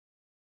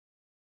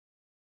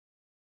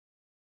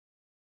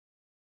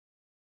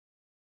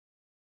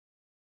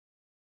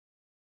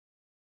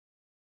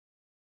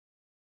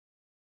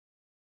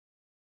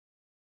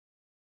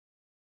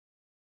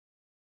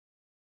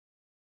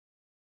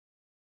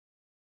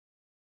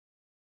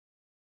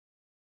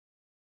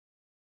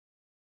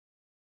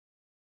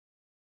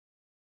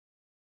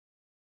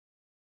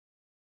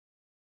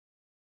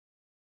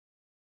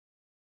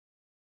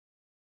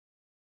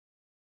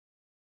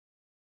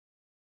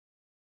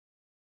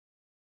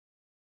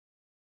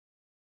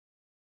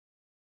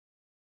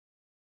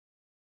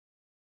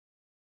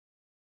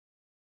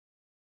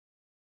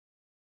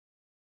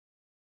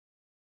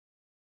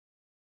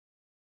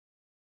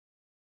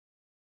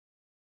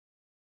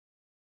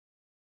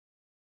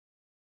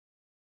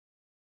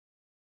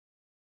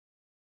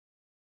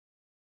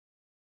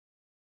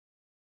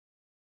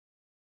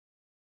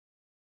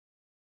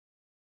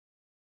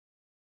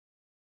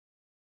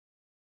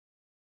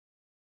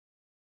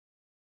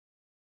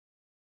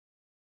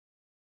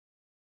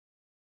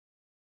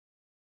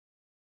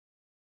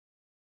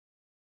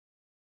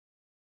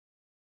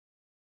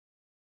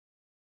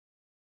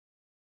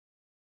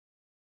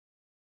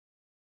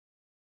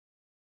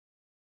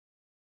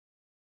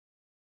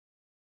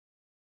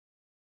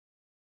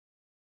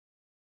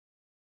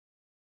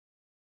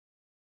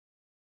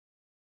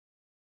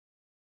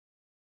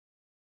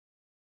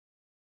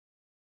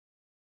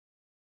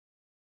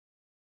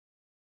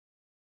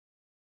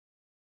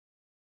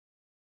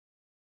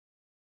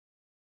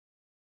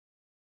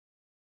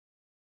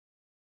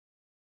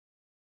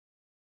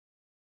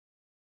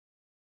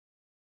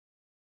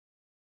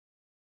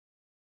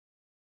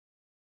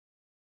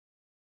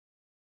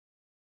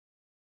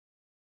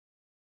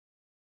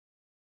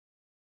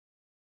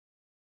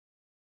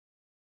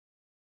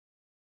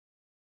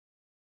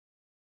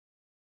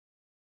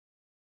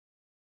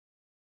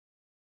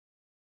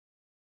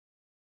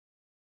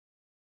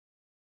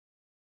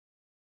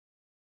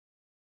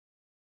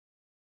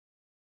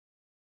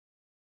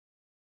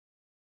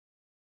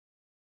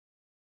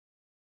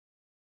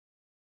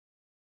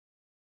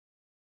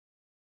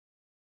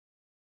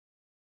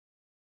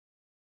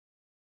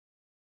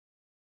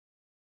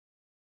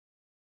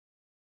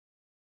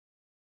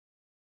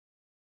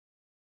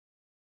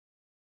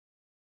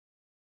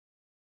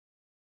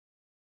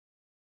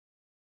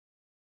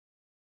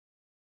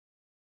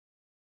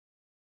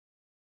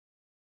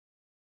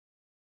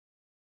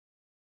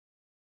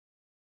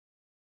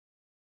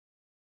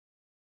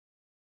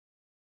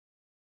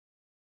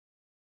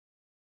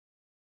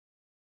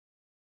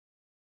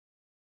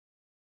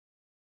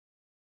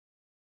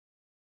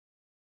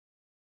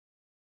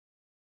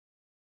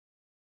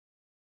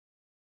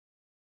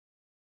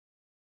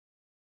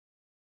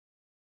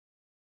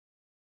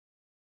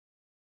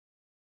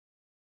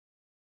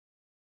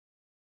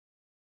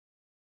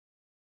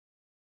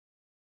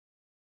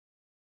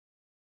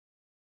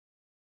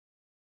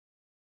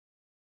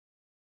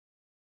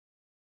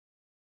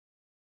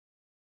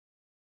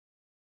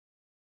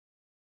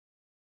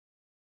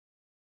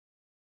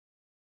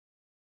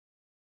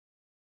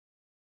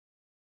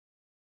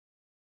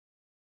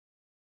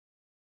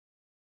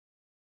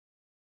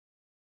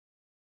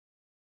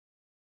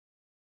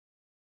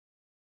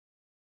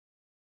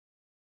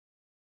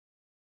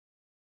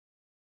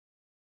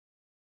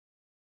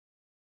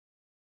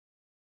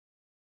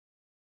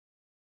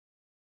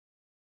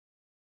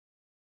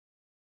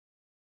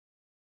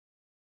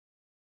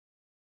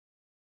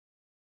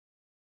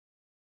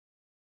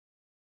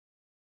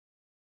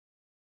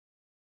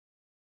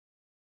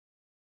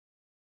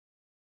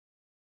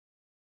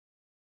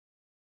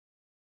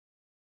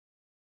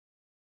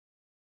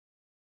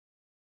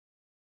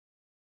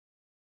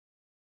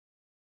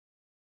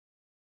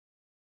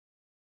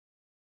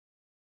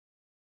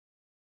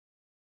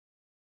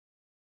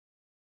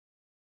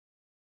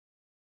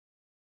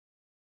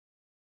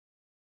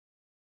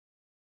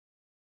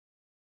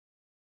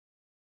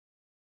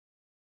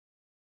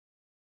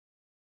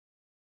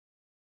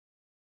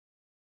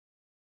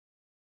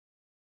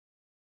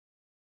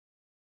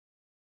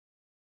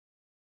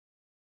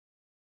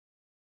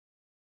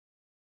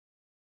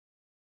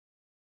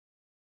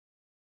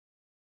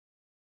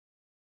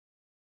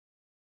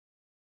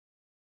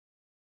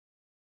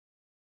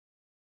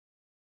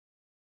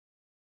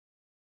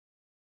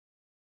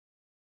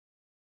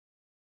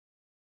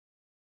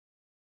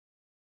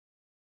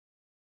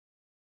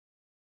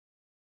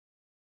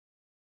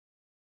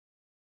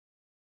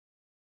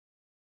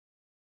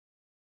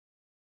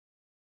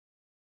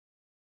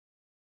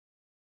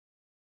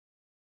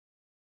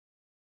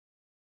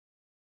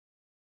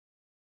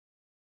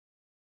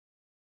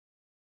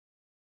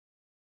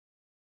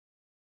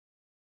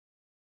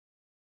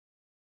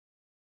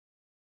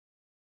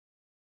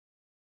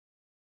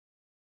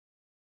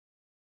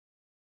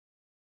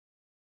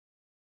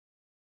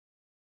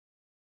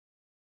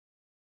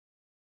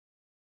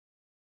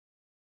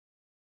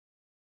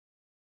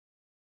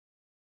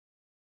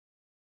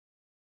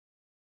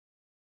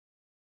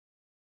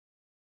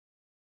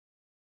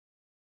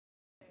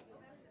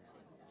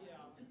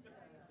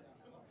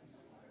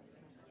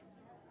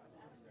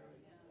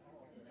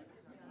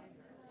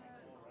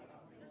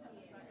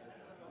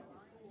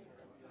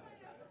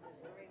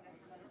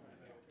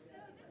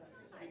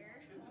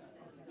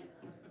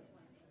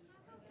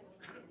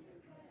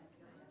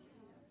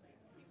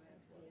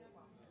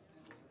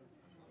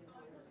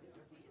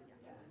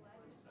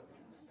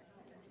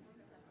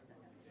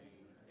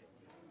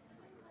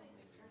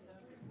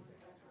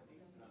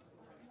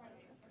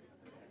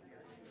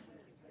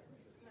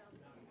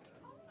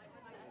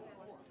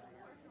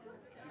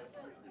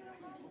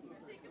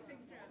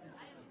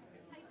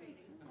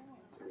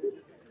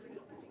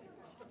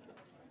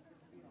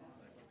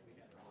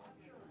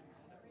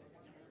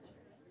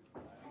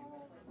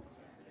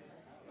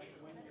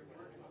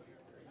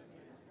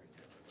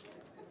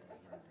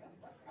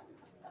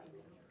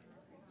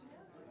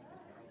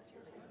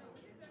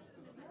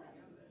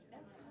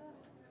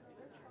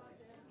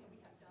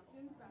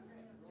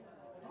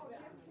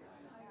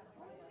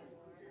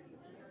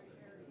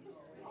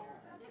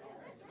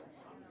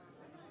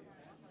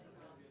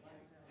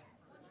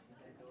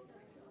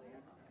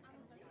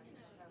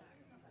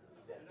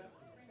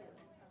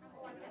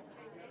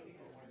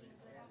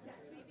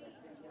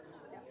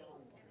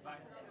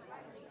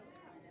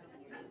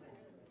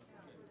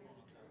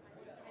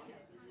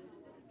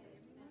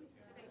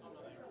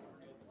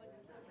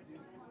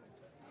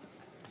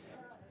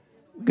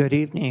Good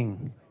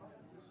evening,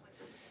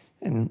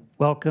 and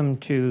welcome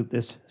to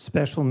this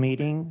special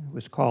meeting. It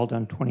was called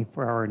on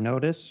 24-hour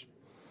notice.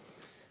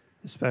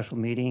 The special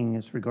meeting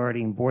is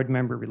regarding board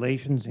member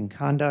relations and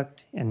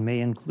conduct and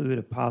may include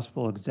a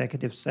possible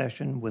executive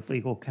session with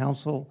legal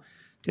counsel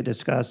to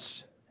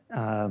discuss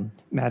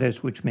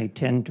matters which may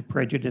tend to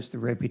prejudice the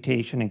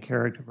reputation and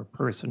character of a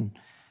person,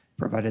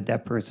 provided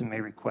that person may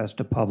request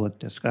a public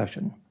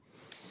discussion.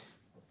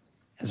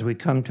 As we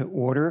come to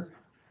order,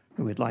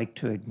 we would like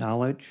to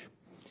acknowledge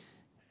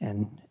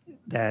and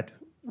that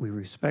we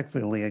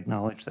respectfully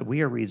acknowledge that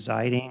we are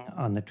residing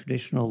on the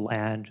traditional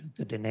land of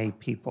the Dene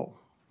people.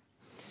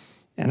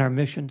 And our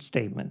mission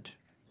statement.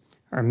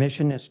 Our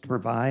mission is to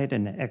provide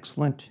an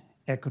excellent,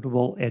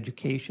 equitable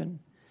education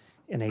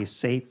in a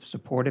safe,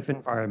 supportive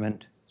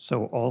environment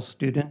so all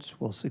students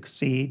will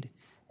succeed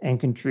and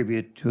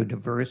contribute to a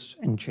diverse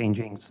and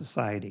changing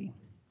society.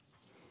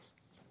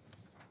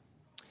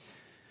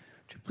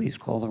 Would you please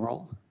call the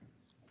roll?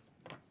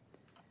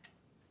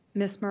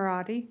 Ms.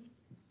 Marati?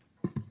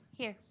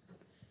 Here.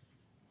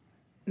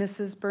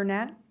 Mrs.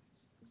 Burnett?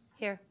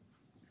 Here.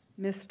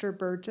 Mr.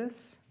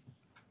 Burgess?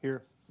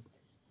 Here.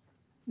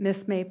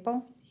 Ms.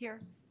 Maple? Here.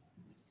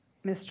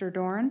 Mr.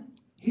 Doran?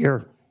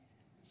 Here.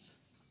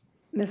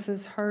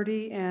 Mrs.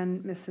 Hardy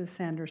and Mrs.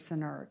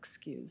 Sanderson are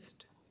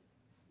excused.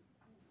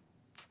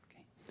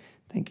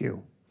 Thank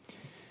you.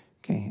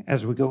 Okay,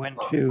 as we go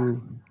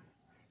into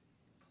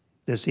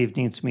this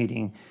evening's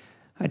meeting,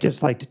 I'd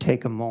just like to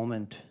take a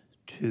moment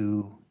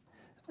to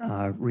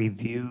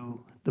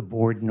review the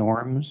board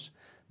norms.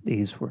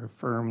 These were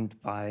affirmed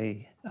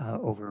by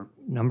over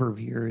a number of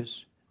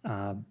years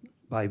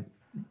by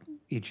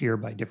each year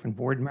by different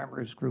board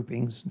members,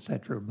 groupings,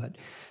 etc. But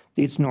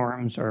these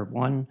norms are: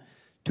 one,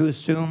 to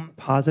assume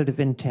positive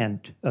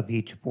intent of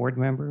each board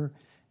member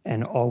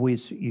and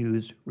always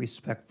use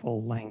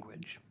respectful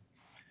language;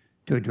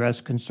 to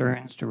address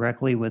concerns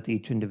directly with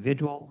each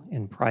individual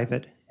in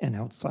private and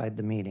outside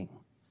the meeting;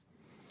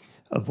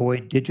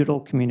 avoid digital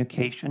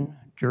communication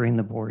during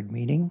the board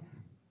meeting;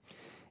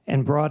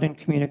 and broaden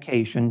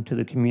communication to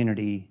the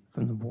community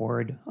from the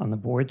board on the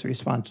board's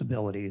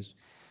responsibilities,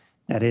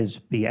 that is,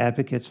 be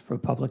advocates for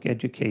public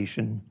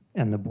education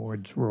and the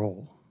board's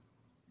role.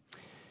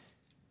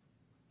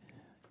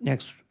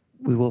 Next,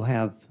 we will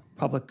have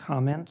public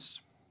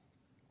comments.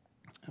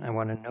 And I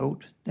want to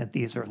note that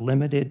these are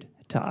limited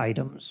to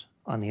items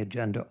on the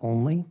agenda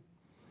only.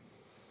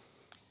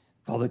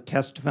 Public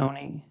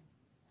testimony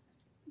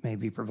may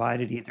be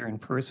provided either in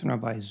person or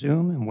by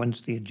Zoom, and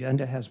once the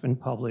agenda has been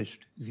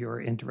published, if you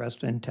are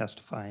interested in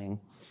testifying,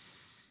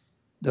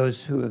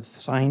 those who have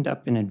signed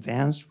up in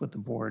advance with the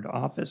board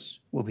office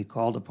will be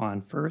called upon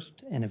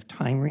first, and if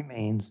time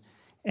remains,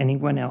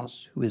 anyone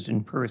else who is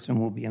in person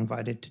will be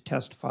invited to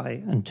testify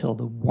until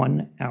the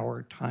 1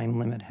 hour time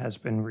limit has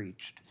been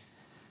reached.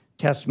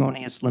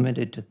 Testimony is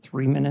limited to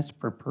 3 minutes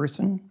per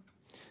person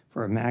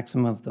for a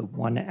maximum of the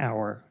 1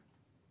 hour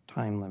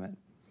time limit.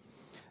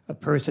 A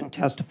person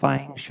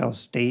testifying shall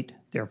state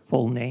their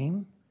full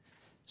name,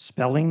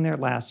 spelling their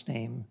last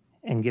name,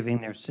 and giving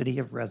their city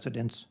of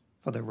residence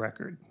for the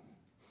record.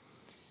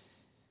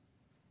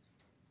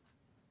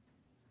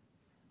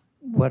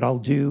 What I'll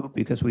do,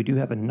 because we do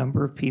have a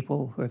number of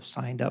people who have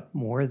signed up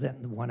more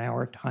than the 1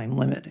 hour time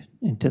limit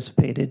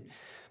anticipated,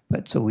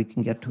 but so we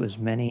can get to as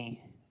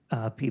many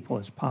people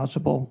as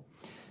possible,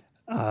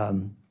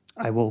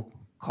 I will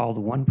call the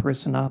one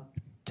person up,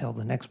 tell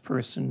the next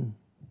person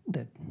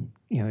that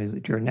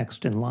that you're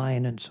next in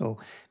line, and so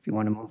if you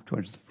want to move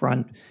towards the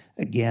front,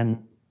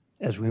 again,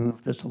 as we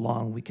move this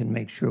along, we can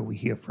make sure we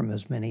hear from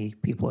as many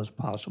people as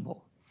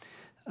possible.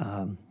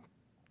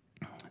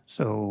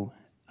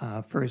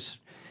 First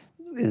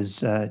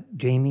is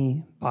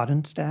Jamie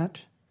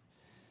Bodenstadt,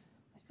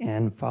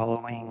 and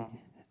following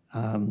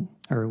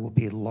her will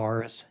be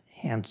Lars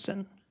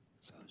Hansen.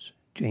 So is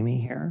Jamie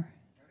here?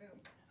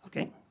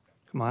 Okay,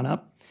 come on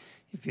up.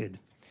 If you'd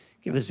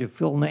give us your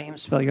full name,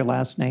 spell your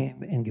last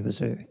name, and give us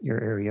your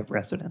area of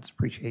residence.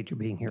 Appreciate you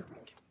being here.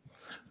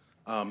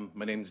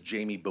 My name is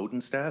Jamie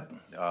Bodenstadt.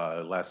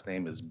 Last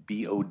name is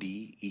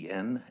Bodenstadt.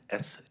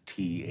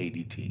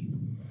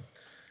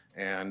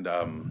 And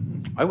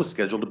I was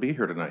scheduled to be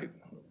here tonight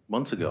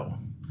months ago.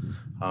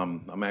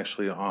 I'm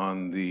actually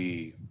on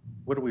the,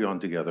 what are we on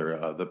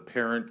together? The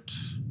parent,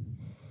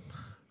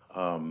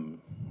 God,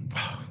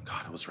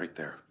 it was right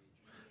there.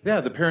 Yeah,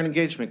 the Parent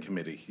Engagement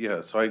Committee. Yeah,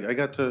 so I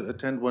got to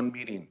attend one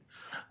meeting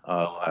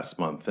last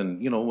month,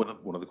 and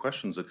one of the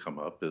questions that come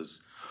up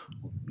is,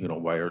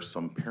 why are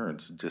some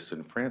parents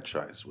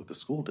disenfranchised with the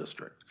school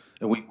district?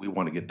 And we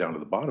want to get down to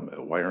the bottom of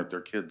it. Why aren't their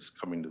kids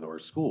coming to our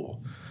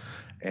school?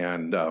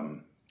 And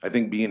I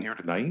think being here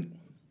tonight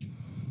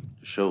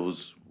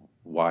shows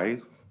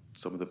why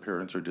some of the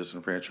parents are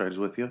disenfranchised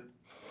with you.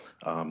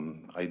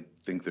 I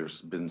think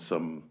there's been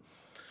some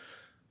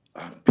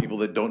people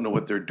that don't know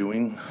what they're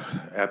doing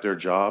at their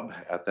job,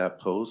 at that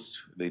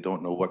post. They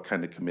don't know what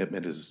kind of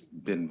commitment has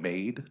been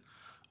made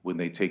when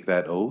they take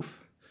that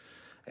oath.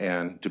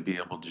 And to be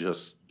able to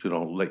just,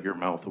 let your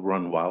mouth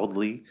run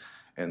wildly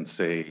and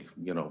say,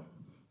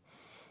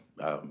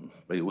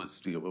 it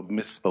was,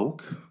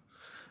 misspoke.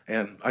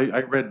 And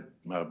I read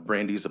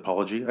Brandy's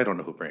apology. I don't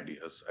know who Brandy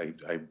is.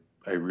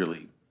 I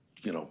really,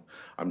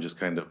 I'm just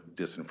kind of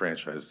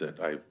disenfranchised that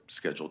I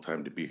scheduled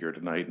time to be here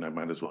tonight, and I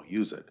might as well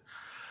use it.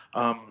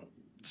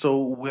 So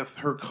with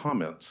her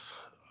comments,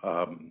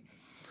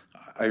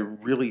 I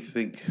really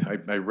think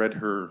I read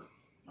her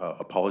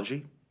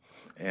apology,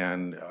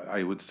 and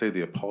I would say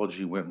the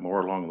apology went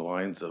more along the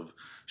lines of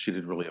she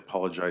didn't really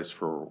apologize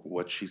for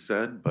what she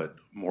said, but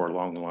more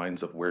along the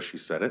lines of where she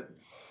said it.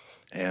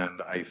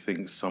 And I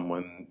think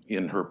someone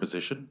in her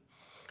position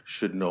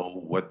should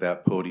know what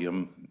that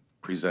podium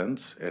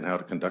presents and how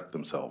to conduct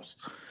themselves.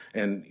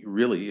 And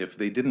really, if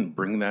they didn't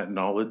bring that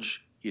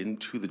knowledge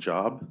into the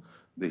job,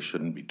 they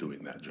shouldn't be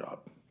doing that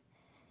job.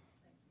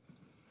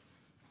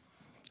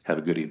 Have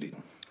a good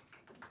evening.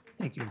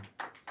 Thank you.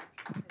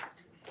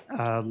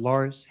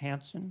 Lars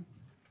Hansen,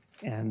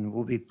 and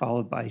will be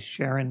followed by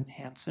Sharon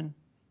Hansen.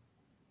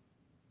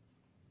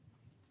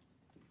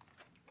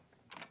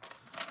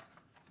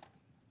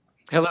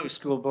 Hello,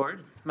 school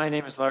board. My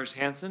name is Lars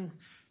Hansen,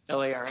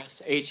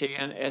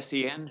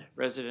 L-A-R-S-H-A-N-S-E-N,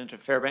 resident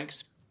of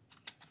Fairbanks.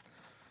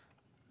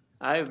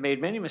 I have made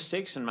many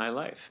mistakes in my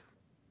life.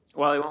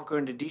 While I won't go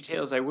into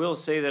details, I will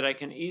say that I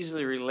can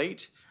easily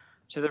relate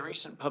to the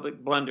recent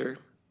public blunder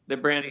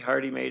that Brandy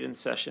Hardy made in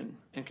session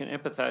and can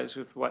empathize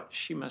with what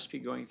she must be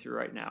going through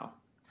right now.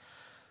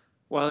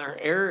 While her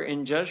error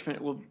in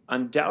judgment will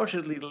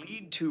undoubtedly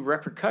lead to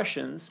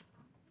repercussions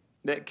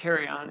that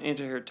carry on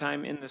into her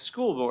time in the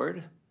school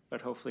board,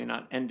 but hopefully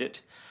not end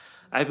it,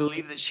 I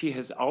believe that she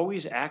has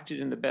always acted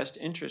in the best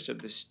interest of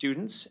the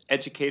students,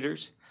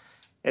 educators,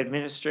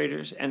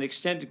 administrators, and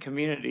extended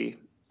community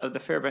of the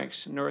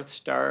Fairbanks North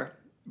Star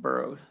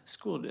Borough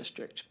School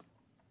District.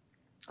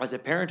 As a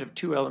parent of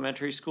 2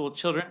 elementary school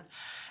children,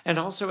 and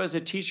also as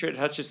a teacher at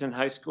Hutchison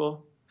High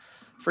School,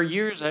 for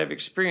years I have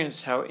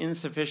experienced how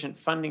insufficient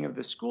funding of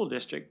the school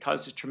district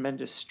causes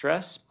tremendous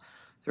stress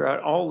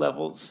throughout all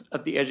levels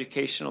of the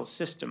educational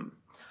system,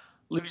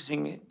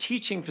 losing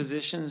teaching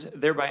positions,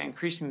 thereby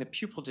increasing the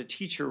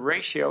pupil-to-teacher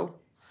ratio,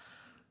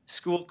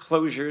 school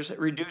closures,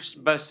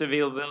 reduced bus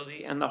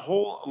availability, and the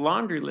whole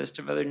laundry list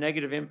of other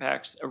negative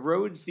impacts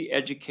erodes the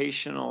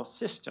educational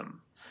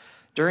system.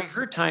 During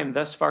her time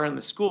thus far on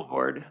the school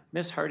board,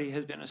 Ms. Hardy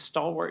has been a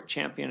stalwart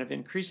champion of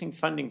increasing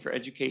funding for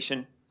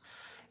education,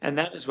 and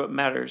that is what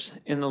matters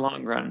in the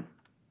long run.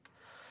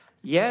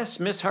 Yes,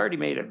 Ms. Hardy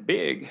made a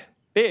big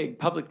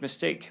public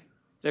mistake.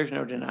 There's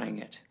no denying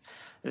it.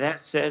 That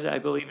said, I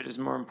believe it is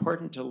more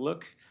important to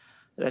look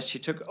that she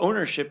took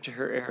ownership to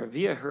her error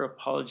via her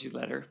apology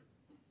letter.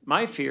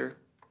 My fear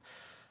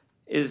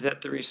is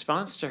that the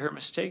response to her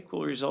mistake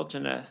will result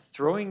in a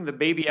throwing the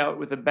baby out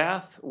with the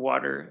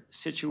bathwater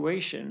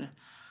situation,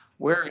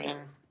 wherein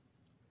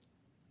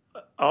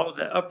all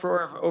the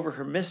uproar over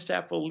her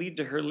misstep will lead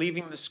to her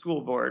leaving the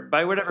school board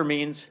by whatever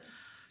means,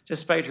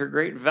 despite her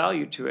great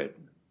value to it,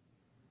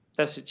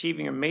 thus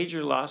achieving a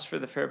major loss for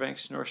the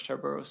Fairbanks North Star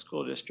Borough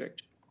School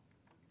District.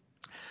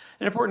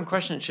 An important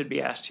question should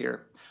be asked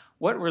here.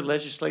 What were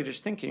legislators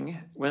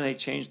thinking when they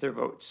changed their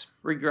votes?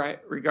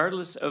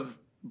 Regardless of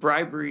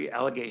bribery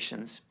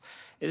allegations,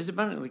 it is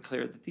abundantly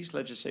clear that these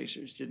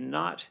legislators did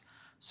not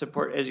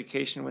support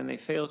education when they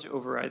failed to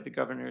override the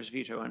governor's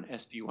veto on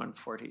SB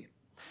 140.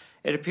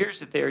 It appears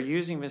that they are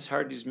using Ms.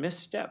 Hardy's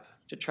misstep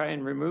to try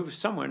and remove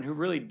someone who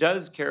really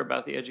does care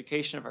about the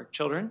education of our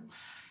children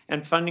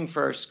and funding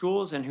for our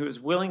schools, and who is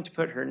willing to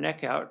put her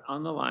neck out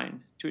on the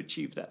line to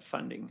achieve that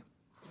funding.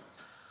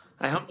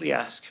 I humbly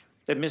ask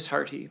that Ms.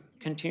 Hardy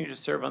continue to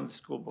serve on the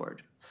school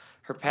board.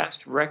 Her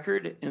past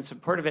record in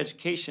support of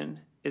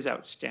education is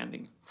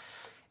outstanding,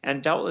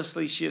 and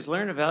doubtlessly she has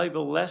learned a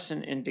valuable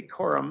lesson in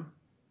decorum,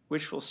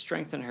 which will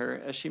strengthen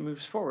her as she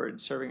moves forward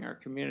serving our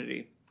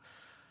community.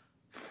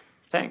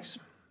 Thanks.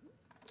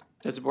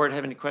 Does the board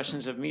have any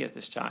questions of me at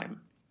this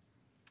time?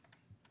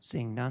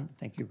 Seeing none,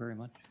 thank you very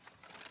much.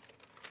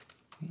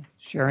 Okay,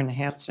 Sharon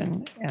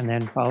Hansen, and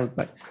then followed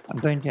by, I'm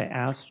going to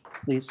ask,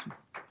 please,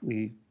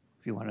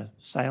 if you want to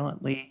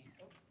silently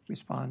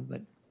respond,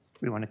 but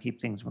we want to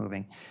keep things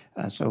moving.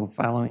 So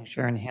following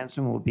Sharon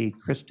Hansen will be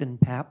Kristen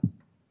Papp.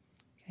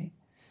 Okay.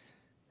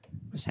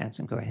 Ms.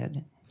 Hansen, go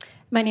ahead.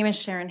 My name is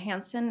Sharon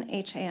Hansen,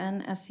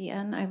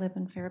 H-A-N-S-E-N. I live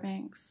in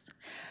Fairbanks.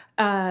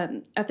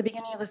 At the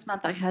beginning of this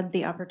month, I had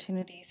the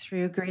opportunity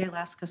through Great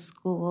Alaska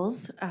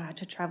Schools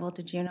to travel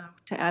to Juneau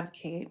to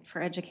advocate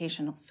for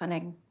educational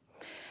funding.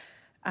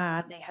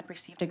 They had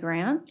received a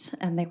grant,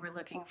 and they were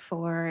looking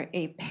for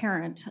a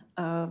parent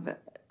of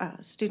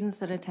students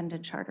that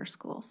attended charter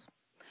schools.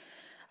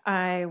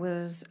 I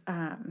was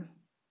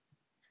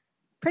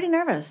pretty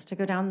nervous to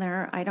go down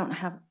there. I don't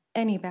have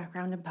any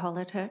background in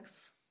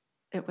politics.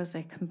 It was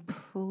a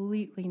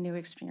completely new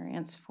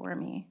experience for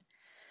me.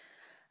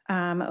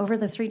 Over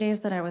the 3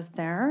 days that I was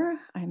there,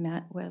 I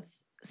met with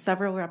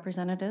several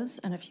representatives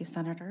and a few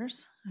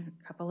senators,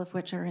 a couple of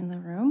which are in the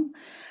room.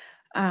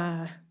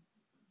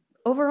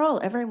 Overall,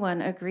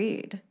 everyone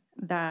agreed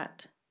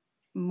that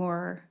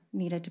more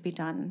needed to be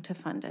done to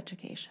fund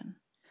education.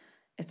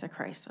 It's a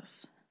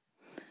crisis.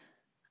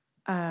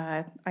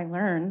 I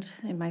learned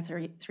in my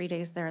 3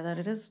 days there that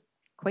it is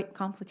quite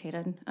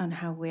complicated on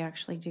how we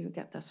actually do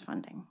get this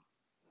funding.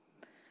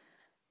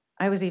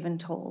 I was even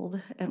told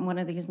at one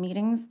of these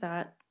meetings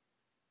that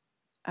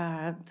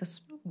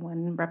this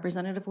one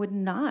representative would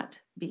not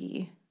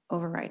be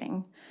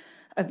overriding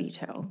a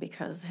veto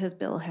because his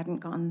bill hadn't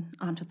gone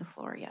onto the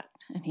floor yet,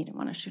 and he didn't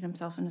want to shoot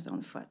himself in his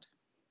own foot.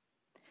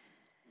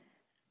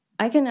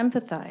 I can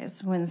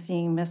empathize when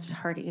seeing Ms.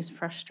 Hardy's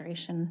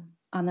frustration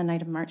on the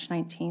night of March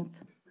 19th.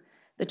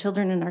 The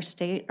children in our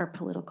state are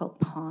political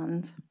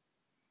pawns.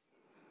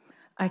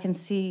 I can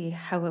see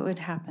how it would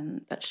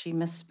happen that she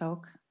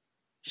misspoke.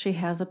 She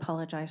has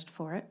apologized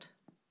for it.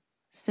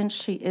 Since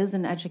she is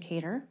an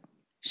educator,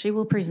 she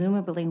will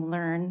presumably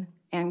learn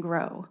and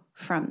grow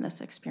from this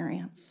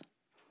experience.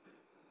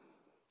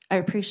 I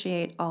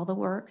appreciate all the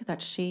work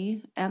that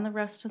she and the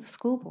rest of the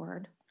school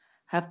board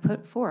have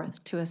put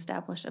forth to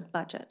establish a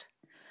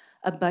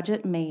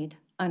budget made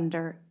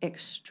under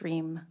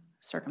extreme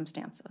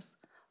circumstances,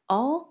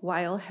 all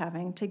while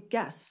having to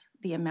guess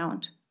the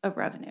amount of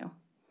revenue.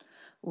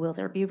 Will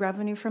there be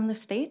revenue from the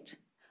state?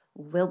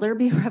 Will there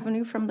be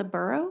revenue from the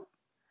borough?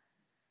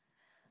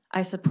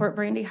 I support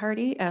Brandy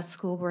Hardy as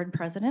school board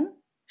president.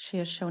 She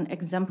has shown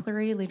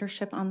exemplary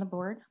leadership on the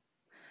board.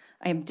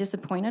 I am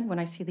disappointed when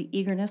I see the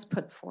eagerness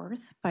put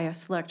forth by a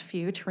select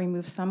few to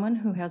remove someone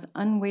who has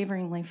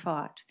unwaveringly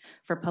fought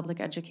for public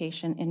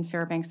education in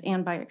Fairbanks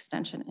and by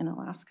extension in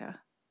Alaska.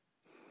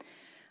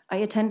 I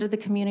attended the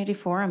community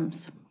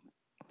forums.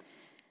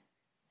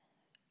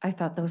 I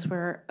thought those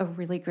were a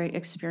really great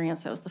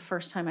experience. That was the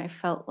first time I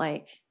felt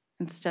like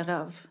instead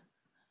of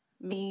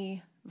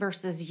me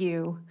versus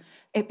you,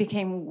 it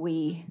became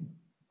we.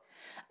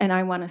 And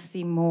I want to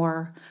see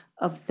more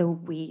of the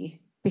we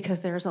because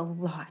there's a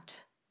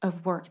lot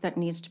of work that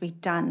needs to be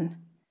done.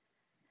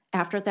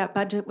 After that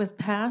budget was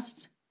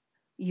passed,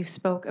 you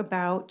spoke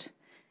about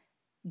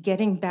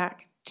getting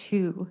back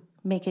to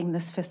making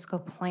this fiscal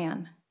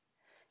plan.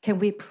 Can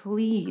we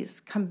please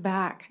come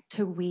back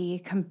to we,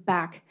 come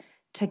back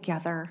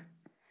together?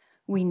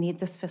 We need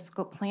this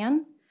fiscal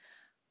plan.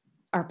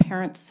 Our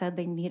parents said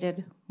they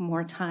needed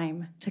more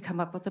time to come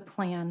up with a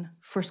plan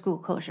for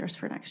school closures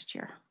for next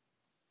year.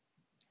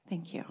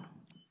 Thank you.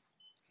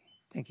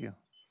 Thank you.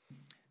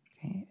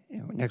 Okay.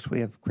 Next, we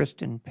have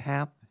Kristen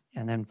Papp,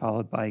 and then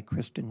followed by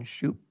Kristen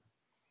Shoup.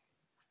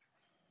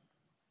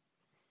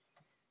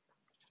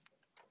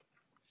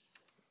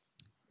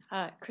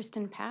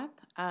 Kristen Papp,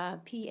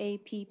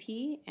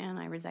 P-A-P-P, and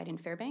I reside in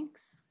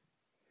Fairbanks.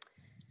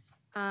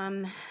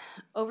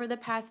 Over the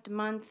past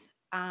month,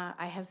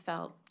 I have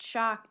felt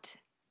shocked,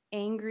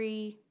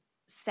 angry,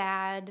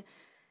 sad,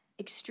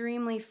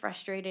 extremely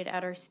frustrated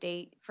at our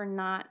state for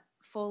not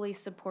fully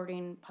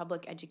supporting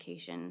public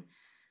education.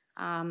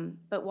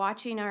 But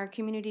watching our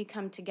community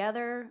come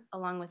together,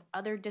 along with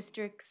other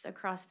districts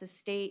across the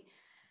state,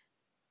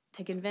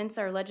 to convince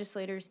our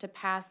legislators to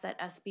pass that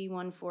SB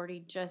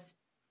 140,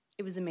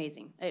 it was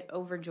amazing. It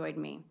overjoyed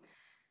me.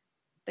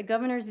 The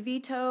governor's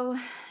veto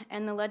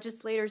and the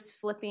legislators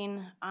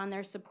flipping on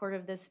their support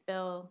of this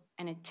bill,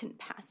 and it didn't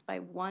pass by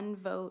one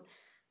vote.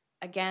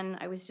 Again,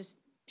 I was just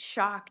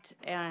shocked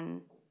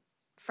and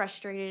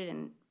frustrated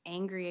and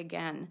angry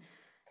again.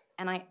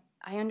 And I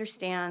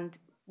understand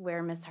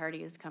where Ms.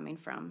 Hardy is coming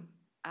from.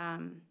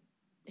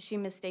 She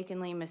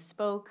mistakenly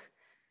misspoke.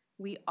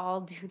 We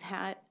all do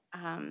that,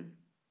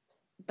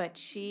 but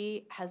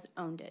she has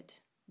owned it.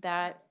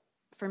 That,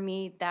 for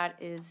me, that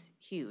is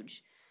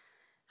huge.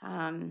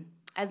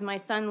 As my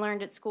son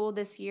learned at school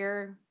this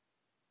year,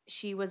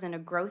 she was in a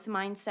growth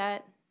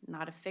mindset,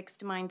 not a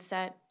fixed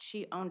mindset.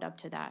 She owned up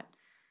to that.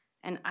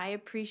 And I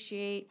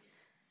appreciate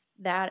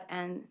that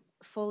and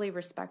fully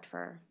respect for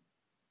her.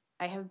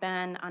 I have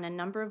been on a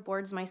number of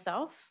boards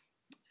myself.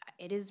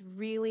 It is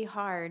really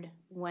hard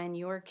when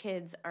your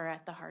kids are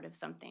at the heart of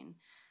something.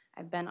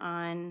 I've been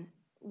on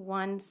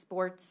one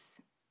sports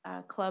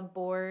club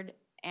board,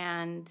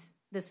 and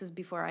this was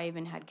before I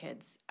even had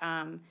kids.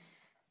 And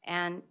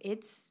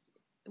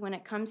when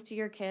it comes to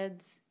your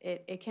kids,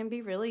 it can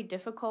be really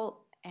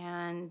difficult,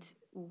 and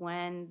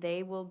when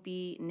they will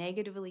be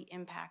negatively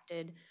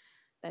impacted,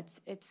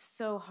 it's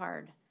so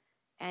hard.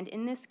 And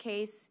in this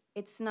case,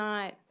 it's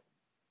not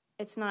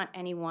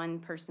any one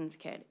person's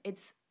kid.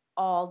 It's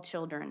all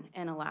children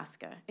in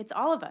Alaska. It's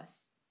all of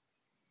us.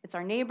 It's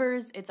our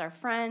neighbors, it's our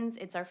friends,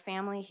 it's our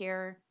family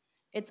here.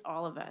 It's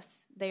all of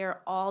us. They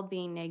are all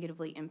being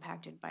negatively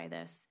impacted by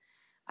this.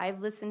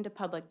 I've listened to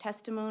public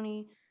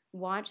testimony,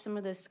 watched some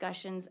of the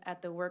discussions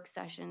at the work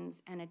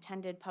sessions, and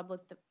attended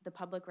the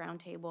public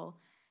roundtable,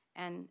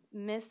 and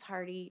Ms.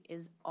 Hardy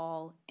is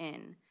all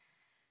in.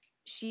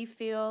 She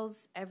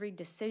feels every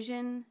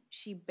decision,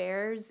 she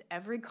bears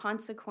every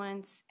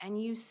consequence,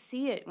 and you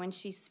see it when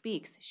she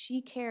speaks.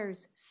 She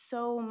cares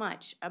so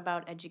much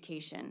about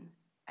education.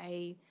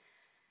 I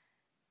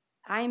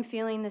am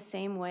feeling the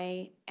same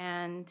way,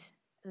 and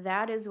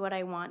that is what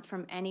I want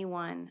from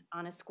anyone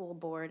on a school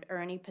board or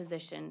any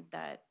position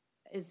that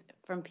is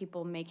from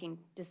people making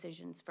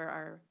decisions for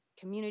our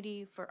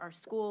community, for our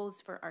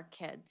schools, for our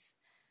kids.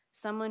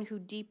 someone who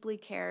deeply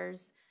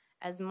cares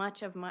as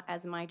much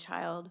as my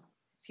child,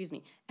 excuse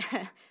me,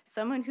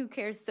 someone who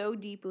cares so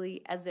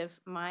deeply as if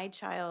my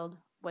child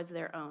was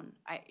their own.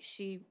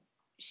 She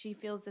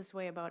feels this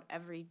way about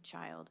every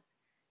child.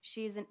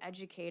 She's an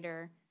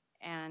educator,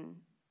 and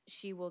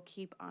she will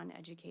keep on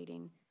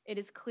educating. It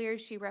is clear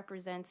she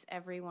represents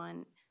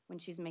everyone when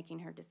she's making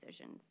her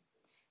decisions.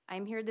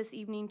 I'm here this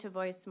evening to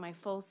voice my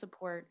full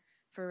support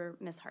for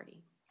Ms.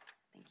 Hardy.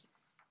 Thank you.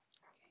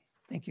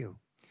 Thank you.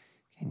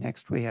 Okay,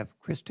 next we have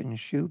Kristen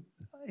Shoup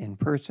in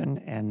person,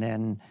 and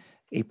then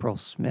April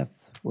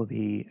Smith will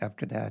be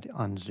after that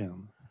on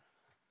Zoom.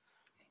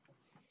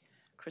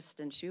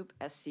 Kristen Shoup,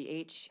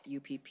 SCH,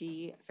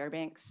 UPP,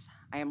 Fairbanks.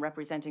 I am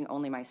representing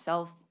only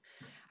myself.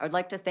 I would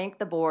like to thank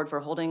the board for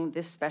holding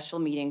this special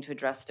meeting to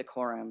address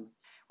decorum.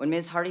 When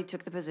Ms. Hardy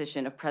took the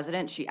position of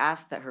president, she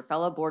asked that her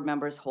fellow board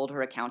members hold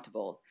her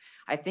accountable.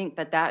 I think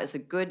that that is a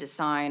good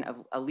sign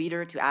of a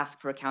leader to ask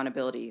for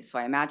accountability, so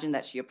I imagine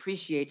that she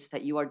appreciates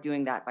that you are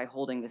doing that by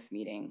holding this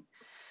meeting.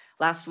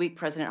 Last week,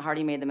 President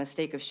Hardy made the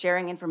mistake of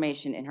sharing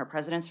information in her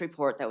president's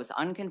report that was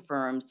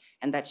unconfirmed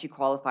and that she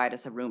qualified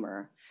as a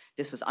rumor.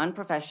 This was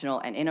unprofessional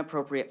and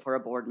inappropriate for a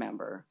board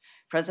member.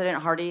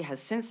 President Hardy has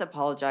since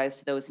apologized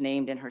to those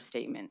named in her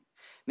statement.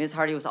 Ms.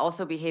 Hardy was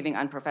also behaving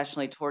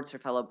unprofessionally towards her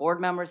fellow board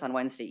members on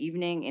Wednesday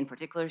evening. In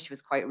particular, she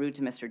was quite rude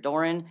to Mr.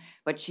 Doran,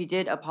 but she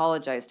did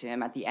apologize to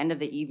him at the end of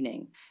the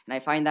evening. And I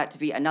find that to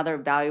be another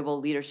valuable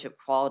leadership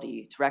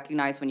quality, to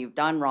recognize when you've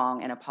done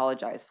wrong and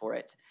apologize for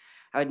it.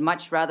 I would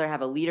much rather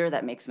have a leader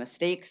that makes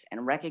mistakes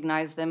and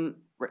recognizes them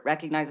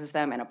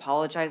and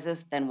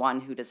apologizes than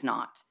one who does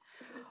not.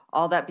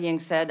 All that being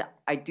said,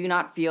 I do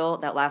not feel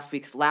that last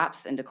week's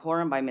lapse in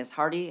decorum by Ms.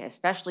 Hardy,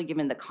 especially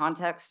given the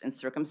context and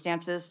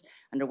circumstances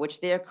under which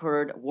they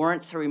occurred,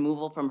 warrants her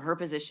removal from her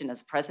position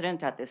as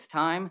president at this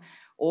time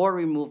or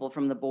removal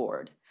from the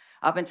board.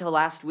 Up until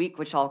last week,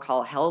 which I'll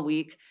call Hell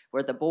Week,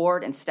 where the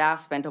board and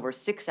staff spent over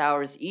 6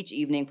 hours each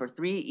evening for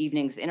 3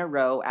 evenings in a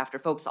row after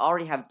folks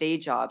already have day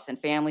jobs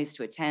and families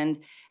to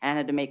attend and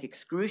had to make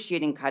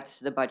excruciating cuts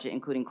to the budget,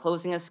 including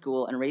closing a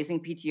school and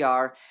raising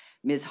PTR,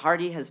 Ms.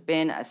 Hardy has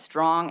been a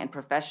strong and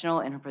professional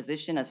in her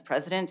position as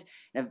president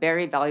and a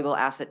very valuable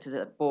asset to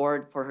the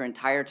board for her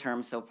entire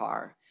term so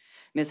far.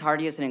 Ms.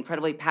 Hardy is an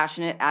incredibly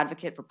passionate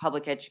advocate for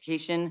public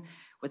education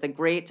with a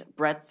great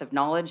breadth of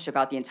knowledge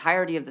about the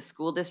entirety of the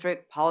school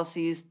district,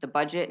 policies, the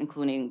budget,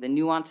 including the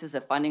nuances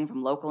of funding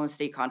from local and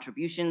state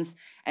contributions,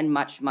 and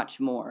much, much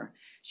more.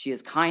 She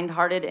is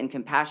kind-hearted and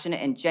compassionate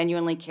and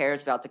genuinely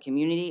cares about the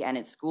community and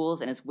its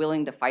schools and is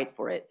willing to fight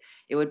for it.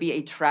 It would be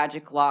a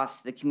tragic loss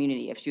to the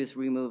community if she was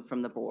removed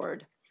from the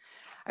board.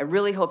 I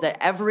really hope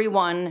that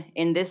everyone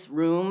in this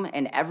room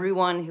and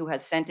everyone who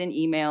has sent in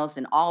emails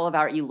and all of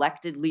our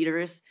elected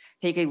leaders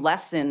take a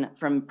lesson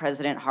from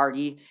President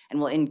Hardy and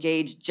will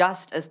engage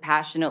just as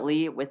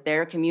passionately with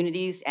their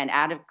communities and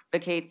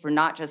advocate for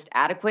not just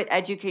adequate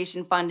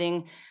education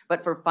funding,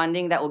 but for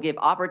funding that will give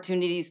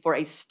opportunities for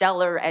a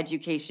stellar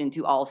education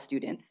to all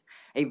students.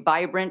 A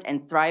vibrant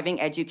and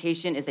thriving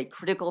education is a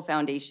critical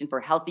foundation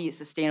for healthy,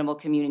 sustainable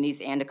communities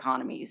and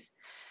economies.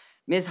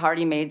 Ms.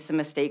 Hardy made some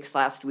mistakes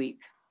last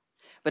week.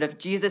 But if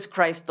Jesus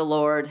Christ the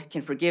Lord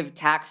can forgive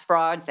tax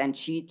frauds and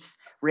cheats,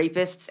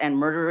 rapists and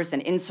murderers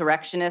and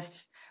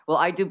insurrectionists, well,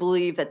 I do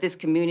believe that this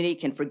community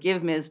can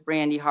forgive Ms.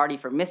 Brandy Hardy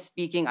for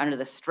misspeaking under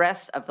the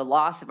stress of the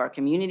loss of our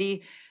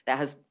community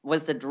that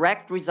was the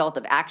direct result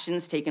of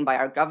actions taken by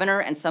our governor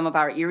and some of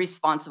our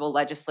irresponsible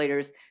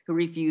legislators who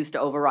refused to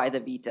override the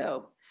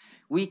veto.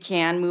 We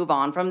can move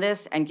on from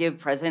this and give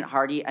President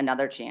Hardy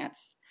another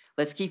chance.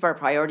 Let's keep our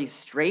priorities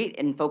straight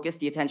and focus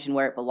the attention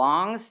where it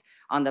belongs,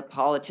 on the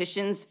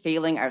politicians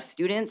failing our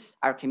students,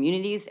 our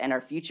communities, and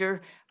our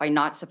future by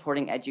not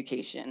supporting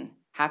education.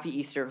 Happy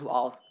Easter to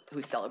all who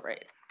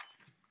celebrate.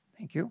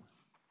 Thank you.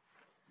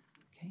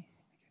 Okay.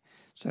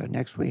 So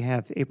next we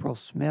have April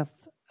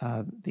Smith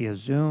via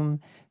Zoom,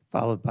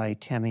 followed by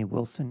Tammy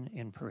Wilson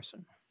in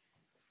person.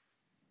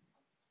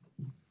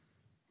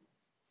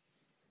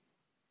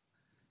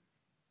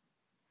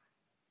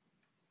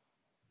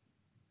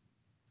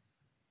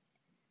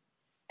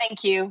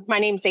 Thank you. My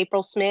name is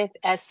April Smith,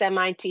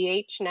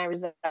 SMITH, and I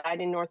reside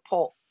in North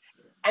Pole.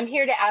 I'm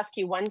here to ask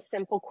you one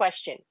simple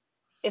question.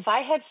 If I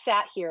had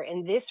sat here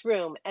in this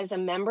room as a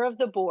member of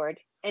the board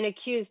and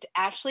accused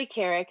Ashley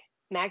Carrick,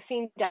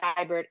 Maxine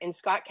Dybert, and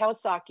Scott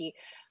Kawasaki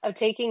of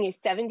taking a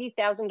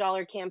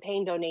 $70,000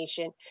 campaign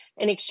donation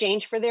in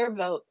exchange for their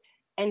vote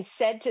and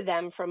said to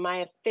them from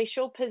my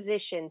official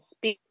position,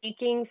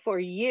 speaking for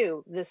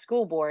you, the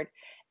school board,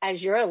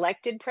 as your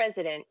elected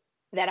president,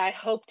 that I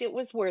hoped it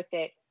was worth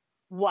it,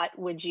 what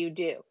would you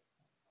do?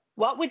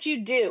 What would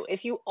you do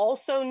if you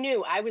also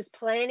knew I was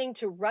planning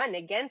to run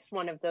against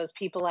one of those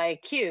people I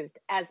accused,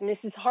 as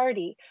Mrs.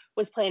 Hardy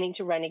was planning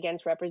to run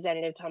against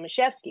Representative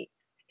Tomaszewski?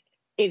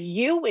 If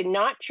you would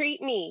not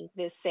treat me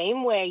the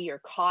same way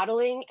you're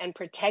coddling and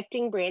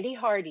protecting Brandy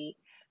Hardy,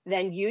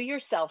 then you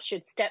yourself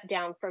should step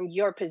down from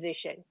your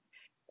position.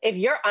 If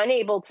you're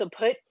unable to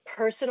put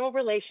personal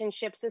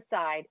relationships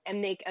aside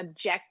and make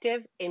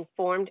objective,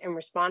 informed, and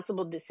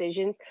responsible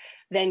decisions,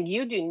 then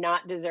you do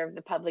not deserve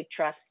the public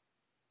trust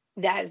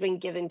that has been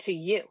given to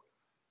you.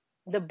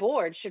 The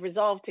board should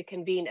resolve to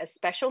convene a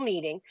special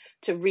meeting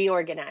to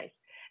reorganize,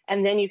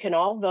 and then you can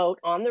all vote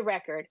on the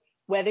record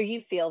whether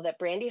you feel that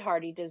Brandy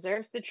Hardy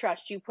deserves the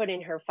trust you put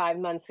in her 5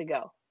 months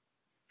ago.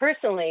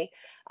 Personally,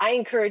 I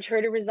encourage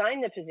her to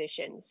resign the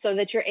position so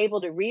that you're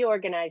able to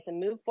reorganize and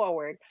move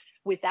forward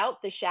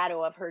without the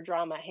shadow of her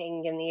drama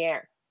hanging in the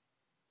air.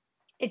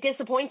 It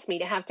disappoints me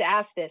to have to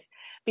ask this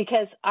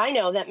because I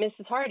know that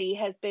Mrs. Hardy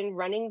has been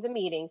running the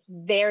meetings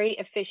very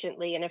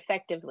efficiently and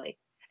effectively.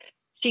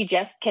 She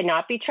just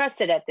cannot be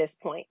trusted at this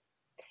point.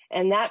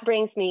 And that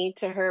brings me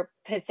to her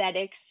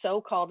pathetic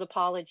so-called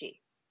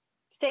apology.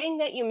 Saying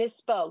that you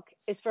misspoke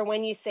is for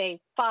when you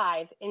say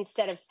 5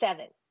 instead of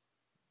 7.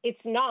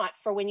 It's not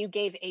for when you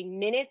gave a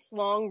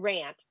minutes-long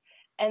rant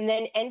and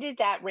then ended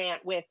that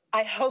rant with,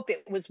 "I hope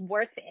it was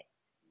worth it."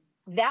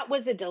 That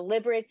was a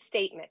deliberate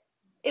statement.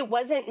 It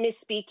wasn't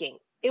misspeaking.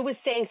 It was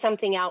saying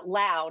something out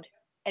loud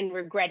and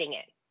regretting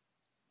it.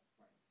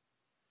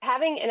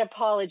 Having an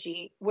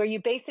apology where you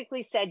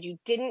basically said you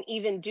didn't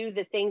even do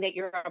the thing that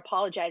you're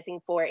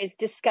apologizing for is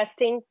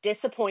disgusting,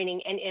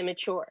 disappointing, and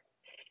immature.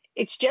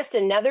 It's just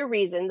another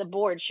reason the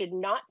board should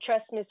not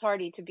trust Ms.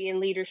 Hardy to be in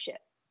leadership.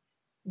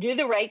 Do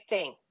the right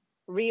thing.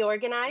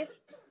 Reorganize,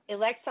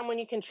 elect someone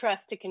you can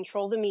trust to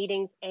control the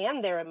meetings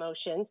and their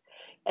emotions,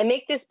 and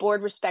make this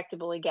board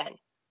respectable again.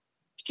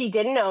 She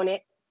didn't own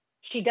it.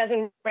 She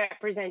doesn't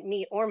represent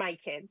me or my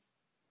kids.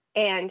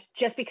 And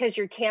just because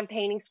your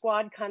campaigning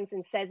squad comes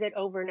and says it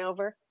over and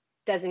over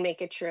doesn't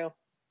make it true.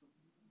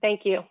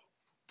 Thank you.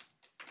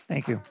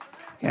 Thank you.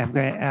 Okay, I'm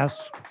going to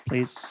ask,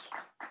 please.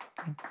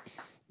 Okay.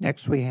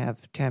 Next, we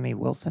have Tammy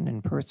Wilson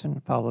in person,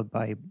 followed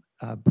by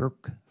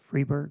Brooke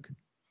Freeberg.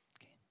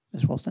 Okay.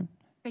 Ms. Wilson.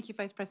 Thank you,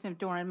 Vice President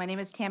Doran. My name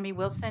is Tammy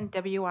Wilson,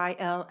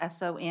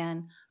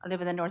 W-I-L-S-O-N. I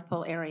live in the North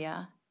Pole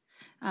area.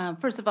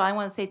 First of all, I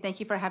want to say thank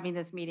you for having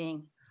this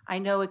meeting. I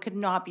know it could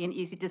not be an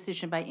easy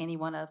decision by any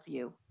one of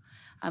you.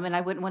 And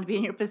I wouldn't want to be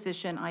in your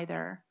position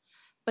either.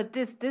 But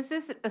this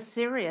is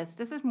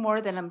this is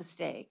more than a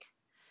mistake.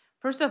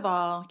 First of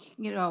all,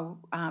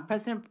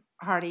 President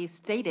Hardy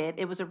stated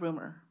it was a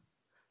rumor.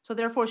 So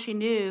therefore, she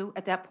knew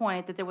at that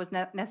point that there was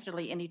not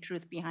necessarily any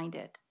truth behind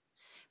it.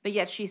 But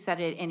yet she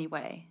said it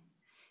anyway.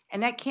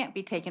 And that can't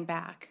be taken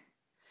back.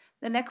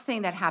 The next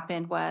thing that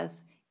happened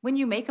was when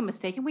you make a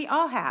mistake, and we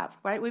all have,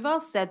 right? We've all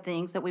said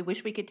things that we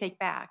wish we could take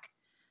back.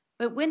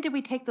 But when did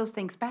we take those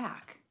things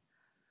back?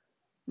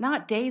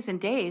 Not days and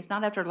days,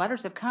 not after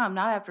letters have come,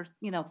 not after,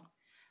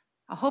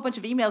 a whole bunch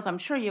of emails I'm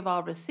sure you've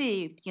all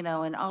received,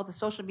 and all the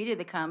social media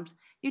that comes.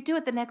 You do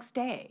it the next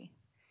day.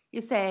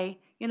 You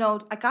say,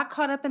 I got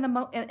caught up in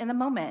the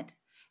moment,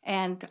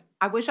 and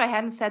I wish I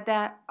hadn't said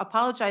that.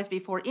 Apologize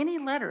before any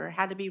letter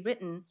had to be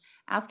written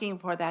asking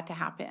for that to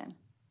happen.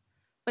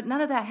 But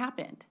none of that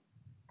happened.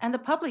 And the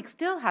public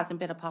still hasn't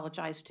been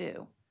apologized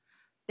to.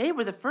 They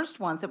were the first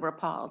ones that were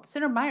appalled.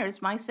 Senator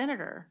Myers, my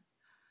senator.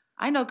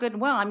 I know good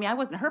and well, I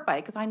wasn't hurt by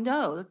it because I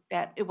know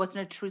that it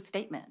wasn't a true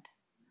statement.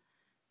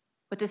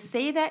 But to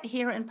say that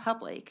here in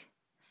public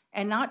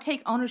and not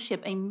take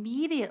ownership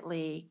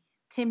immediately,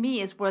 to me,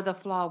 is where the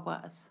flaw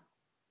was.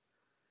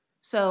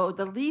 So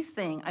the least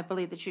thing I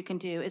believe that you can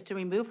do is to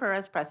remove her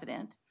as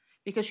president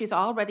because she's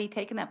already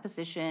taken that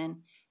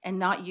position and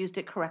not used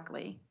it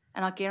correctly.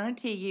 And I'll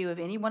guarantee you, if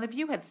any one of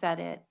you had said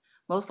it,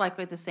 most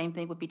likely the same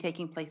thing would be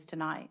taking place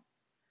tonight.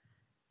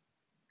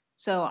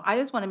 So I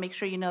just want to make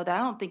sure you know that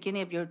I don't think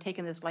any of you are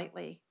taking this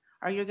lightly,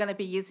 or you're going to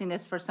be using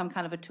this for some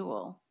kind of a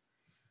tool.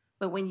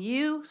 But when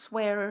you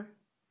swear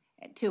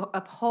to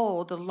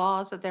uphold the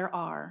laws that there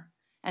are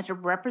and to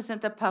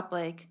represent the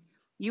public,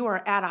 you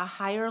are at a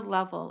higher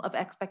level of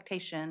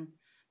expectation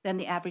than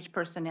the average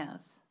person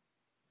is.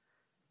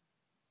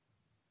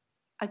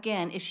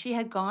 Again, if she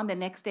had gone the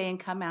next day and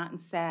come out and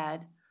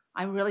said,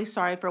 "I'm really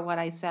sorry for what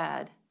I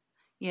said,"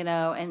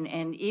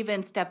 and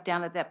even stepped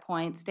down at that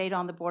point, stayed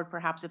on the board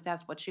perhaps if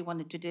that's what she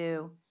wanted to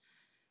do.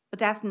 But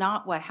that's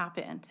not what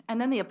happened. And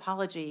then the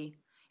apology,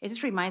 it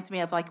just reminds me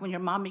of like when your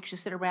mom makes you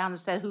sit around and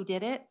said, "Who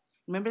did it?"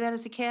 Remember that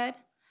as a kid?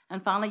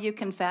 And finally you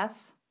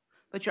confess,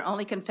 but you're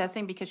only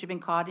confessing because you've been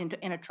caught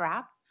in a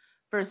trap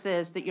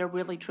versus that you're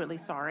really, truly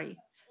sorry.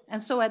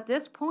 And so at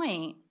this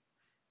point,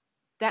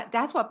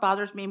 that's what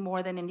bothers me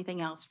more than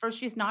anything else. First,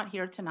 she's not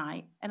here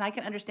tonight, and I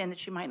can understand that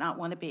she might not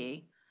want to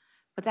be.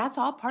 But that's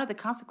all part of the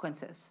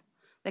consequences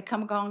that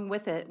come along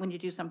with it when you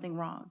do something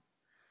wrong.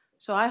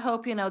 So I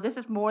hope, this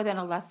is more than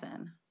a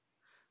lesson.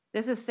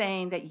 This is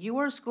saying that you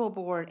are a school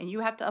board and you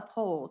have to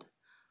uphold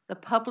the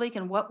public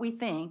and what we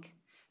think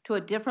to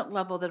a different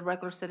level than a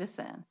regular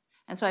citizen.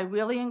 And so I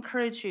really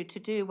encourage you to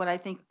do what I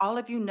think all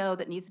of you know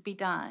that needs to be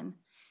done.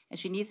 And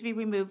she needs to be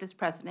removed as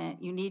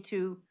president. You need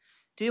to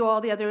do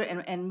all the other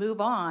and move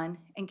on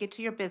and get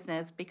to your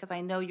business because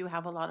I know you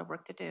have a lot of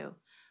work to do.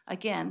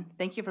 Again,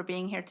 thank you for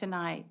being here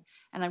tonight.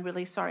 And I'm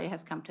really sorry it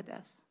has come to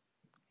this.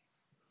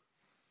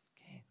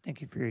 Okay, Thank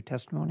you for your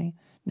testimony.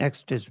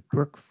 Next is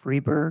Brooke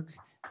Freeberg,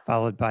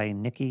 followed by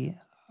Nikki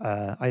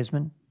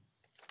Eisman.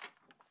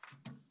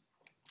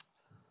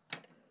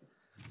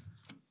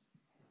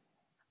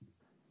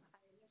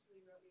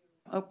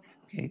 Oh,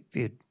 Okay, if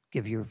you'd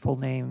give your full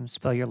name,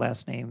 spell your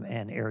last name,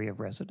 and area of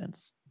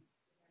residence.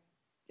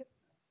 Brooke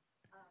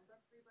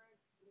Freeberg,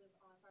 live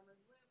on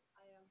Farmers Loop.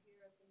 I am here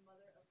as the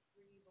mother of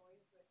 3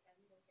 boys who attend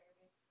the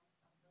Fairbanks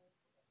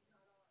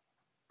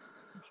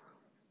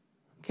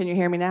Village. Can you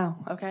hear me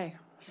now? Okay,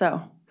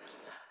 so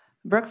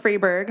Brooke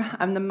Freeberg,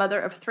 I'm the mother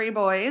of 3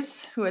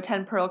 boys who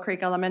attend Pearl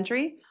Creek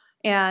Elementary,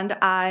 and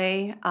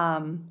I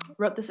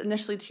wrote this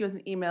initially to you as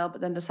an email,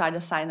 but then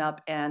decided to sign up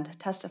and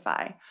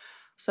testify.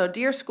 So,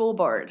 dear school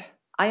board,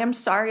 I am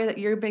sorry that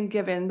you've been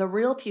given the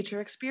real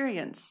teacher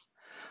experience.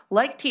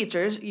 Like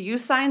teachers, you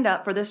signed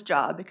up for this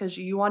job because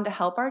you want to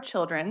help our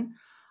children,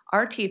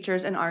 our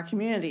teachers, and our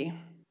community.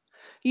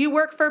 You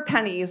work for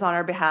pennies on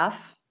our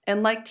behalf,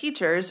 and like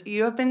teachers,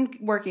 you have been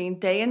working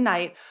day and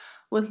night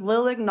with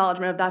little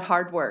acknowledgement of that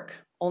hard work,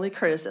 only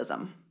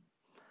criticism.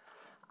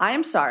 I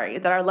am sorry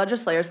that our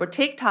legislators would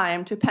take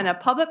time to pen a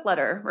public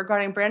letter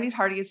regarding Brandy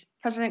Hardy's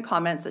president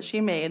comments that she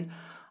made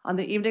on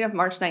the evening of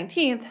March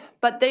 19th,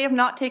 but they have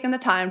not taken the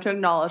time to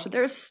acknowledge that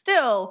there is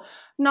still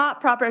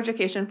not proper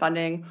education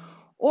funding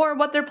or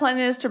what their plan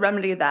is to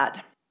remedy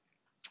that,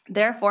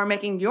 therefore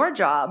making your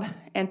job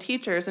and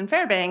teachers in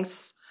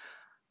Fairbanks'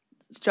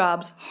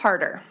 jobs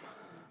harder.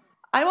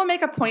 I will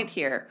make a point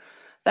here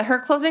that her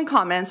closing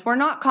comments were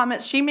not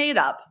comments she made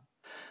up,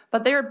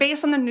 but they are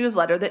based on the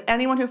newsletter that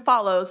anyone who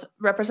follows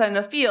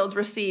Representative Fields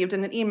received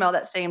in an email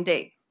that same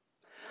date.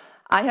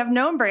 I have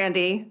known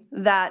Brandy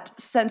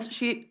since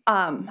she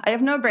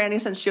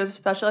was a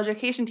special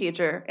education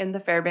teacher in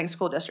the Fairbanks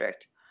School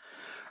District.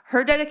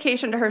 Her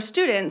dedication to her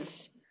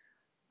students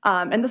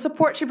and the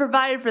support she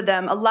provided for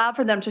them allowed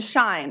for them to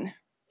shine.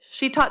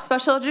 She taught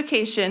special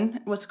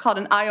education, what's called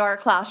an IR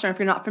classroom if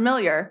you're not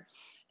familiar,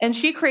 and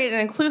she created an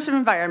inclusive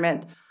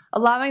environment,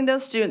 allowing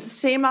those students the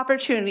same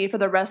opportunity for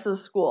the rest of the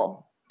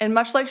school. And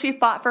much like she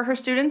fought for her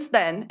students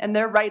then and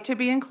their right to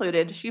be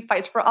included, she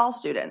fights for all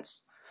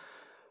students.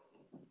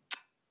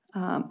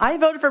 I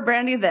voted for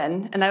Brandy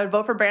then, and I would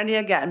vote for Brandy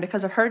again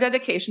because of her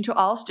dedication to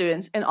all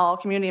students and all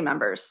community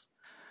members.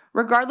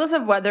 Regardless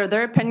of whether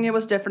their opinion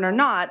was different or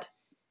not,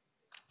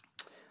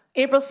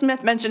 April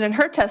Smith mentioned in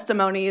her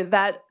testimony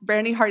that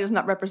Brandy Hardy does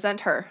not represent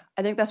her.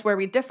 I think that's where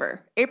we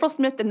differ. April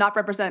Smith did not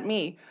represent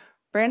me.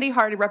 Brandy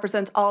Hardy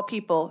represents all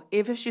people.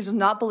 If she does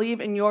not believe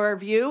in your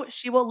view,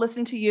 she will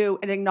listen to you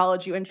and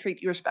acknowledge you and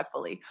treat you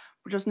respectfully,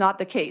 which was not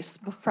the case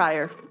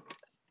prior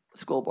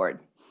school board.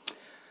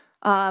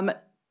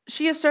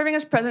 She is serving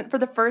as president for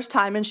the first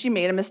time and she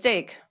made a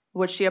mistake,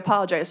 which she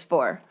apologized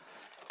for.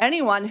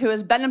 Anyone who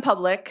has been in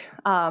public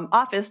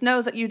office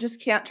knows that you just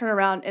can't turn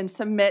around and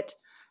submit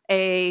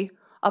a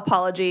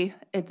apology.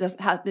 It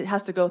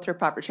has to go through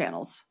proper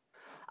channels.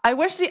 I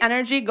wish the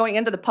energy going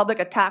into the public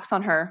attacks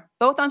on her,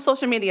 both on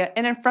social media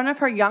and in front of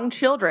her young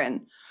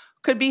children,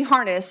 could be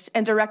harnessed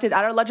and directed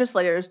at our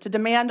legislators to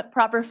demand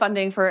proper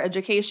funding for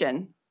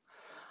education.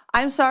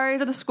 I'm sorry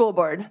to the school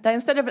board that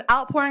instead of an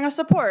outpouring of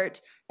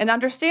support and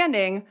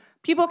understanding,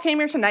 people came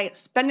here tonight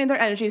spending their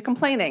energy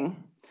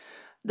complaining.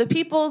 The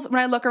people's, when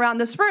I look around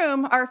this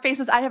room, are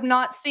faces I have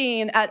not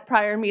seen at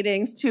prior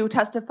meetings to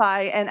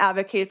testify and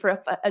advocate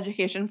for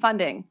education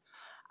funding.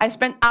 I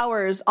spent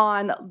hours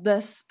on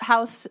this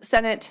House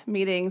Senate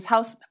meetings,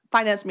 House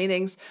Finance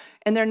meetings,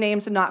 and their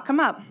names did not come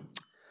up.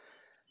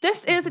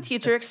 This is a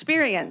teacher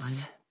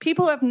experience.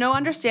 People have no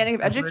understanding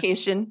of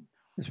education.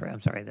 I'm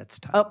sorry, that's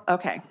time. Oh,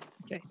 okay.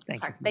 Okay, thank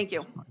Sorry, you. thank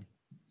you.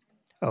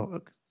 Oh,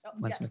 okay.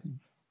 One yes.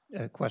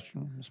 second.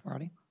 Question, Ms.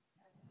 Marty?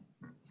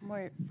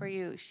 More for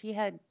you. She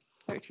had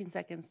 13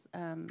 seconds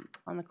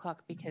on the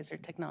clock because her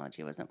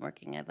technology wasn't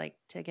working. I'd like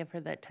to give her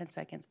that 10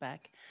 seconds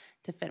back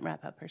to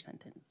wrap up her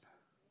sentence.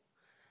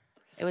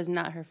 It was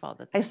not her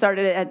fault. I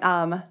started it at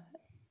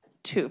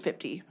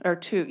 2:50 or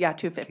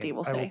 2:50. Okay,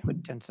 We'll I will say.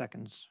 put 10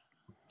 seconds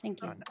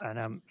Thank you. on, and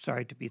I'm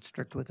sorry to be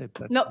strict with it,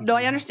 but. No, we no, do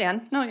I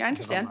understand. No, I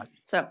understand. lot.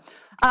 So,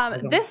 Hold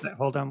on this. one sec-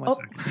 Hold on one Oh.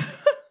 second.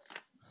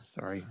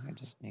 Sorry, I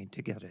just need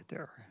to get it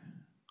there.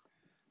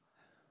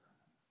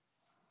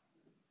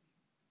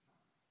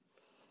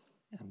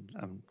 And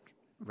I'm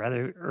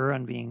rather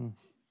on being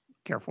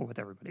careful with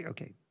everybody.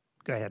 Okay,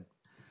 go ahead.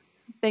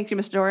 Thank you,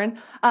 Ms. Doran.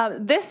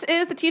 This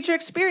is the teacher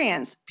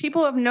experience.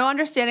 People have no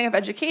understanding of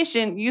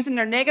education using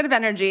their negative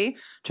energy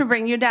to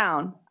bring you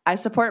down. I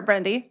support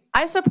Brandy.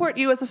 I support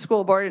you as a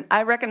school board. And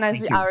I recognize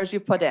Thank the you. hours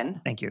you've put in.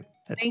 Thank you.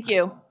 That's Thank fine.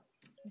 you.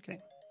 Okay.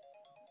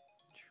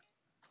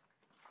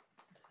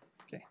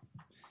 Okay.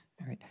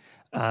 All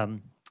right.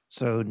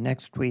 So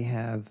next we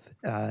have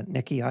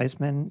Nikki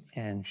Eisman,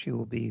 and she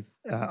will be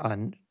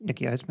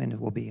Nikki Eisman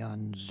will be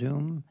on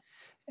Zoom,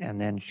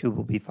 and then she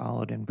will be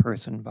followed in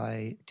person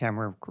by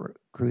Tamara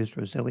Cruz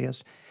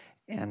Rosilius.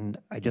 And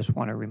I just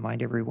want to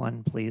remind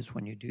everyone, please,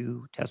 when you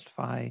do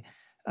testify,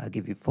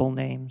 give your full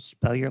name,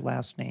 spell your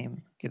last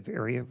name, give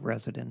area of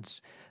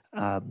residence.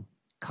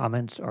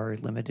 Comments are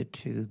limited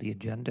to the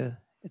agenda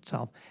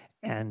itself.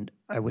 And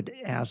I would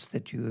ask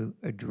that you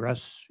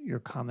address your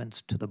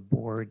comments to the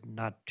board,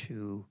 not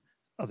to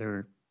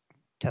other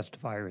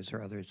testifiers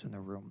or others in the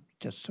room,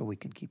 just so we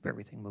can keep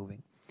everything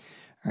moving.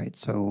 All right,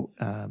 so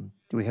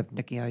do we have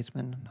Nikki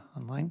Eisman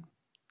online?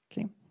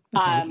 Okay,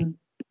 Ms. Eisman?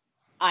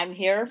 I'm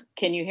here.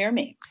 Can you hear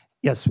me?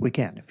 Yes, we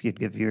can. If you'd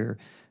give your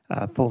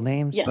full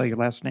name, spell Yes. your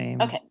last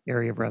name, Okay.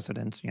 area of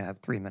residence, you have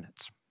 3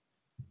 minutes.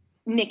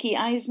 Nikki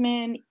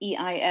Eisman,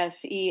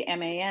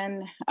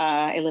 Eisman.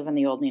 I live on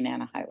the Old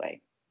Nenana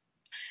Highway.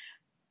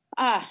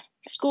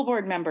 School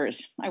board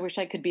members, I wish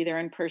I could be there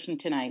in person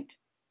tonight.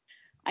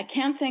 I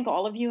can't thank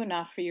all of you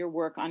enough for your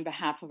work on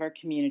behalf of our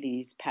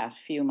communities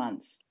past few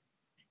months.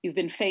 You've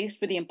been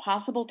faced with the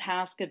impossible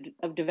task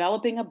of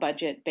developing a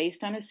budget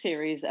based on a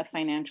series of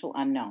financial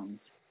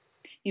unknowns.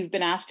 You've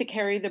been asked to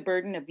carry the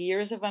burden of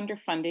years of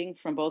underfunding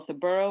from both the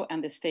borough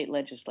and the state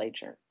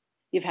legislature.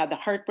 You've had the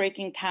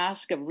heartbreaking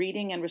task of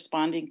reading and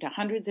responding to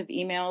hundreds of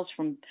emails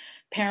from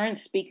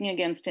parents speaking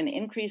against an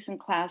increase in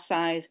class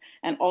size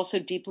and also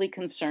deeply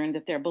concerned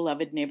that their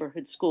beloved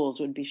neighborhood schools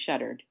would be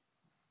shuttered.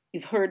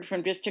 You've heard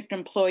from district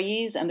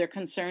employees and their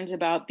concerns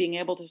about being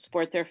able to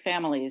support their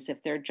families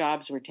if their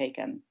jobs were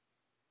taken.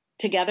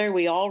 Together,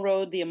 we all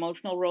rode the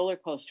emotional roller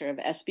coaster of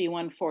SB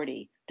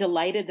 140,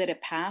 delighted that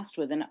it passed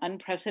with an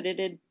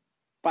unprecedented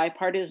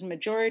bipartisan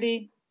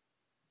majority,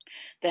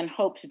 then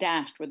hopes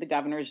dashed with the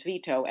governor's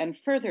veto, and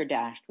further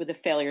dashed with a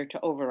failure to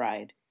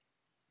override.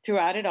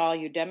 Throughout it all,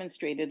 you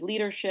demonstrated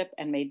leadership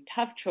and made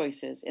tough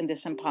choices in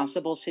this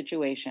impossible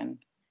situation.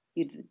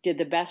 You did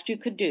the best you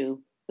could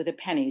do with the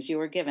pennies you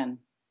were given.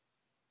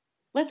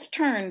 Let's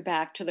turn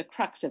back to the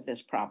crux of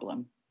this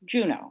problem,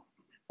 Juneau,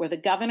 where the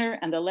governor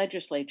and the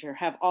legislature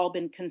have all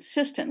been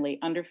consistently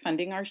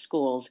underfunding our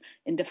schools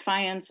in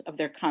defiance of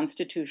their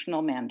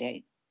constitutional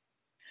mandate.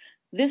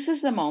 This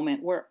is the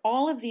moment where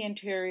all of the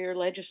interior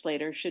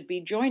legislators should be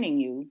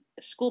joining you,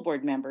 school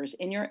board members,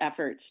 in your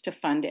efforts to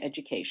fund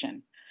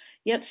education.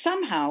 Yet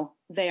somehow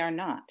they are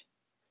not.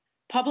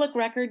 Public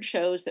record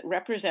shows that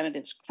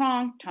Representatives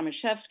Cronk,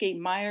 Tomaszewski,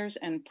 Myers,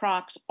 and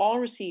Prox all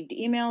received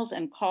emails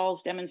and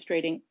calls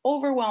demonstrating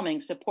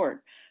overwhelming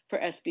support for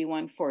SB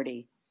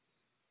 140.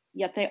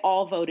 Yet they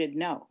all voted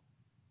no.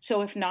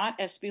 So if not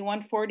SB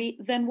 140,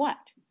 then what?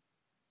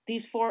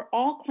 These four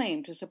all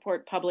claim to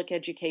support public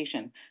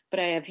education, but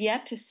I have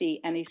yet to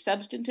see any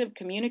substantive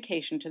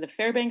communication to the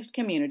Fairbanks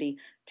community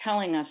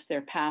telling us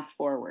their path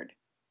forward.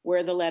 Where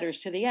are the letters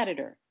to the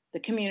editor, the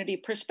community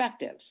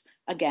perspectives?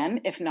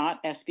 Again, if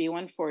not SB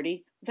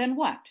 140, then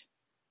what?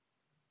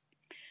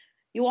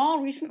 You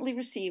all recently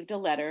received a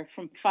letter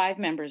from 5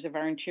 members of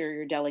our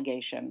interior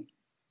delegation.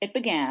 It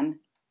began,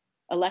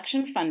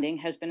 election funding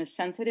has been a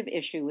sensitive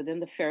issue within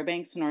the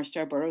Fairbanks North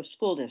Star Borough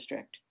School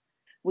District.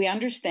 We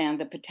understand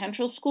that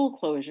potential school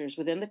closures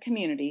within the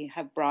community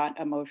have brought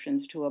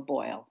emotions to a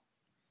boil.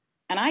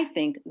 And I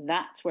think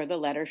that's where the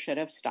letter should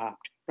have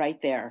stopped,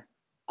 right there.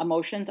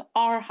 Emotions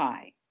are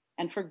high,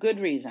 and for good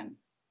reason.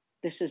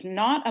 This is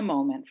not a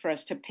moment for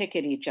us to pick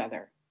at each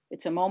other.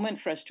 It's a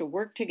moment for us to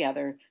work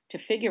together to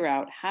figure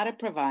out how to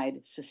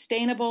provide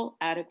sustainable,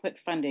 adequate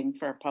funding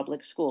for our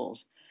public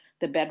schools,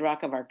 the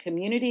bedrock of our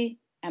community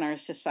and our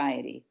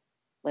society.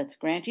 Let's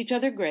grant each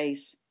other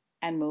grace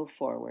and move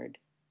forward.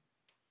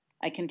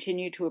 I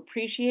continue to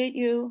appreciate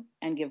you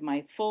and give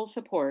my full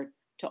support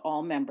to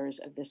all members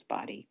of this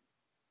body.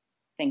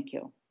 Thank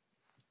you.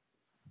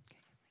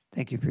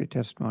 Thank you for your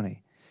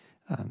testimony,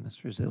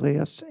 Mr.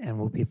 Zilius, and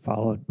will be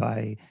followed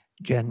by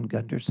Jen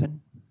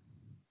Gunderson.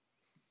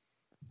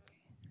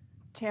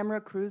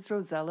 Tamara Cruz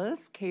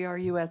Roselis,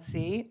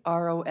 KRUSC,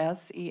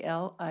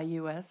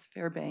 ROSELIUS,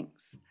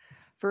 Fairbanks.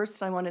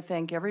 First, I want to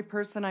thank every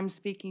person I'm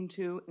speaking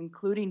to,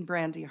 including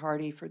Brandy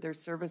Hardy, for their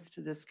service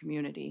to this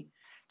community.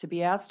 To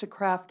be asked to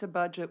craft a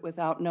budget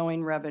without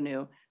knowing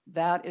revenue,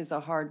 that is a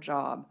hard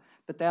job,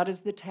 but that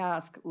is the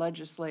task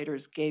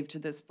legislators gave to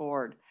this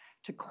board.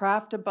 To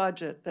craft a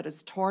budget that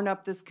has torn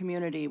up this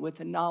community with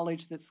the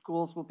knowledge that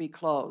schools will be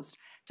closed,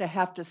 to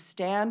have to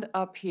stand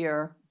up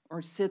here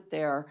or sit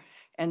there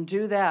and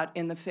do that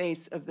in the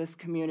face of this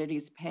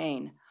community's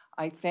pain.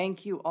 I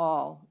thank you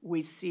all.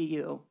 We see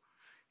you.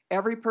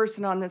 Every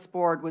person on this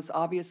board was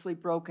obviously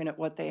broken at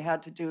what they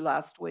had to do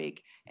last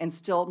week and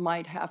still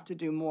might have to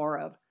do more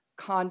of.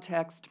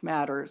 Context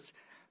matters,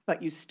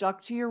 but you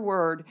stuck to your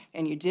word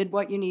and you did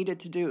what you needed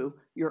to do.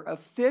 Your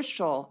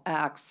official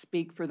acts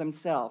speak for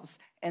themselves,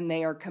 and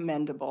they are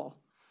commendable.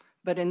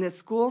 But in this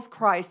school's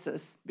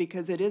crisis,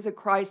 because it is a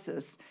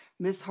crisis,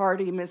 Ms.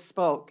 Hardy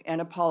misspoke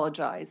and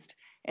apologized.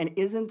 And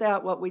isn't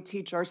that what we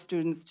teach our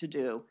students to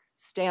do?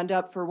 Stand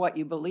up for what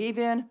you believe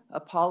in,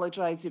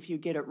 apologize if you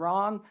get it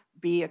wrong,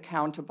 be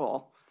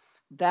accountable.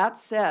 That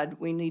said,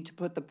 we need to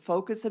put the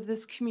focus of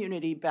this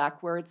community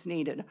back where it's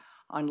needed,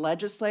 on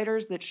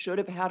legislators that should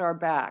have had our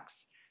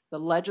backs, the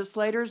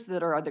legislators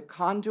that are the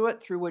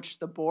conduit through which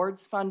the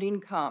board's funding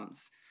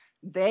comes.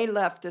 They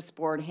left this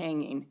board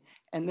hanging,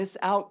 and this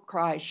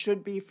outcry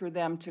should be for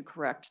them to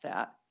correct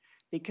that,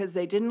 because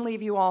they didn't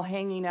leave you all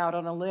hanging out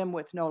on a limb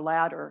with no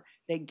ladder.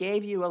 They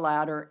gave you a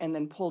ladder and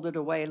then pulled it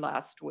away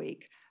last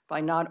week. by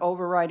not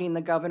overriding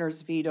the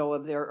governor's veto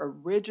of their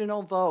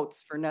original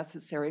votes for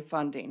necessary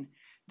funding,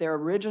 their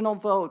original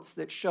votes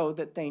that show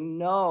that they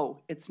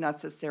know it's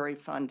necessary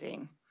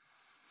funding.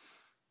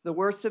 The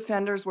worst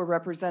offenders were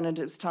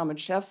Representatives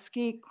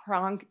Tomaszewski,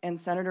 Kronk, and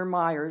Senator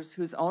Myers,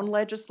 whose own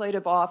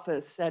legislative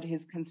office said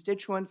his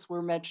constituents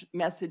were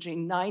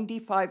messaging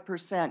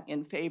 95%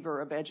 in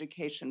favor of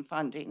education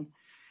funding.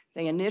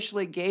 They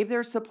initially gave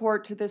their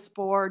support to this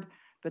board,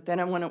 but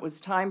then when it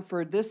was time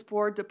for this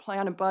board to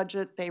plan a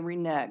budget, they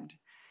reneged.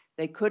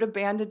 They could have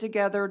banded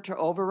together to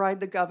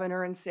override the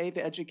governor and save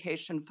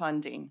education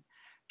funding.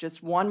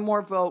 Just one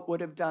more vote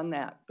would have done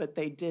that, but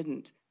they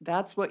didn't.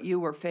 That's what you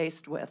were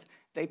faced with.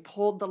 They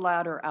pulled the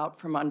ladder out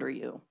from under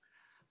you.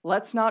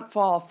 Let's not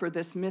fall for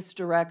this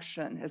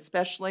misdirection,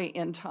 especially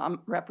in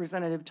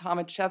Representative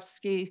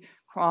Tomaszewski,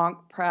 Kronk,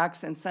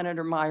 Prax, and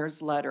Senator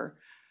Myers' letter.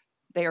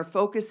 They are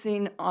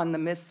focusing on the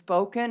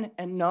misspoken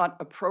and not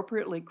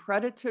appropriately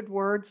credited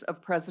words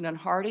of President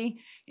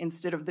Hardy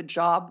instead of the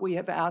job we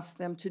have asked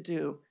them to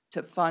do,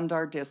 to fund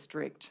our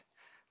district.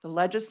 The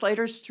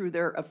legislators, through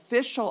their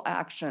official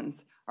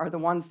actions, are the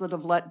ones that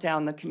have let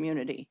down the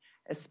community,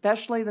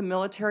 especially the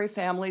military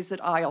families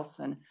at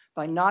Eielson,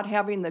 by not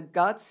having the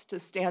guts to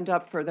stand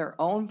up for their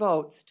own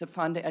votes to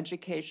fund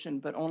education,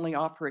 but only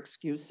offer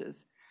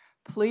excuses.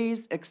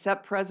 Please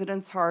accept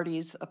President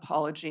Hardy's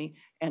apology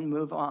and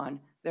move on.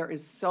 There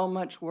is so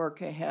much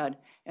work ahead,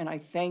 and I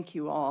thank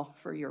you all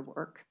for your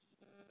work.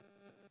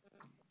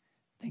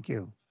 Thank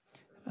you.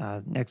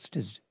 Next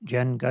is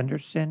Jen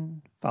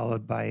Gunderson,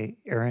 followed by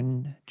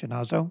Aaron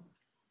Ginazzo.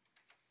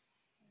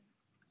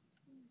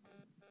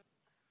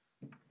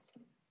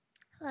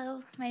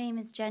 Hello, my name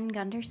is Jen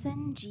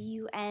Gunderson,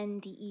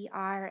 Gunderson.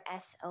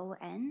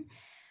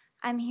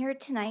 I'm here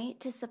tonight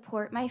to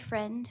support my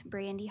friend,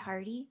 Brandy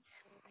Hardy.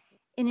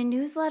 In a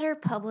newsletter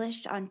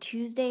published on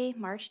Tuesday,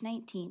 March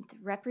 19th,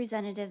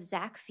 Representative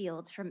Zach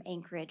Fields from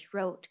Anchorage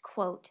wrote,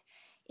 quote,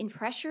 "In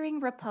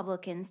pressuring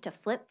Republicans to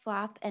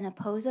flip-flop and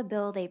oppose a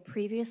bill they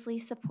previously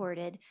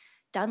supported,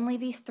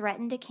 Dunleavy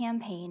threatened to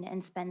campaign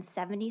and spend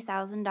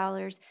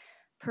 $70,000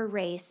 per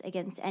race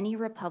against any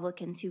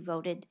Republicans who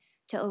voted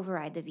to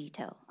override the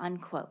veto,"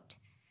 unquote.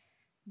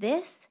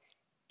 This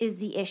is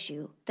the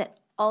issue that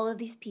all of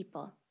these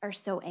people are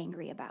so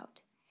angry about.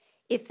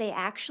 If they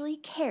actually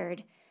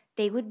cared,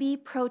 they would be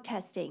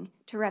protesting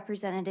to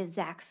Representative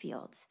Zach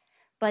Fields,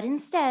 but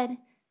instead,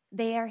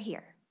 they are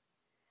here.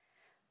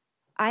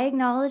 I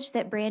acknowledge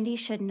that Brandy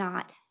should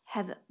not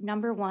have,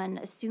 number one,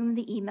 assumed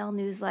the email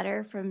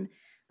newsletter from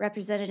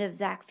Representative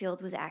Zach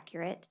Fields was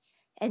accurate,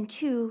 and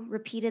two,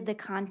 repeated the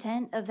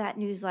content of that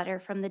newsletter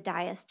from the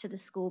dais to the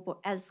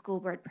as school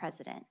board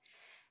president.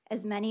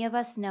 As many of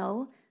us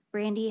know,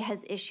 Brandy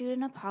has issued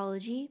an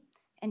apology,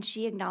 and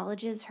she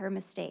acknowledges her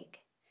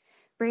mistake.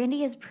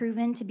 Brandy has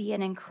proven to be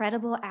an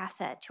incredible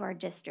asset to our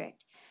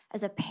district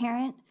as a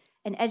parent,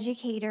 an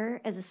educator,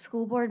 as a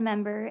school board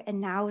member, and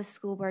now as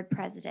school board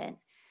president.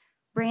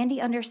 Brandy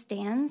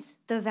understands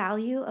the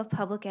value of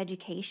public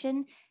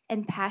education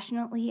and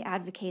passionately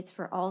advocates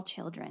for all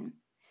children.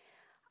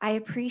 I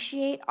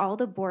appreciate all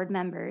the board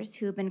members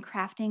who have been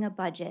crafting a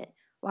budget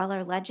while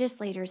our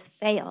legislators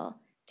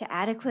fail to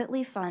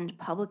adequately fund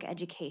public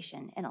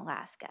education in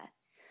Alaska.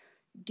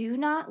 Do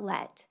not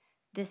let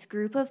this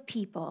group of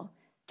people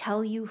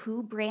tell you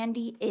who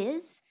Brandy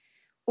is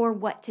or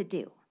what to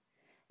do.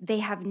 They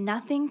have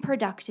nothing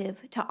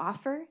productive to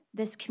offer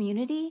this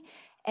community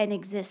and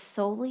exist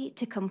solely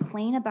to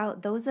complain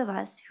about those of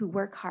us who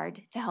work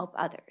hard to help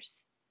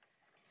others.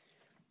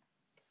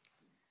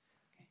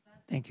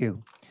 Thank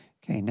you.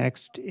 Okay,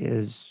 next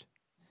is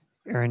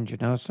Aaron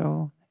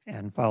Ginazzo,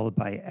 and followed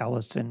by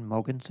Allison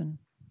Mogensen.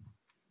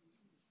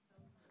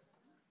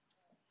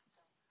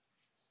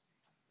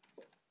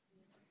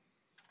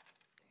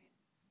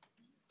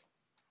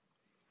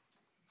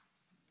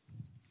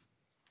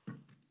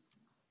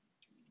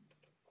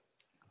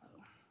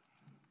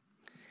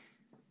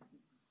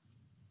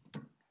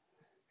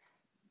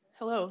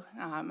 Hello,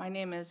 my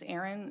name is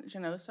Aaron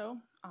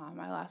Ginazzo.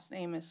 My last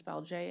name is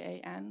spelled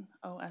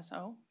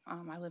Janoso.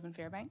 I live in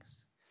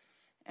Fairbanks.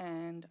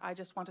 And I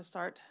just want to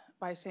start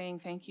by saying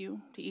thank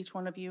you to each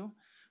one of you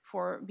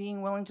for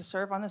being willing to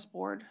serve on this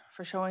board,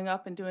 for showing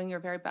up and doing your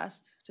very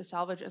best to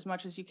salvage as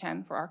much as you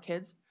can for our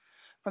kids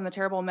from the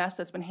terrible mess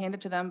that's been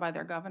handed to them by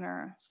their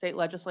governor, state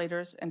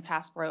legislators, and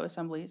past borough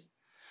assemblies.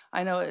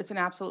 I know it's an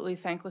absolutely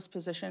thankless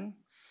position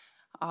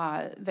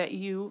that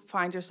you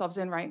find yourselves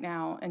in right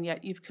now, and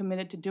yet you've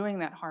committed to doing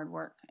that hard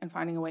work and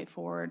finding a way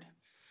forward.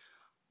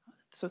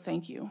 So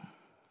thank you.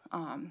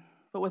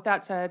 But with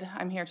that said,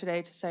 I'm here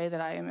today to say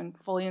that I am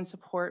fully in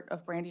support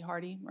of Brandy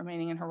Hardy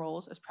remaining in her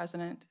roles as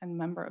president and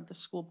member of the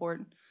school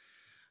board.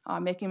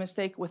 Making a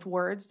mistake with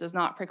words does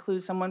not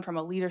preclude someone from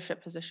a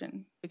leadership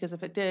position, because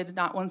if it did,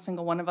 not one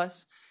single one of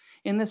us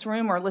in this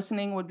room or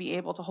listening would be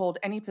able to hold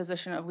any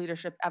position of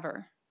leadership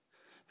ever,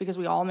 because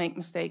we all make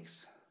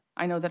mistakes.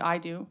 I know that I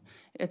do.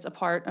 It's a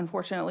part,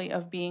 unfortunately,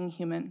 of being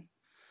human.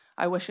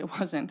 I wish it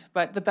wasn't,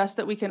 but the best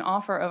that we can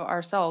offer of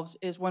ourselves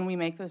is when we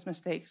make those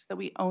mistakes, that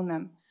we own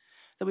them,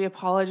 that we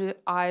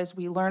apologize,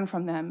 we learn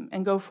from them,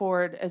 and go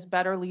forward as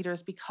better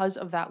leaders because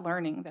of that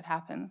learning that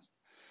happens.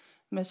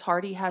 Ms.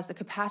 Hardy has the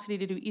capacity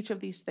to do each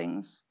of these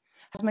things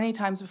as many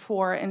times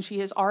before, and she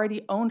has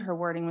already owned her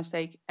wording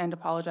mistake and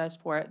apologized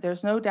for it.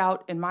 There's no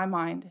doubt in my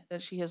mind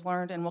that she has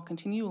learned and will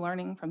continue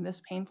learning from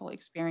this painful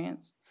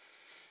experience,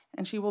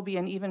 and she will be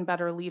an even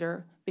better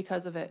leader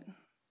because of it.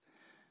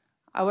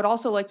 I would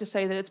also like to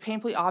say that it's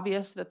painfully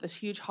obvious that this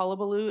huge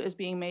hullabaloo is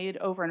being made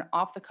over an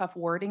off-the-cuff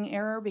wording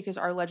error because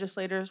our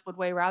legislators would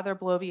way rather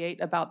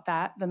bloviate about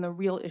that than the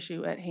real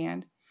issue at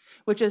hand,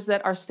 which is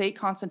that our state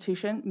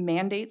constitution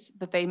mandates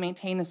that they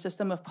maintain a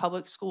system of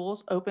public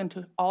schools open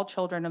to all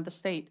children of the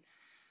state.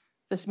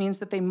 This means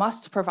that they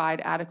must provide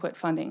adequate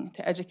funding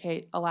to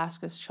educate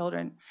Alaska's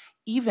children,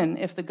 even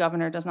if the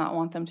governor does not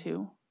want them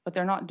to, but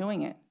they're not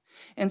doing it.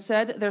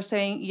 Instead, they're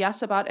saying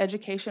yes about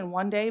education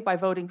one day by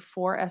voting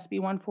for SB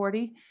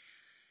 140,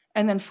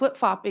 and then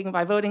flip-flopping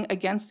by voting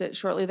against it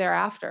shortly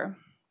thereafter,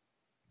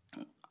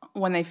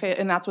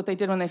 and that's what they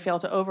did when they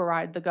failed to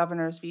override the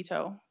governor's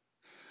veto.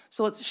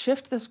 So let's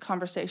shift this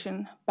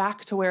conversation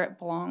back to where it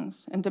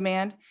belongs and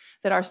demand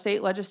that our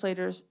state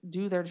legislators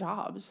do their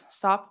jobs.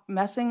 Stop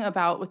messing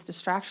about with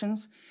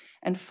distractions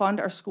and fund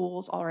our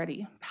schools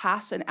already.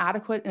 Pass an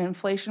adequate and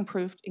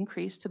inflation-proofed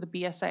increase to the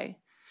BSA.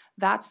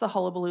 That's the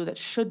hullabaloo that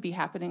should be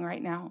happening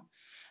right now.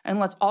 And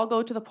let's all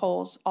go to the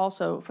polls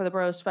also for the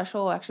borough's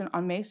special election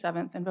on May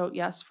 7th and vote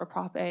yes for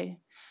Prop A.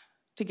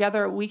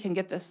 Together, we can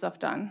get this stuff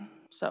done.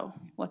 So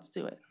let's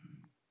do it.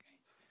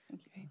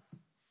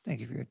 Thank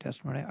you for your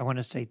testimony. I want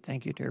to say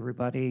thank you to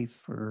everybody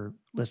for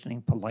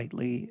listening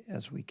politely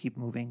as we keep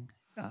moving.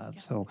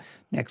 So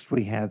next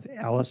we have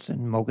Allison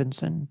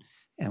Mogensen,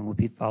 and will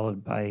be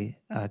followed by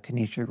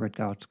Kenesha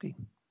Rutkowski.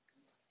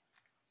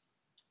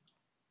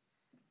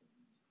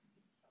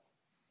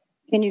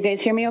 Can you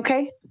guys hear me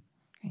okay?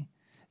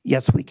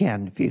 Yes, we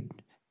can. If you'd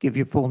give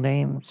your full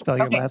name, spell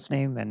your last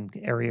name, and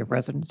area of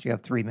residence, you have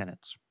 3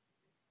 minutes.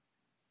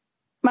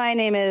 My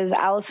name is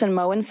Allison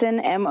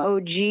Mogensen,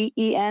 Mogensen,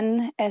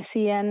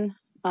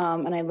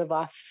 and I live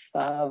off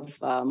of,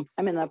 I'm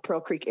in the Pearl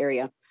Creek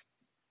area.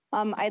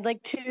 I'd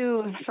like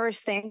to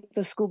first thank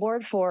the school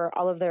board for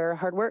all of their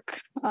hard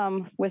work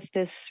with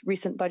this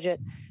recent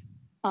budget.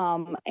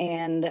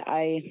 And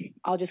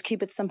I'll just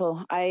keep it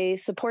simple. I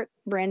support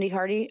Brandy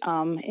Hardy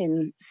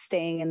in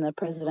staying in the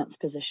president's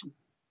position.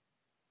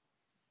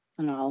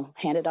 And I'll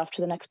hand it off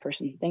to the next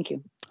person. Thank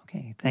you.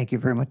 Okay, thank you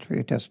very much for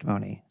your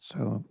testimony.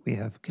 So we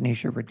have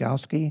Kenesha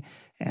Rutkowski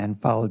and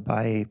followed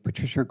by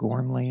Patricia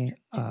Gormley,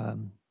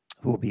 who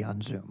will be on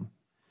Zoom.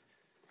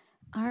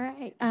 All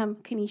right,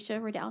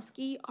 Kenesha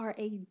Rutkowski,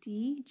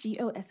 Radgoski,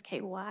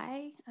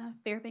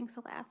 Fairbanks,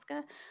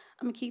 Alaska.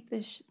 I'm gonna keep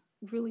this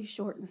really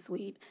short and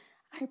sweet.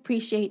 I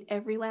appreciate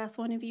every last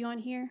one of you on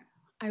here.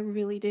 I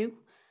really do.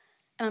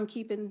 I'm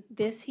keeping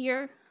this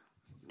here.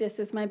 This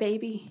is my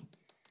baby,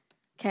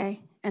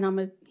 okay?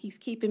 And he's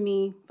keeping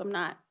me from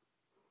I'm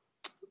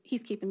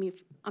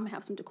gonna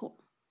have some decorum.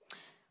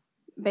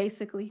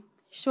 Basically,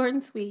 short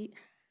and sweet,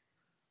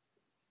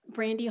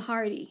 Brandy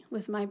Hardy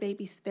was my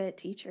baby SPED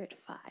teacher at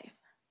 5.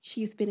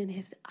 She's been in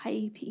his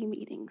IEP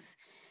meetings.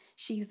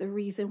 She's the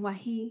reason why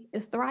he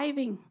is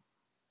thriving.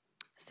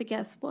 So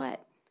guess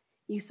what?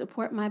 You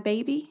support my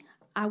baby,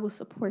 I will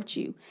support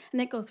you.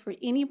 And that goes for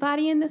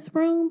anybody in this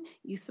room.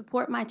 You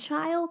support my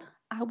child,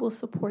 I will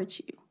support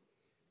you.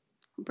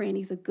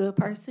 Brandy's a good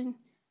person.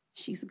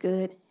 She's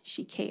good.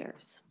 She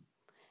cares.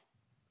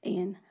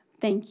 And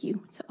thank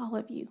you to all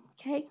of you,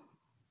 okay?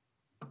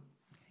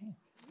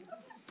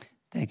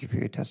 Thank you for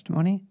your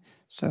testimony.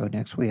 So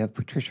next we have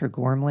Patricia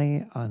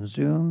Gormley on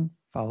Zoom,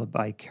 followed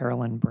by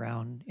Carolyn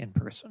Brown in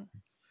person.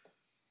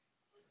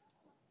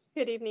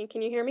 Good evening.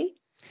 Can you hear me?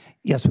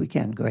 Yes, we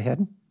can. Go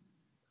ahead.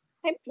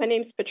 Hi, my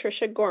name's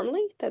Patricia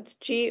Gormley. That's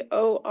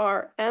Gormley.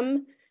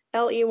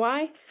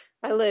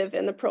 I live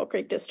in the Pearl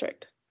Creek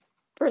District.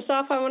 First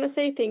off, I want to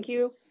say thank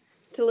you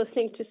to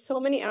listening to so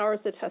many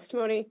hours of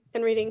testimony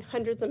and reading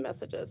hundreds of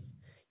messages.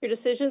 Your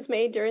decisions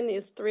made during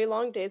these 3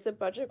 long days of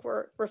budget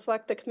work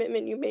reflect the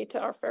commitment you made to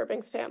our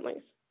Fairbanks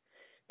families.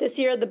 This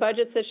year, the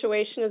budget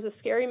situation is a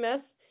scary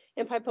mess,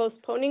 and by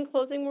postponing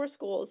closing more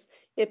schools,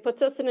 it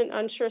puts us in an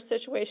unsure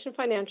situation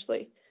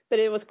financially, but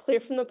it was clear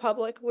from the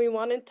public we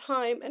wanted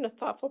time and a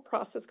thoughtful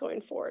process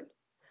going forward.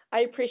 I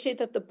appreciate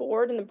that the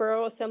board and the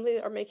Borough Assembly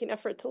are making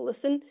effort to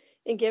listen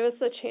and give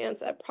us a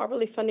chance at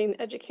properly funding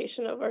the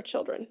education of our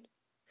children.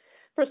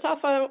 First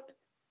off,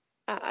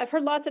 I've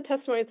heard lots of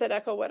testimonies that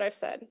echo what I've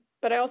said,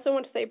 but I also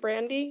want to say,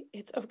 Brandy,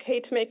 it's okay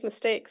to make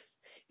mistakes.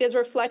 It is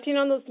reflecting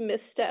on those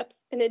missteps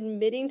and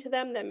admitting to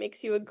them that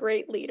makes you a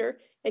great leader,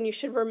 and you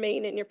should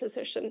remain in your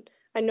position.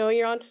 I know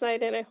you're on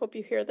tonight, and I hope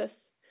you hear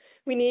this.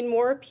 We need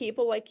more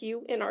people like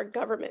you in our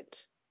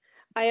government.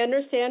 I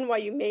understand why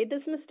you made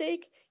this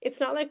mistake. It's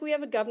not like we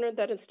have a governor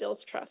that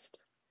instills trust.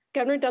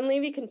 Governor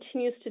Dunleavy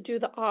continues to do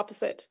the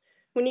opposite.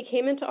 When he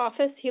came into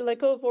office, he let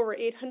go of over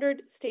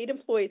 800 state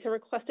employees and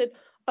requested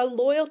a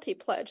loyalty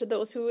pledge of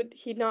those who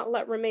he'd not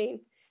let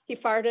remain. He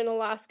fired an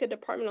Alaska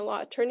Department of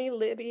Law attorney,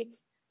 Libby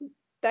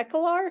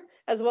Bekelar,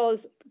 as well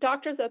as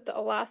doctors at the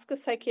Alaska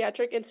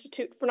Psychiatric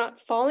Institute for not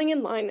falling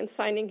in line and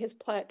signing his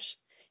pledge.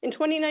 In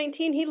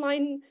 2019, he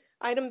line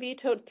item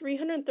vetoed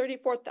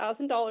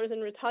 $334,000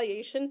 in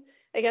retaliation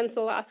against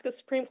the Alaska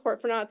Supreme Court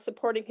for not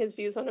supporting his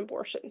views on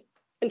abortion.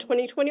 In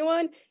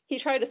 2021, he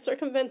tried to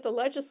circumvent the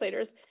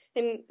legislators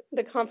in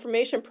the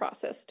confirmation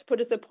process to put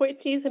his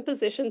appointees in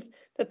positions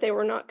that they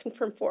were not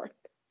confirmed for.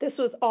 This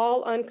was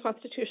all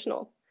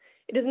unconstitutional.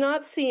 It does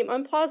not seem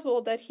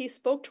implausible that he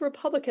spoke to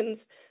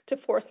Republicans to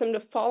force them to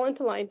fall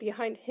into line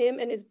behind him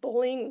and his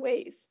bullying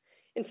ways.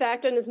 In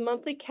fact, on his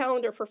monthly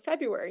calendar for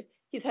February,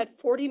 he's had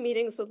 40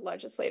 meetings with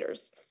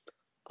legislators.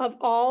 Of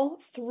all,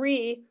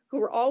 3 who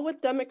were all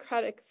with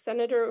Democratic,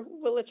 Senator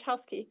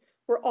Wilichowski,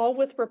 were all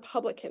with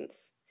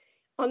Republicans.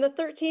 On the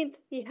 13th,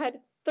 he had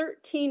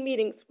 13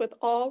 meetings with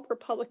all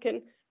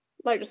Republican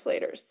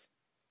legislators.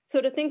 So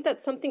to think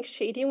that something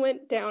shady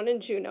went down in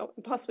Juneau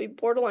and possibly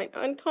borderline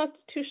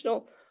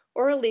unconstitutional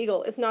or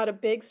illegal is not a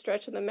big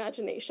stretch of the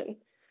imagination.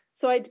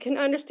 So I can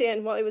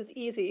understand why it was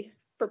easy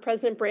for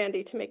President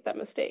Brandy to make that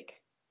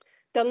mistake.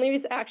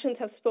 Dunleavy's actions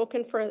have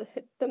spoken for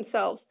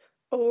themselves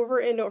over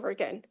and over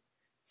again.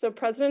 So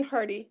President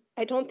Hardy,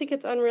 I don't think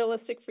it's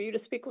unrealistic for you to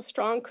speak with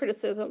strong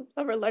criticism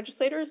of our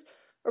legislators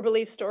or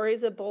believe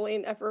stories of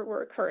bullying ever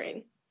were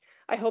occurring.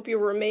 I hope you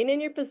will remain in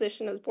your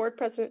position as board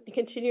president and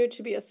continue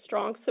to be a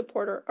strong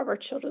supporter of our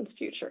children's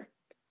future.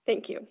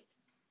 Thank you.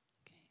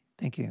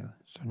 Thank you.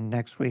 So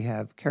next we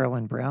have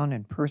Carolyn Brown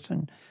in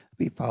person,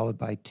 be followed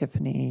by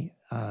Tiffany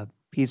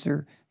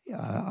Pieser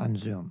on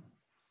Zoom.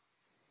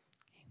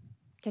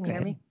 Can you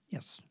hear me?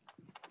 Yes.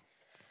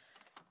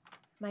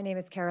 My name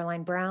is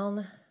Caroline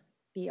Brown,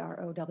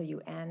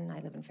 B-R-O-W-N. I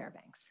live in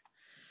Fairbanks.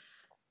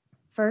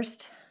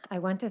 First, I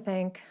want to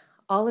thank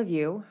all of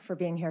you for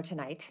being here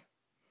tonight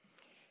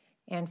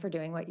and for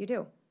doing what you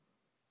do.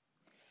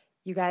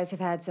 You guys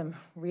have had some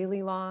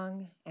really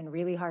long and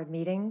really hard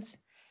meetings.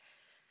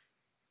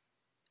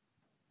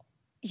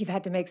 You've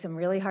had to make some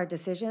really hard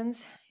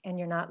decisions, and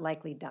you're not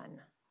likely done.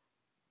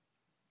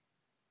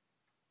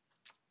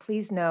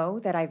 Please know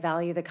that I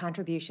value the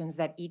contributions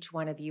that each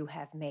one of you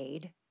have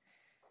made.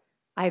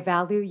 I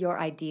value your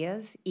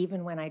ideas,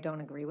 even when I don't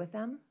agree with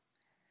them,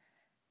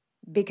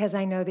 because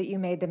I know that you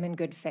made them in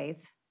good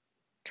faith,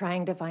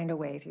 trying to find a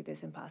way through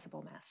this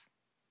impossible mess.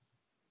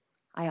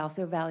 I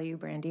also value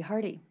Brandy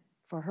Hardy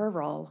for her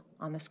role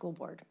on the school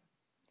board.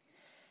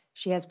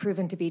 She has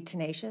proven to be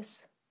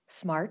tenacious,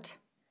 smart,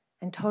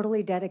 and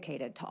totally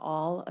dedicated to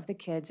all of the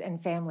kids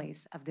and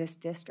families of this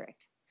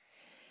district.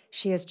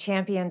 She has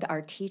championed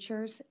our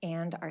teachers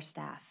and our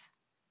staff.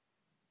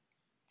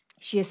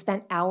 She has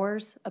spent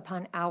hours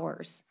upon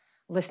hours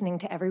listening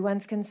to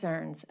everyone's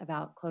concerns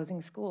about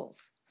closing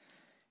schools,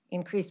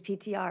 increased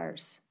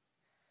PTRs,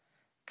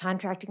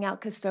 contracting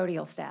out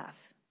custodial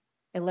staff,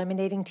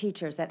 eliminating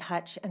teachers at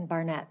Hutch and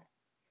Barnett,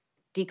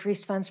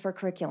 decreased funds for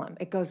curriculum.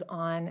 It goes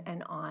on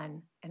and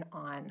on and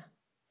on.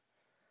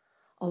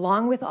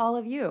 Along with all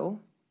of you,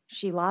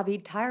 she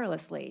lobbied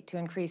tirelessly to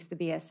increase the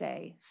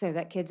BSA so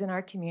that kids in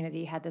our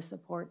community had the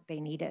support they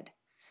needed.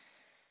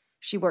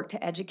 She worked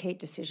to educate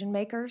decision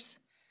makers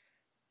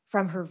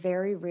from her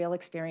very real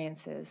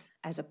experiences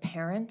as a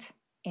parent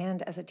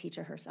and as a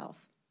teacher herself.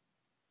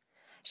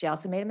 She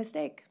also made a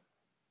mistake,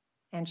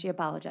 and she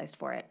apologized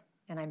for it,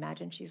 and I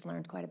imagine she's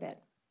learned quite a bit.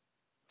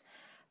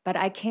 But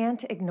I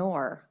can't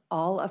ignore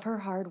all of her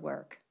hard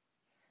work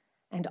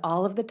and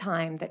all of the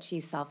time that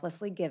she's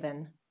selflessly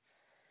given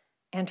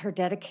and her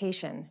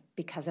dedication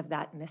because of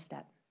that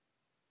misstep.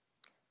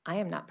 I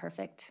am not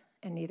perfect,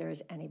 and neither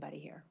is anybody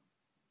here.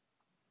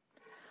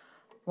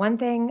 One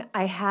thing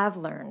I have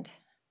learned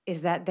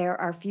is that there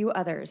are few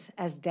others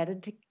as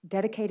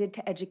dedicated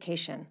to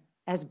education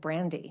as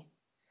Brandy.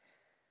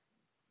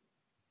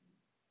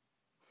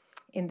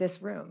 In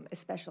this room,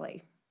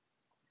 especially.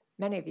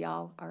 Many of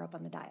y'all are up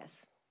on the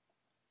dais.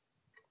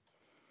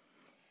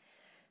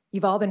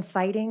 You've all been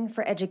fighting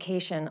for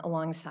education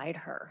alongside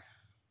her,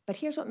 but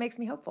here's what makes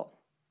me hopeful.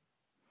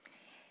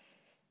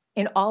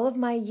 In all of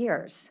my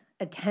years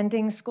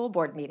attending school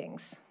board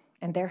meetings,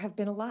 and there have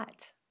been a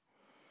lot,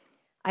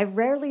 I've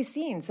rarely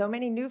seen so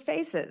many new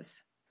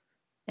faces,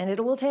 and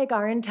it will take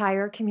our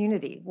entire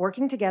community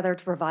working together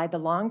to provide the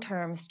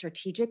long-term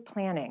strategic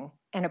planning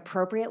and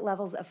appropriate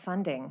levels of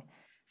funding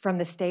from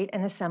the state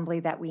and assembly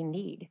that we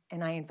need,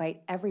 and I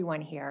invite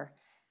everyone here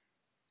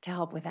to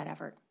help with that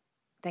effort.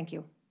 Thank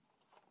you.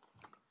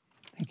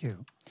 Thank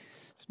you.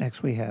 So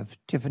next we have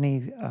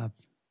Tiffany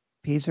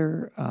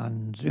Pieser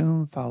on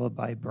Zoom, followed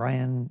by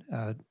Brian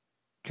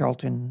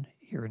Charlton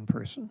here in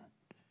person.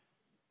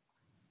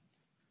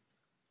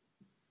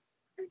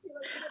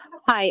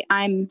 Hi,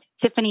 I'm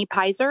Tiffany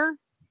Pieser,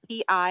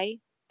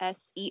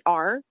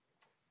 P-I-S-E-R,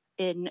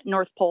 in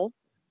North Pole.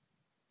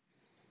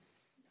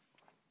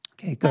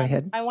 Okay, go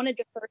ahead. I wanted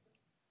to first,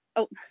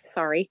 oh,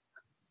 sorry.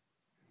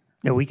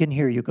 No, we can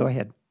hear you. Go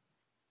ahead.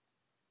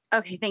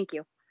 Okay, thank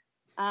you.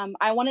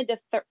 I wanted to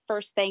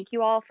first thank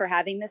you all for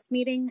having this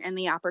meeting and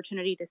the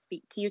opportunity to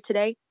speak to you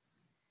today.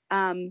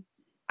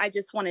 I I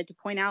just wanted to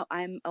point out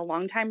I'm a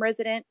longtime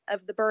resident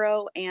of the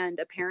borough and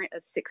a parent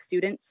of 6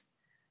 students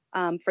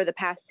for the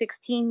past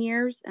 16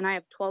 years, and I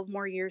have 12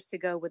 more years to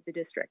go with the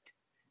district.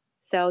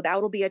 So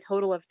that will be a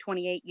total of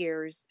 28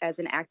 years as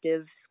an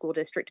active school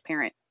district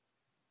parent.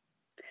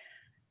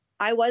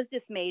 I was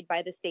dismayed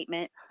by the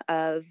statement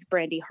of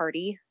Brandy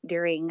Hardy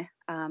during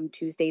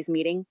Tuesday's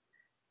meeting.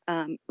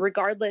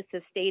 Regardless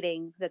of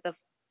stating that the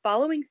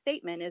following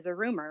statement is a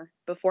rumor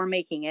before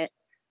making it,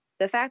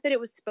 the fact that it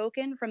was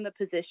spoken from the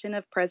position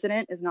of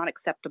president is not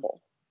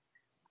acceptable.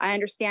 I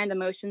understand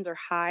emotions are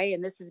high,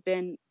 and this has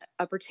been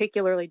a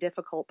particularly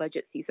difficult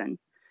budget season.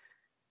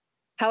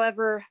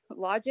 However,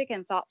 logic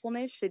and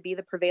thoughtfulness should be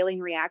the prevailing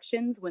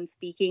reactions when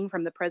speaking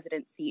from the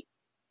president's seat.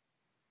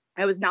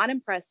 I was not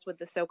impressed with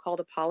the so-called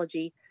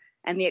apology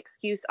and the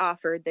excuse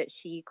offered that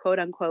she quote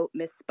unquote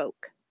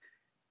misspoke.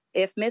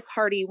 If Ms.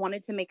 Hardy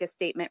wanted to make a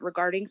statement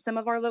regarding some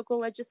of our local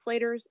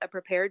legislators, a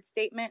prepared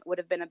statement would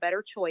have been a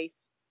better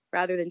choice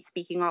rather than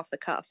speaking off the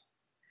cuff.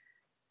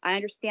 I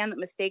understand that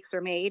mistakes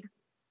are made.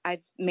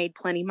 I've made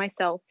plenty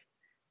myself,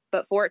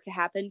 but for it to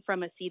happen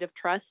from a seat of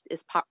trust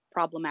is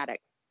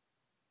problematic.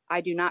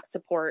 I do not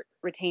support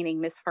retaining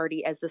Ms.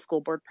 Hardy as the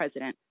school board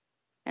president.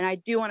 And I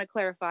do want to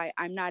clarify,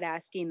 I'm not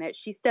asking that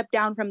she step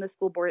down from the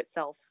school board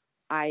itself.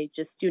 I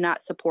just do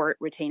not support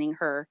retaining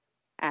her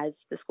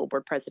as the school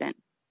board president.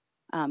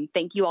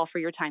 Thank you all for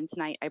your time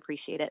tonight. I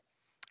appreciate it.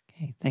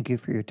 Okay, thank you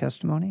for your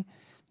testimony.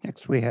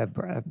 Next, we have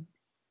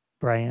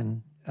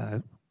Brian,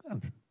 I'm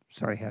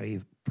sorry, how do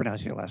you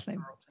pronounce your last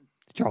name?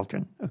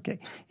 Charlton. Okay,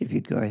 if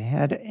you'd go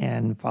ahead,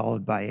 and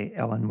followed by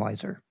Ellen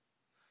Weiser.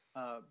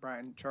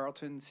 Brian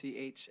Charlton,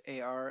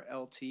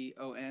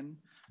 Charlton,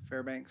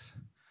 Fairbanks.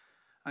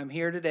 I'm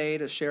here today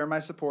to share my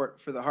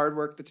support for the hard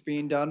work that's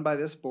being done by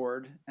this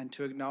board and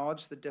to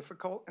acknowledge the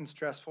difficult and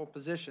stressful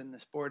position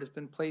this board has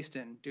been placed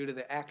in due to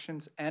the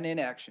actions and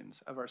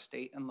inactions of our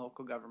state and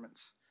local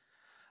governments.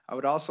 I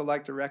would also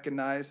like to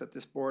recognize that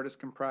this board is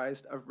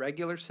comprised of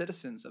regular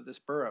citizens of this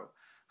borough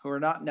who are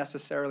not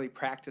necessarily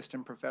practiced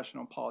and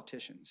professional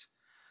politicians.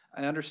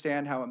 I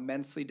understand how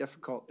immensely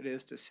difficult it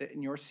is to sit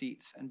in your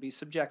seats and be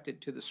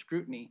subjected to the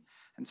scrutiny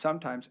and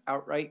sometimes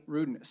outright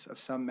rudeness of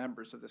some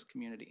members of this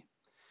community.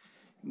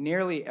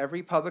 Nearly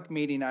every public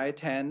meeting I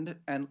attend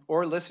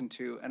or listen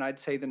to, and I'd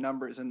say the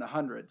number is in the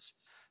hundreds,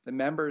 the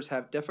members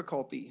have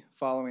difficulty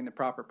following the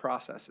proper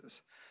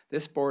processes.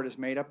 This board is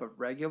made up of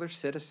regular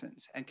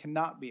citizens and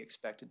cannot be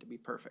expected to be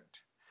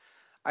perfect.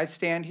 I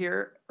stand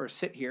here, or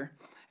sit here,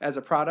 as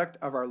a product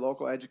of our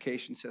local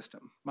education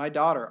system. My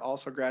daughter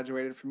also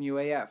graduated from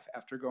UAF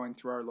after going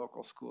through our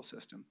local school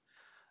system.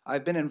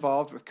 I've been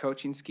involved with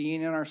coaching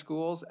skiing in our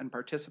schools and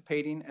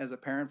participating as a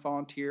parent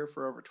volunteer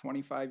for over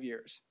 25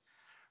 years.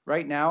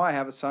 Right now, I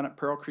have a son at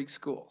Pearl Creek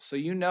School, so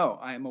you know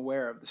I am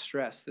aware of the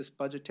stress this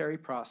budgetary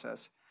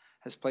process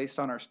has placed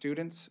on our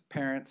students,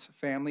 parents,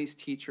 families,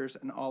 teachers,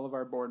 and all of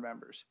our board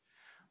members.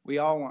 We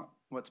all want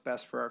what's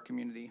best for our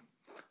community.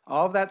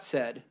 All of that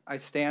said, I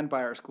stand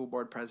by our school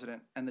board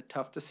president and the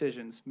tough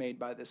decisions made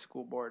by this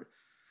school board.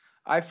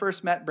 I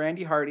first met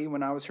Brandy Hardy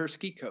when I was her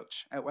ski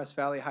coach at West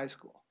Valley High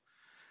School,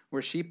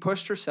 where she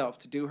pushed herself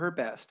to do her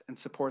best and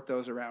support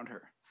those around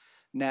her.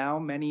 Now,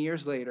 many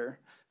years later,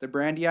 the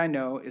Brandy I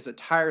know is a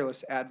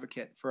tireless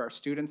advocate for our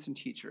students and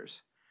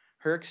teachers.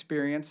 Her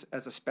experience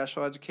as a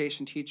special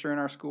education teacher in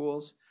our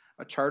schools,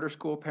 a charter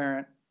school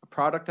parent, a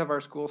product of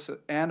our school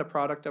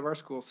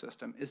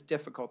system is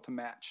difficult to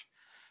match.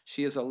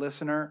 She is a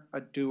listener,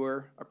 a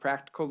doer, a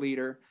practical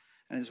leader,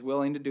 and is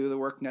willing to do the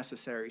work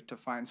necessary to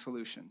find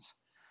solutions.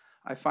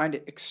 I find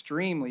it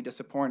extremely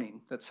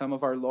disappointing that some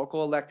of our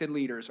local elected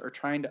leaders are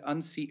trying to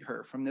unseat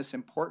her from this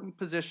important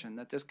position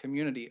that this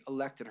community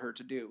elected her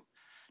to do.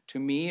 To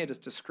me, it is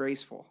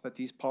disgraceful that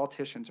these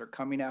politicians are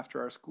coming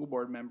after our school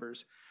board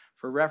members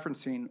for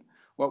referencing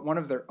what one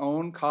of their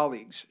own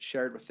colleagues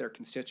shared with their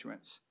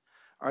constituents.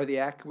 Are the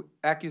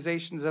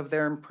accusations of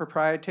their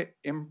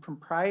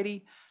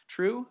impropriety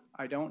true?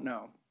 I don't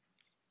know.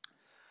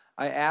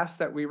 I ask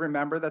that we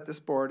remember that this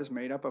board is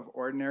made up of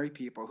ordinary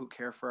people who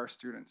care for our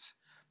students,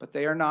 but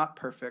they are not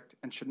perfect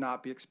and should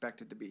not be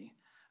expected to be.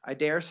 I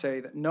dare say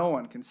that no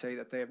one can say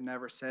that they have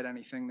never said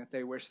anything that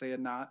they wish they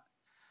had not.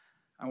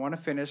 I want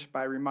to finish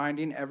by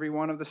reminding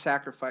everyone of the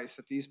sacrifice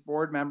that these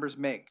board members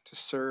make to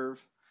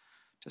serve,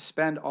 to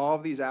spend all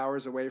of these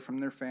hours away from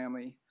their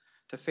family,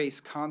 to face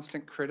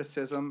constant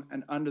criticism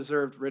and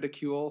undeserved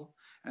ridicule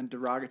and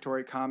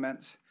derogatory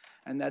comments,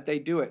 and that they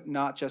do it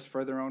not just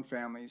for their own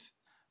families,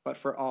 but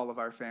for all of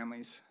our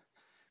families.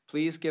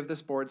 Please give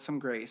this board some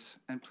grace,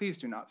 and please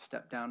do not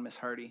step down, Ms.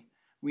 Hardy.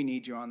 We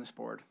need you on this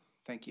board.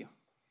 Thank you.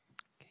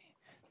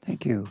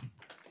 Thank you.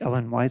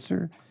 Ellen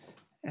Weiser,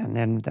 and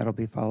then that'll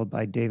be followed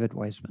by David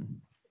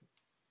Weisman.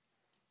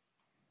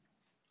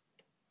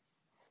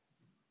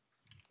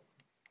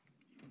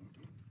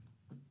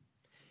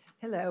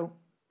 Hello,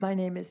 my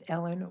name is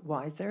Ellen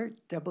Weiser,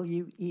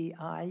 W-E-I-S-E-R,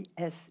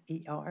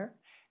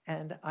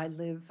 and I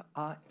live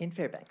in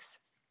Fairbanks.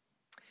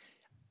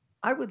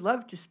 I would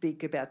love to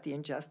speak about the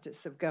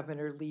injustice of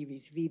Governor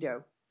Levy's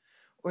veto,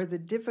 or the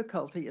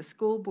difficulty a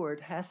school board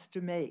has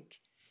to make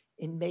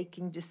in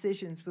making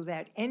decisions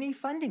without any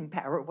funding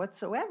power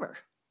whatsoever,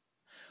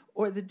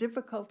 or the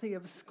difficulty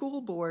of a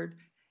school board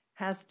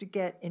has to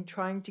get in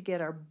trying to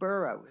get our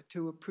borough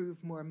to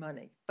approve more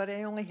money. But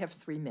I only have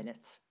 3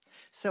 minutes.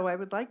 So I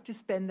would like to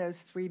spend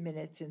those 3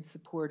 minutes in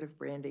support of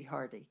Brandy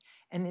Hardy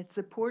and in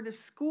support of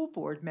school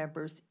board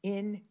members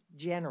in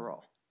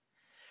general.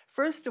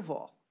 First of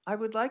all, I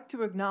would like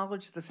to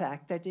acknowledge the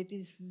fact that it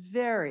is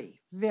very,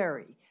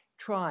 very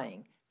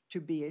trying to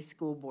be a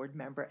school board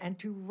member and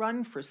to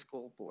run for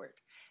school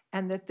board,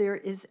 and that there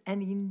is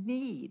any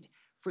need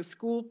for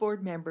school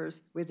board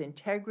members with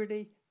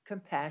integrity,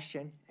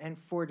 compassion, and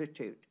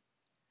fortitude.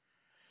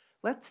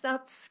 Let's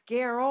not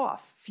scare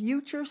off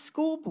future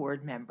school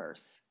board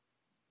members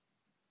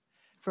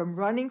from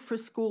running for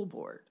school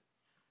board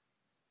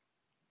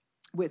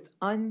with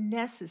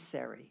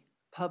unnecessary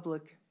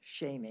public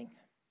shaming.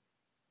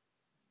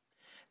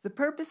 The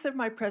purpose of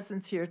my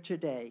presence here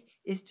today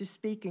is to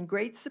speak in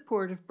great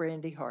support of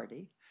Brandy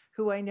Hardy,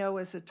 who I know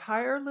is a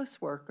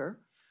tireless worker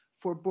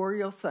for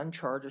Boreal Sun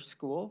Charter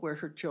School, where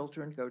her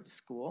children go to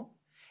school,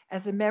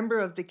 as a member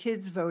of the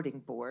Kids Voting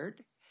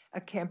Board, a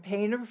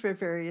campaigner for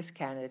various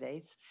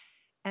candidates,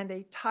 and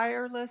a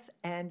tireless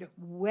and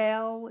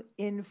well-informed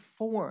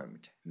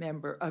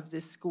member of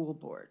this school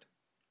board.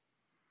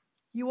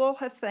 You all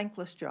have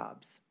thankless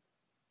jobs.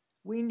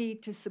 We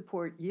need to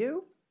support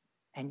you,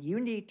 and you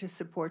need to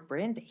support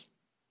Brandy.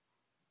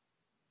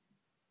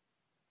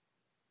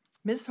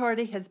 Ms.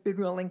 Hardy has been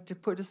willing to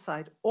put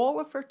aside all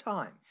of her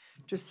time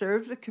to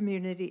serve the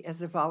community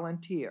as a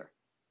volunteer.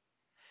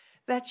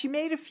 That she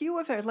made a few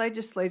of our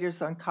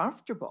legislators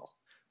uncomfortable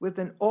with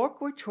an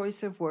awkward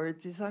choice of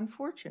words is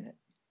unfortunate.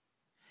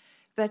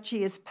 That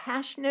she is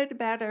passionate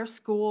about our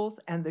schools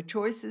and the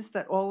choices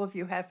that all of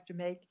you have to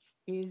make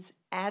is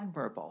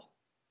admirable.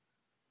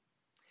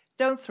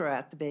 Don't throw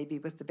out the baby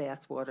with the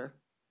bathwater.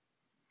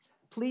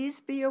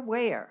 Please be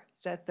aware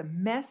that the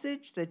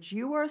message that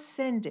you are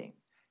sending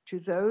to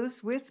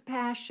those with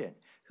passion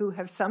who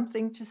have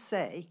something to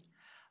say,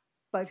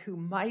 but who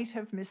might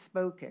have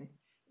misspoken,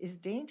 is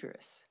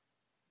dangerous.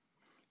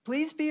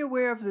 Please be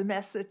aware of the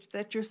message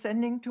that you're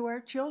sending to our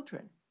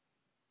children.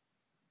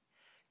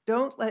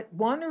 Don't let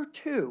one or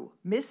two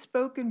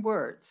misspoken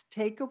words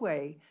take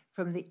away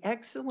from the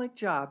excellent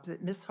job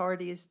that Ms.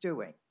 Hardy is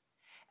doing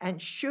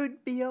and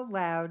should be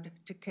allowed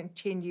to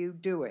continue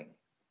doing.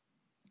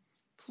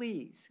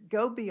 Please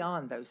go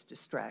beyond those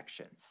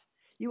distractions.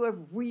 You have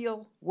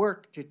real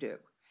work to do.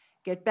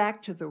 Get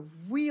back to the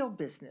real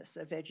business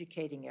of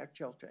educating our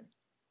children.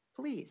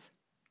 Please.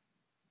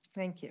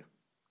 Thank you.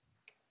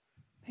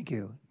 Thank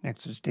you.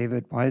 Next is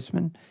David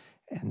Wiseman,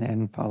 and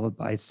then followed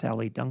by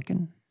Sally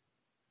Duncan.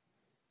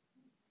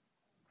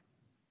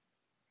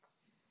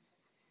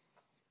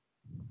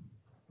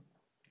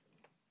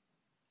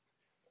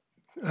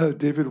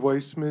 David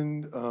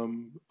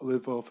Weissman,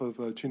 live off of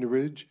Chena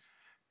Ridge.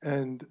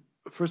 And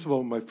first of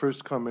all, my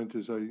first comment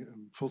is I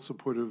am full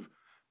support of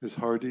Ms.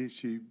 Hardy.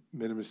 She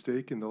made a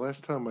mistake. And the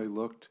last time I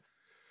looked,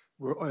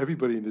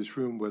 everybody in this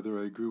room, whether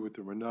I agree with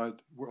them or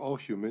not, we're all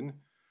human.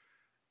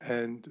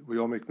 And we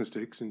all make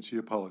mistakes, and she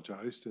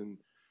apologized, and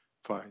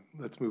fine,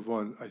 let's move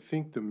on. I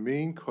think the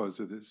main cause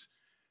of this,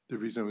 the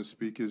reason I would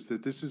speak, is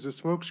that this is a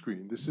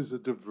smokescreen. This is a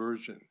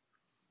diversion.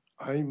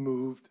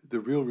 The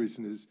real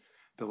reason is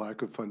the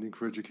lack of funding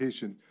for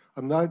education.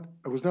 I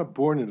was not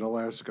born in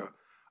Alaska.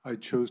 I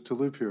chose to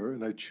live here,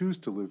 and I choose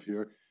to live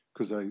here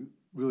because I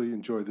really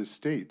enjoy this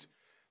state.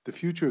 The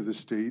future of the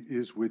state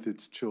is with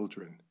its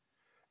children,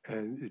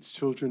 and its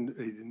children,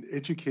 an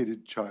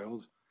educated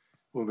child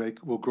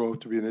will grow up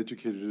to be an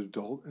educated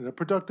adult and a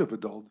productive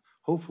adult,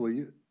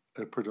 hopefully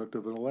a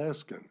productive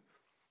Alaskan.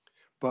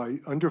 By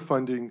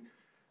underfunding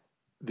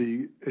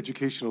the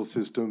educational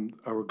system,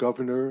 our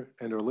governor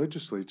and our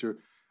legislature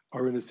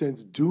are in a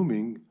sense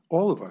dooming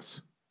all of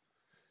us.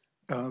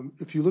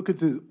 If you look at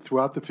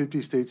throughout the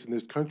 50 states in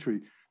this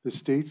country, the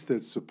states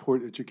that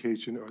support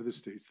education are the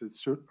states that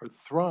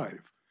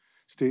thrive.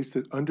 States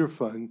that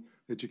underfund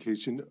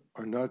education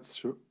are not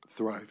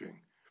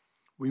thriving.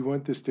 We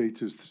want the state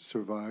to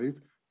survive,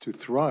 to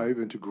thrive,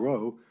 and to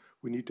grow.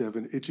 We need to have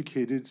an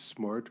educated,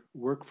 smart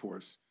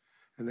workforce.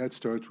 And that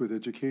starts with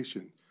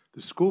education.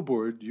 The school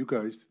board, you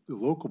guys, the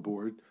local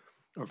board,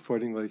 are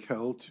fighting like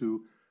hell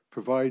to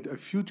provide a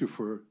future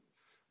for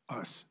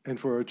us and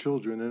for our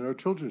children and our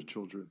children's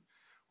children,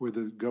 where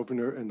the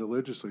governor and the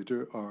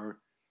legislature are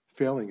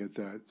failing at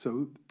that.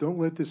 So don't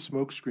let this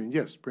smoke screen.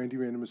 Yes, Brandy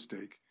made a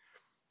mistake.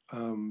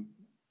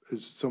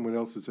 As someone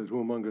else has said, who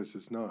among us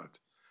is not?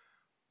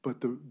 But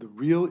the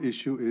real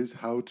issue is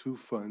how to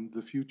fund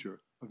the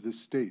future of this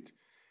state.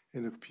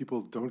 And if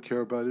people don't care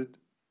about it,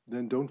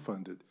 then don't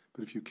fund it.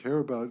 But if you care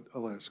about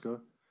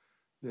Alaska,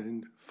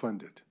 then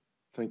fund it.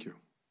 Thank you.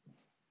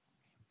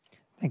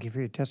 Thank you for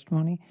your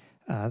testimony.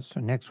 So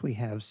next we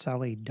have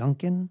Sally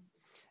Duncan,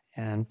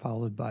 and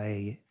followed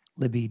by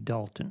Libby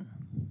Dalton.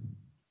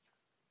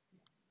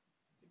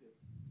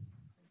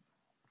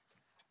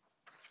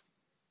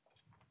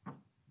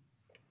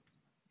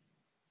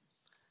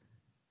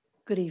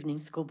 Good evening,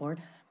 School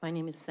Board. My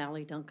name is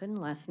Sally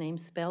Duncan, last name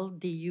spelled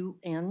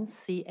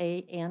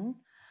D-U-N-C-A-N.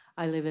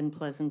 I live in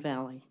Pleasant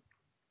Valley.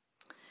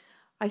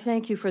 I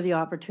thank you for the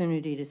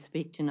opportunity to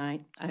speak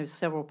tonight. I have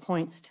several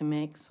points to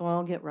make, so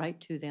I'll get right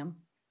to them.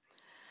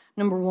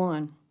 Number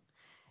one,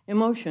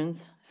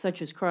 emotions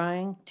such as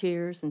crying,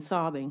 tears, and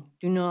sobbing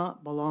do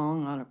not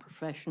belong on a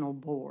professional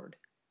board.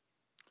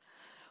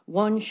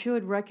 One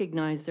should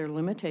recognize their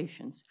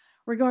limitations,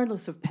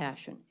 regardless of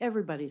passion.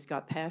 Everybody's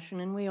got passion,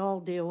 and we all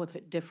deal with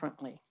it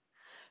differently.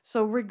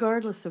 So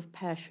regardless of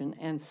passion,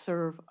 and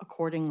serve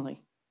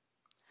accordingly.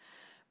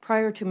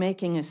 Prior to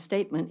making a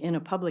statement in a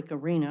public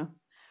arena,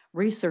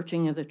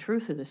 researching of the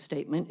truth of the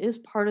statement is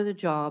part of the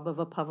job of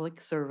a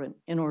public servant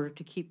in order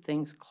to keep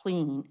things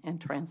clean and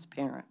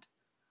transparent.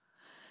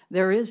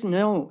 There is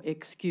no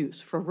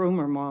excuse for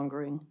rumor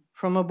mongering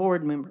from a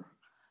board member,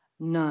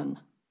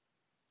 none.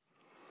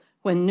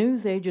 When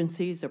news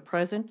agencies are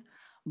present,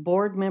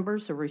 board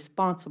members are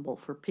responsible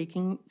for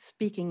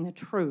speaking the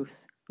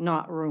truth,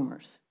 not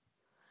rumors.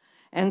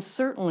 And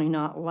certainly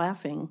not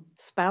laughing,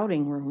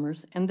 spouting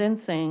rumors, and then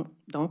saying,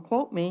 "Don't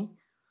quote me,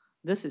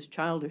 this is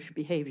childish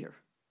behavior."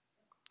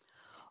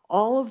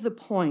 All of the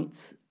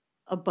points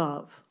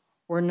above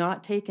were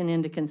not taken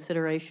into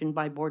consideration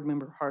by Board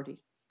Member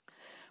Hardy,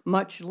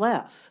 much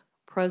less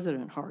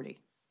President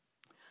Hardy,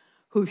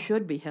 who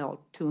should be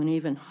held to an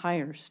even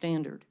higher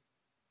standard.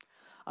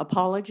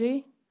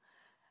 Apology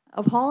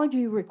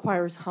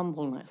requires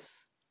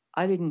humbleness.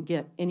 I didn't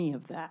get any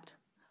of that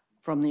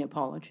from the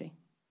apology.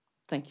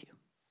 Thank you.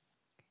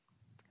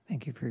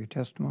 Thank you for your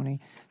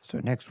testimony. So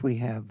next we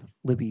have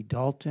Libby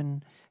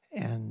Dalton.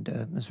 And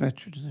Ms.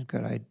 Richardson,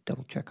 could I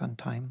double check on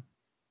time?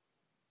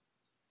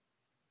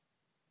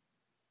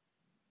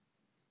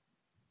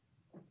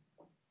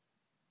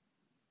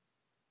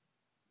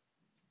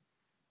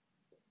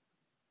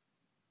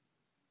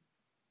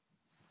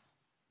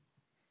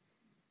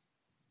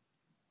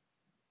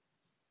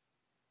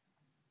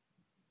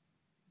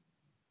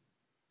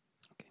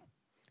 Okay,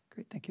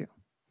 great, thank you.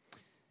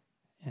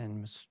 And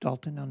Ms.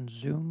 Dalton on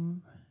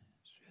Zoom.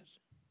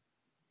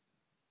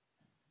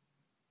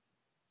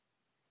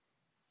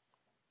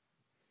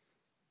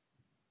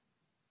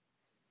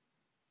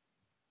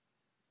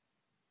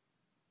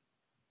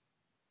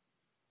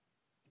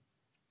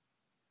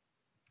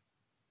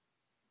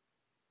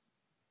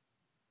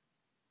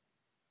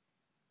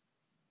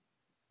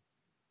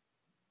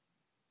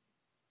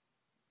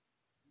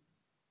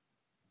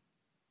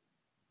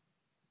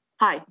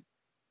 Hi,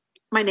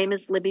 my name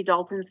is Libby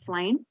Dalton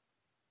Slane.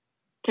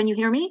 Can you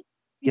hear me?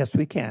 Yes,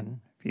 we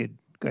can. If you'd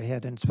go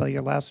ahead and spell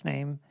your last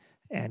name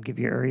and give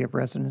your area of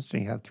residence,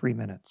 and you have 3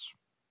 minutes.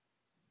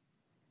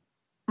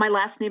 My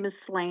last name is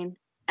Slane,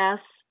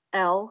 S-L-A-N-E.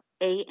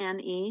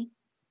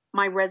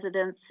 My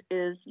residence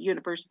is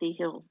University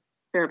Hills,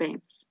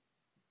 Fairbanks.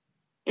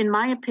 In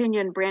my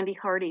opinion, Brandy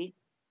Hardy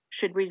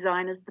should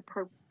resign as the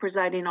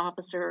presiding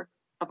officer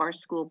of our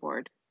school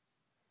board.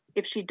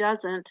 If she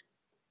doesn't,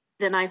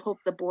 then I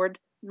hope the board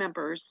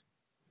members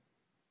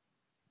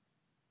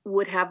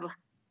would have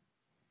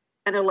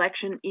an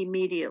election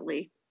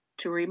immediately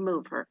to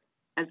remove her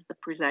as the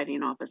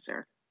presiding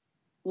officer.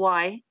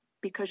 Why?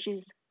 Because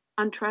she's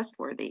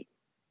untrustworthy.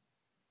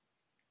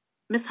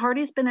 Ms.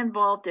 Hardy's been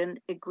involved in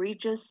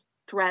egregious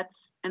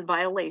threats and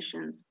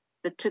violations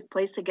that took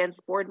place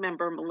against board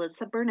member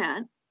Melissa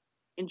Burnett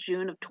in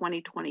June of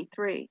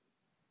 2023.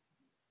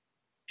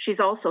 She's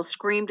also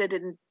screamed at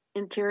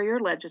interior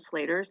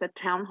legislators at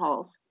town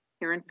halls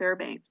here in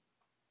Fairbanks.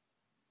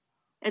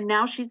 And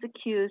now she's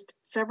accused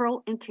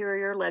several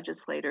interior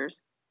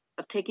legislators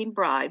of taking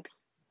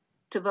bribes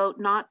to vote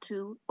not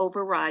to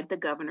override the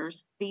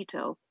governor's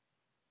veto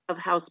of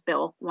House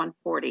Bill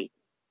 140.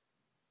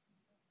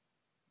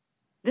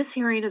 This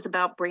hearing is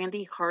about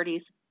Brandy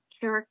Hardy's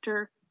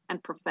character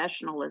and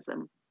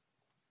professionalism.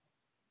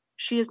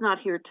 She is not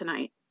here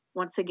tonight.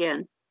 Once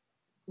again,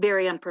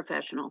 very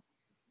unprofessional.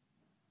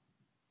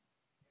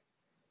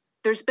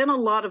 There's been a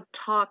lot of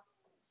talk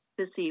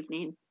this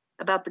evening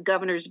about the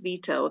governor's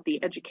veto of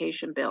the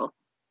education bill.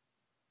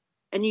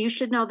 And you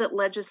should know that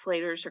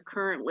legislators are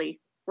currently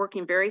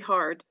working very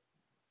hard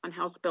on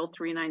House Bill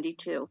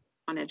 392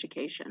 on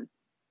education.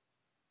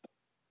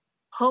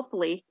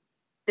 Hopefully,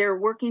 they're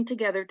working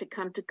together to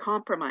come to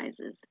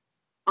compromises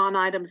on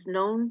items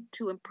known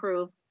to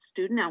improve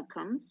student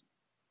outcomes,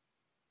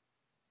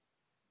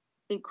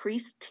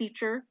 increase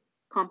teacher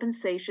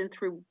compensation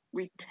through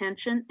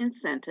retention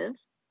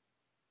incentives,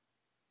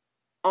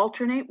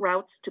 alternate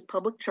routes to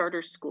public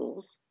charter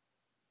schools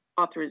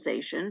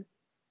authorization,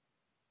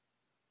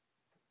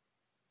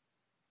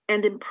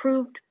 and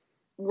improved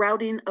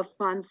routing of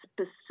funds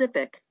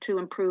specific to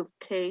improve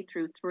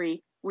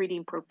K-3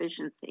 reading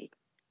proficiency.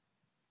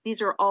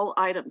 These are all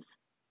items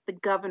the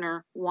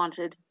governor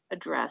wanted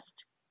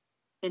addressed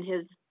in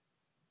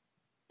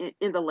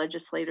the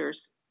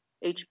legislators'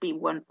 HB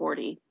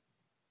 140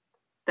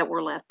 that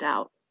were left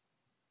out.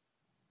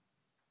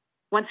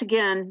 Once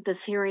again,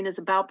 this hearing is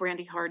about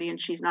Brandy Hardy,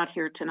 and she's not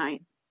here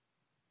tonight.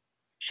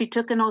 She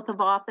took an oath of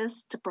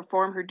office to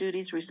perform her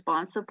duties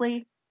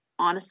responsibly,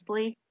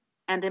 honestly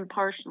and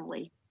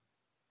impartially.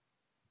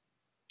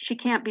 She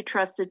can't be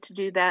trusted to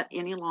do that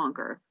any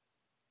longer.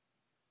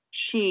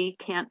 She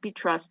can't be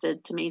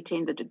trusted to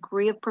maintain the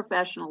degree of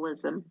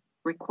professionalism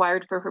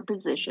required for her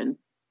position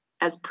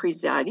as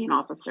presiding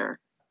officer.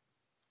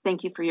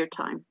 Thank you for your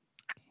time.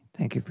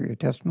 Thank you for your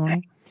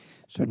testimony.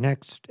 So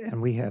next,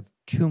 and we have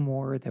two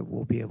more that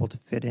we'll be able to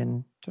fit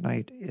in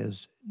tonight,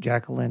 is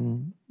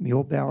Jacqueline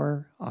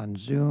Muehlbauer on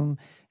Zoom,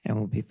 and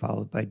will be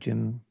followed by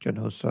Jim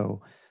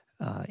Genoso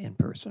in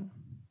person.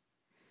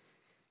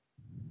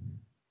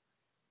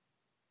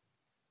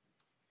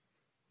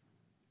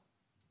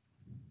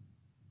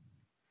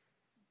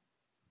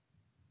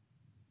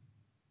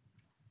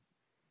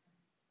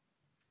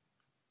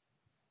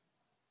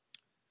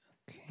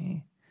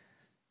 Okay.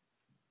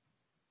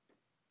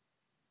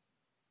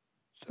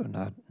 So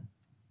not,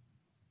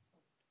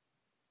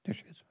 there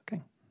she is,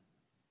 okay.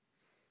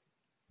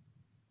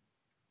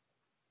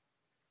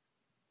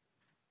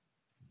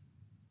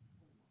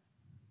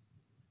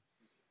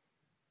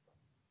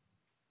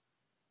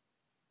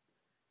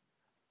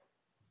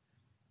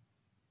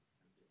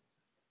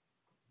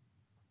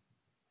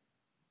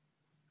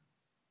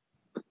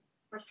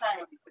 We're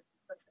silent.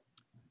 Listen,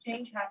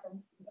 change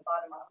happens from the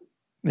bottom up.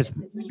 Ms.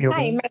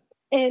 Hi,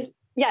 Muehlbauer?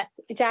 yes,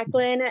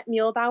 Jacqueline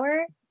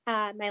Muehlbauer.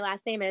 My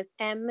last name is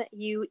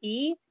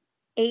Muehlb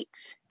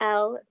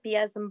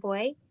as in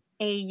boy,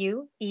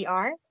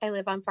 Auer. I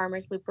live on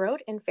Farmers Loop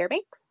Road in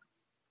Fairbanks.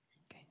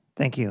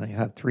 Thank you. You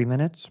have 3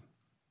 minutes.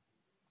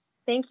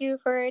 Thank you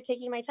for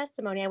taking my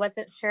testimony. I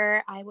wasn't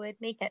sure I would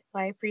make it, so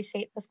I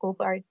appreciate the school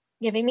board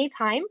giving me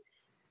time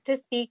to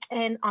speak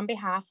and on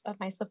behalf of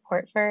my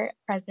support for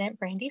President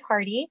Brandy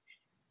Hardy.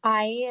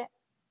 I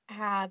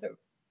have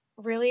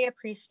really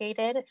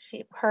appreciated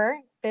her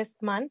this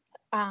month.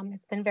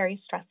 It's been very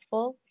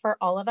stressful for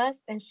all of us,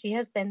 and she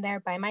has been there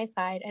by my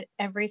side at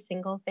every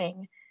single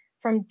thing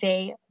from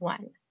day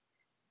one.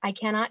 I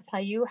cannot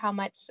tell you how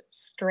much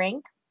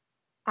strength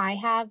I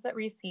have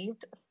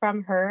received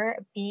from her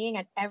being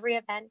at every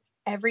event,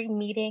 every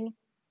meeting,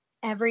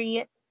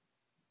 every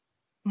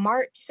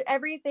march,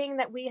 everything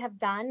that we have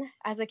done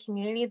as a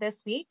community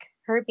this week.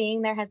 Her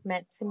being there has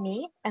meant to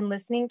me, and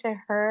listening to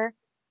her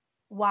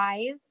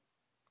wise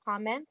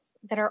comments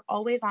that are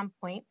always on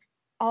point,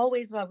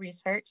 always well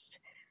researched.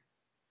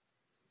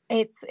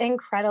 It's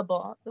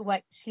incredible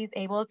what she's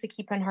able to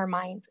keep in her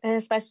mind. And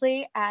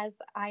especially as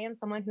I am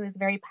someone who is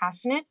very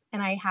passionate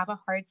and I have a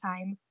hard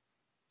time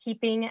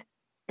keeping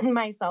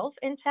myself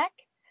in check,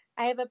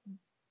 I have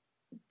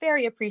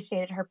very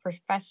appreciated her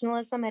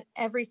professionalism at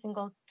every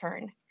single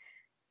turn.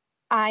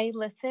 I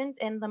listened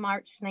in the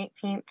March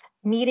 19th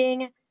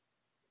meeting,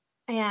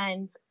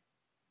 and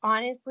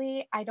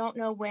honestly, I don't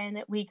know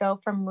when we go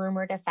from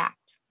rumor to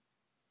fact.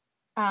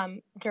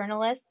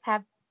 Journalists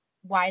have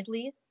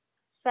widely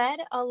said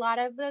a lot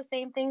of the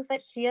same things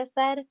that she has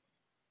said,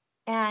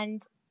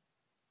 and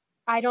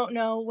I don't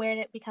know when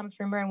it becomes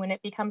rumor and when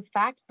it becomes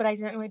fact, but I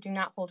generally do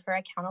not hold her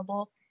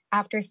accountable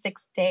after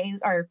 6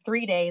 days or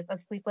 3 days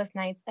of sleepless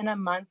nights in a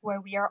month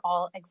where we are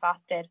all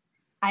exhausted.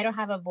 I don't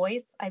have a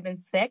voice. I've been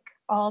sick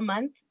all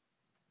month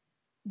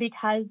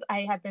because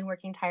I have been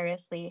working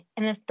tirelessly,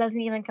 and this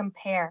doesn't even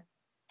compare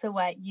to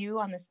what you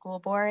on the school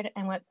board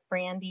and what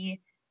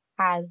Brandy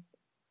has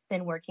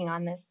been working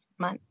on this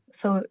month.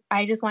 So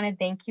I just want to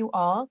thank you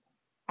all.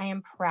 I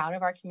am proud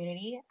of our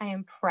community. I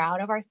am proud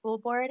of our school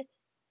board,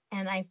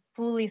 and I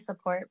fully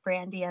support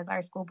Brandy as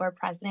our school board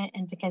president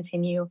and to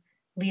continue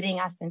leading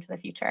us into the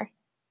future.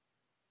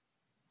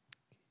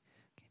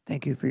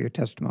 Thank you for your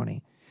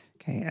testimony.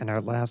 Okay, and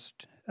our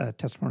last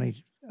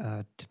testimony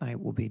tonight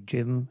will be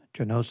Jim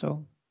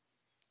Genoso.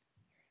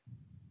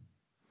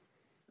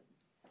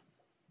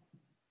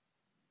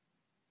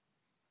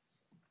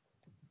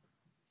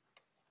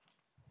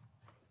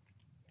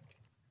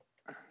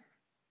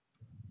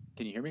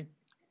 Can you hear me?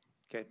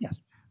 Okay. Yes.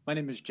 My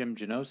name is Jim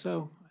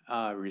Genoso.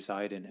 I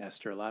reside in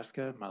Esther,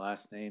 Alaska. My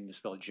last name is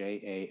spelled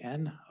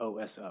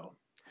Janoso.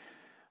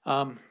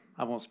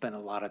 I won't spend a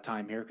lot of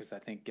time here because I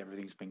think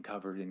everything's been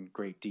covered in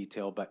great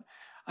detail, but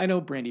I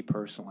know Brandy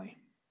personally,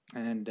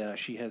 and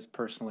she has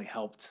personally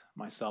helped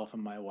myself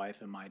and my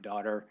wife and my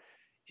daughter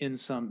in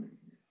some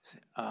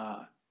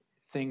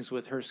things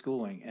with her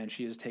schooling, and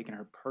she has taken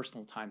her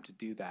personal time to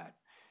do that.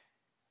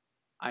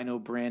 I know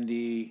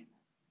Brandy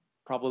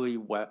probably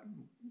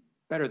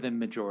better than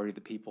majority of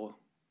the people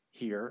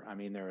here. I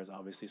mean, there is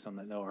obviously some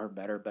that know her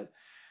better, but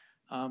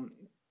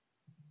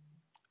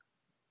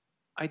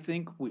I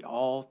think we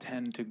all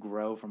tend to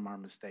grow from our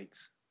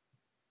mistakes.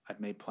 I've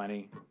made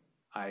plenty.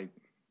 I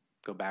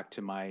go back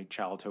to my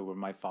childhood with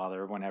my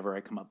father. Whenever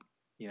I come up,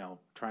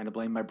 trying to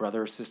blame my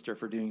brother or sister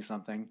for doing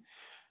something,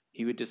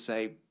 he would just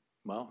say,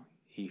 well,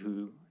 he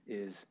who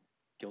is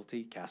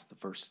guilty,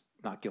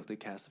 not guilty,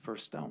 cast the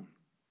first stone.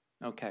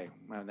 Okay,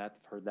 well, I've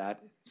heard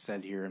that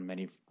said here in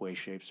many ways,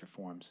 shapes, or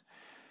forms.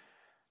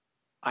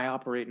 I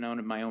operate and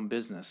own my own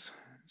business,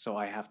 so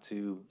I have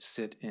to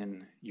sit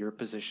in your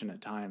position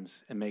at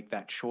times and make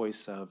that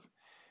choice of,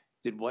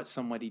 did what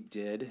somebody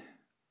did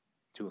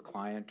to a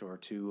client or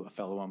to a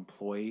fellow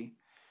employee,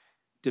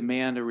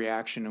 demand a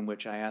reaction in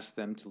which I ask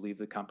them to leave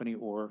the company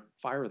or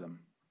fire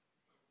them.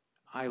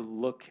 I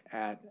look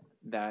at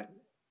that,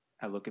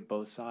 I look at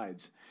both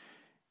sides,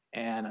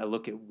 and I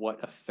look at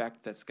what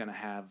effect that's going to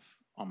have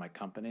on my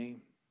company,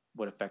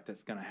 what effect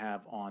that's going to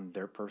have on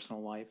their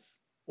personal life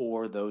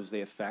or those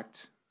they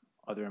affect,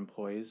 other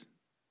employees.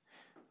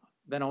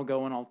 Then I'll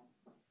go and I'll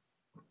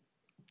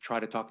try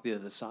to talk to the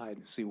other side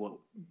and see what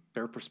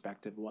their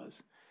perspective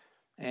was.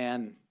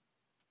 And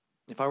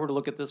if I were to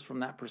look at this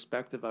from that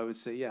perspective, I would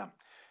say, yeah,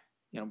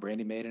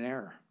 Brandy made an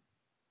error.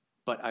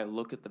 But I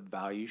look at the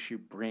value she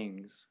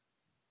brings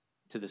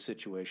to the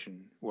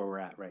situation where we're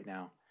at right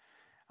now.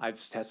 I've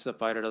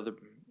testified at other,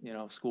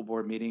 school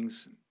board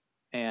meetings,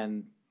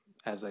 and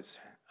as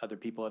other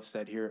people have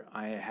said here,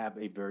 I have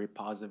a very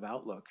positive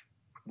outlook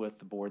with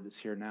the board that's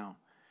here now,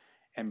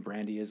 and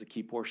Brandy is a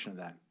key portion of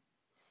that.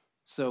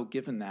 So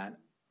given that,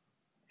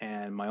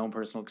 and my own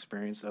personal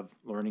experience of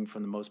learning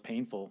from the most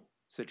painful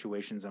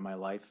situations in my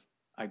life,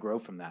 I grow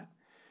from that.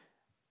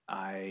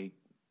 I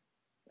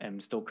am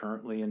still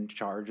currently in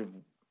charge of,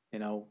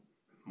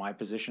 my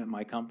position at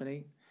my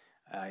company.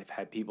 I've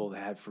had people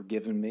that have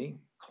forgiven me,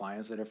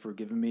 clients that have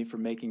forgiven me for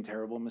making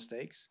terrible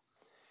mistakes.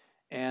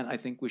 And I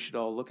think we should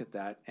all look at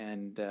that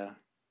and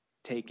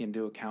take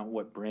into account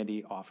what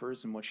Brandy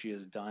offers and what she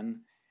has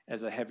done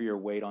as a heavier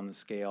weight on the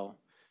scale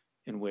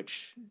in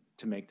which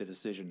to make the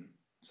decision.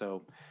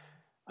 So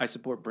I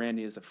support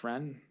Brandy as a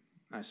friend.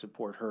 I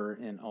support her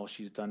in all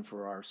she's done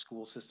for our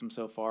school system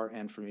so far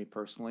and for me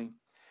personally.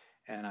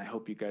 And I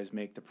hope you guys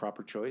make the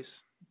proper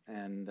choice.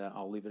 And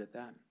I'll leave it at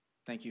that.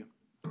 Thank you.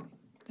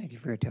 Thank you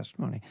for your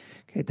testimony.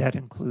 Okay, that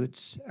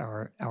includes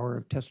our hour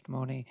of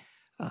testimony.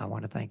 I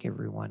want to thank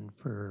everyone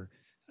for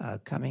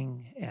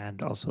coming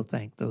and also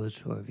thank those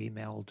who have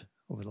emailed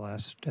over the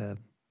last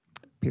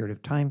period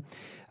of time.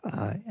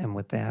 And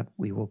with that,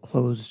 we will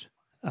close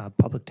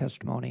public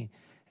testimony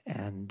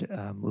and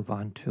move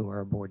on to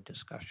our board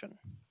discussion.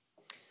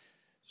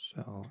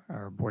 So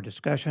our board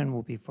discussion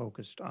will be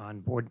focused on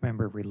board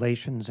member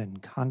relations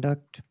and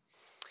conduct.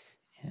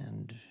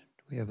 And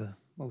do we have a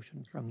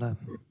motion from the...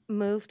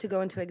 Move to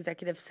go into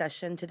executive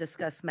session to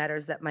discuss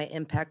matters that might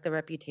impact the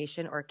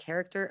reputation or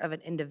character of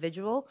an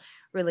individual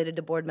related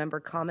to board member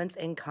comments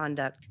and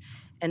conduct.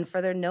 And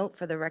further note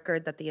for the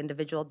record that the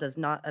individual does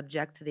not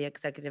object to the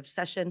executive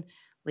session.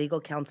 Legal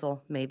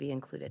counsel may be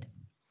included.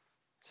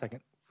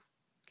 Second.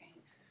 Okay.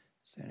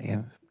 Is there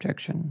any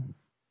objection?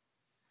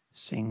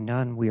 Seeing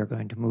none, we are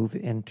going to move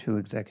into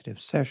executive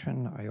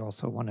session. I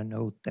also want to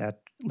note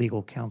that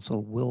legal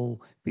counsel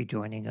will be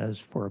joining us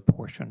for a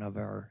portion of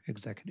our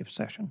executive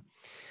session.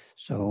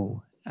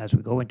 So as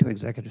we go into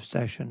executive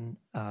session,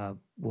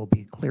 we'll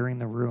be clearing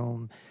the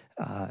room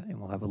and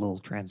we'll have a little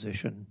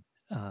transition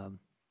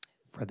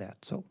for that.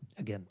 So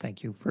again,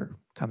 thank you for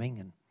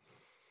coming. And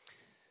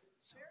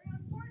very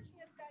unfortunate.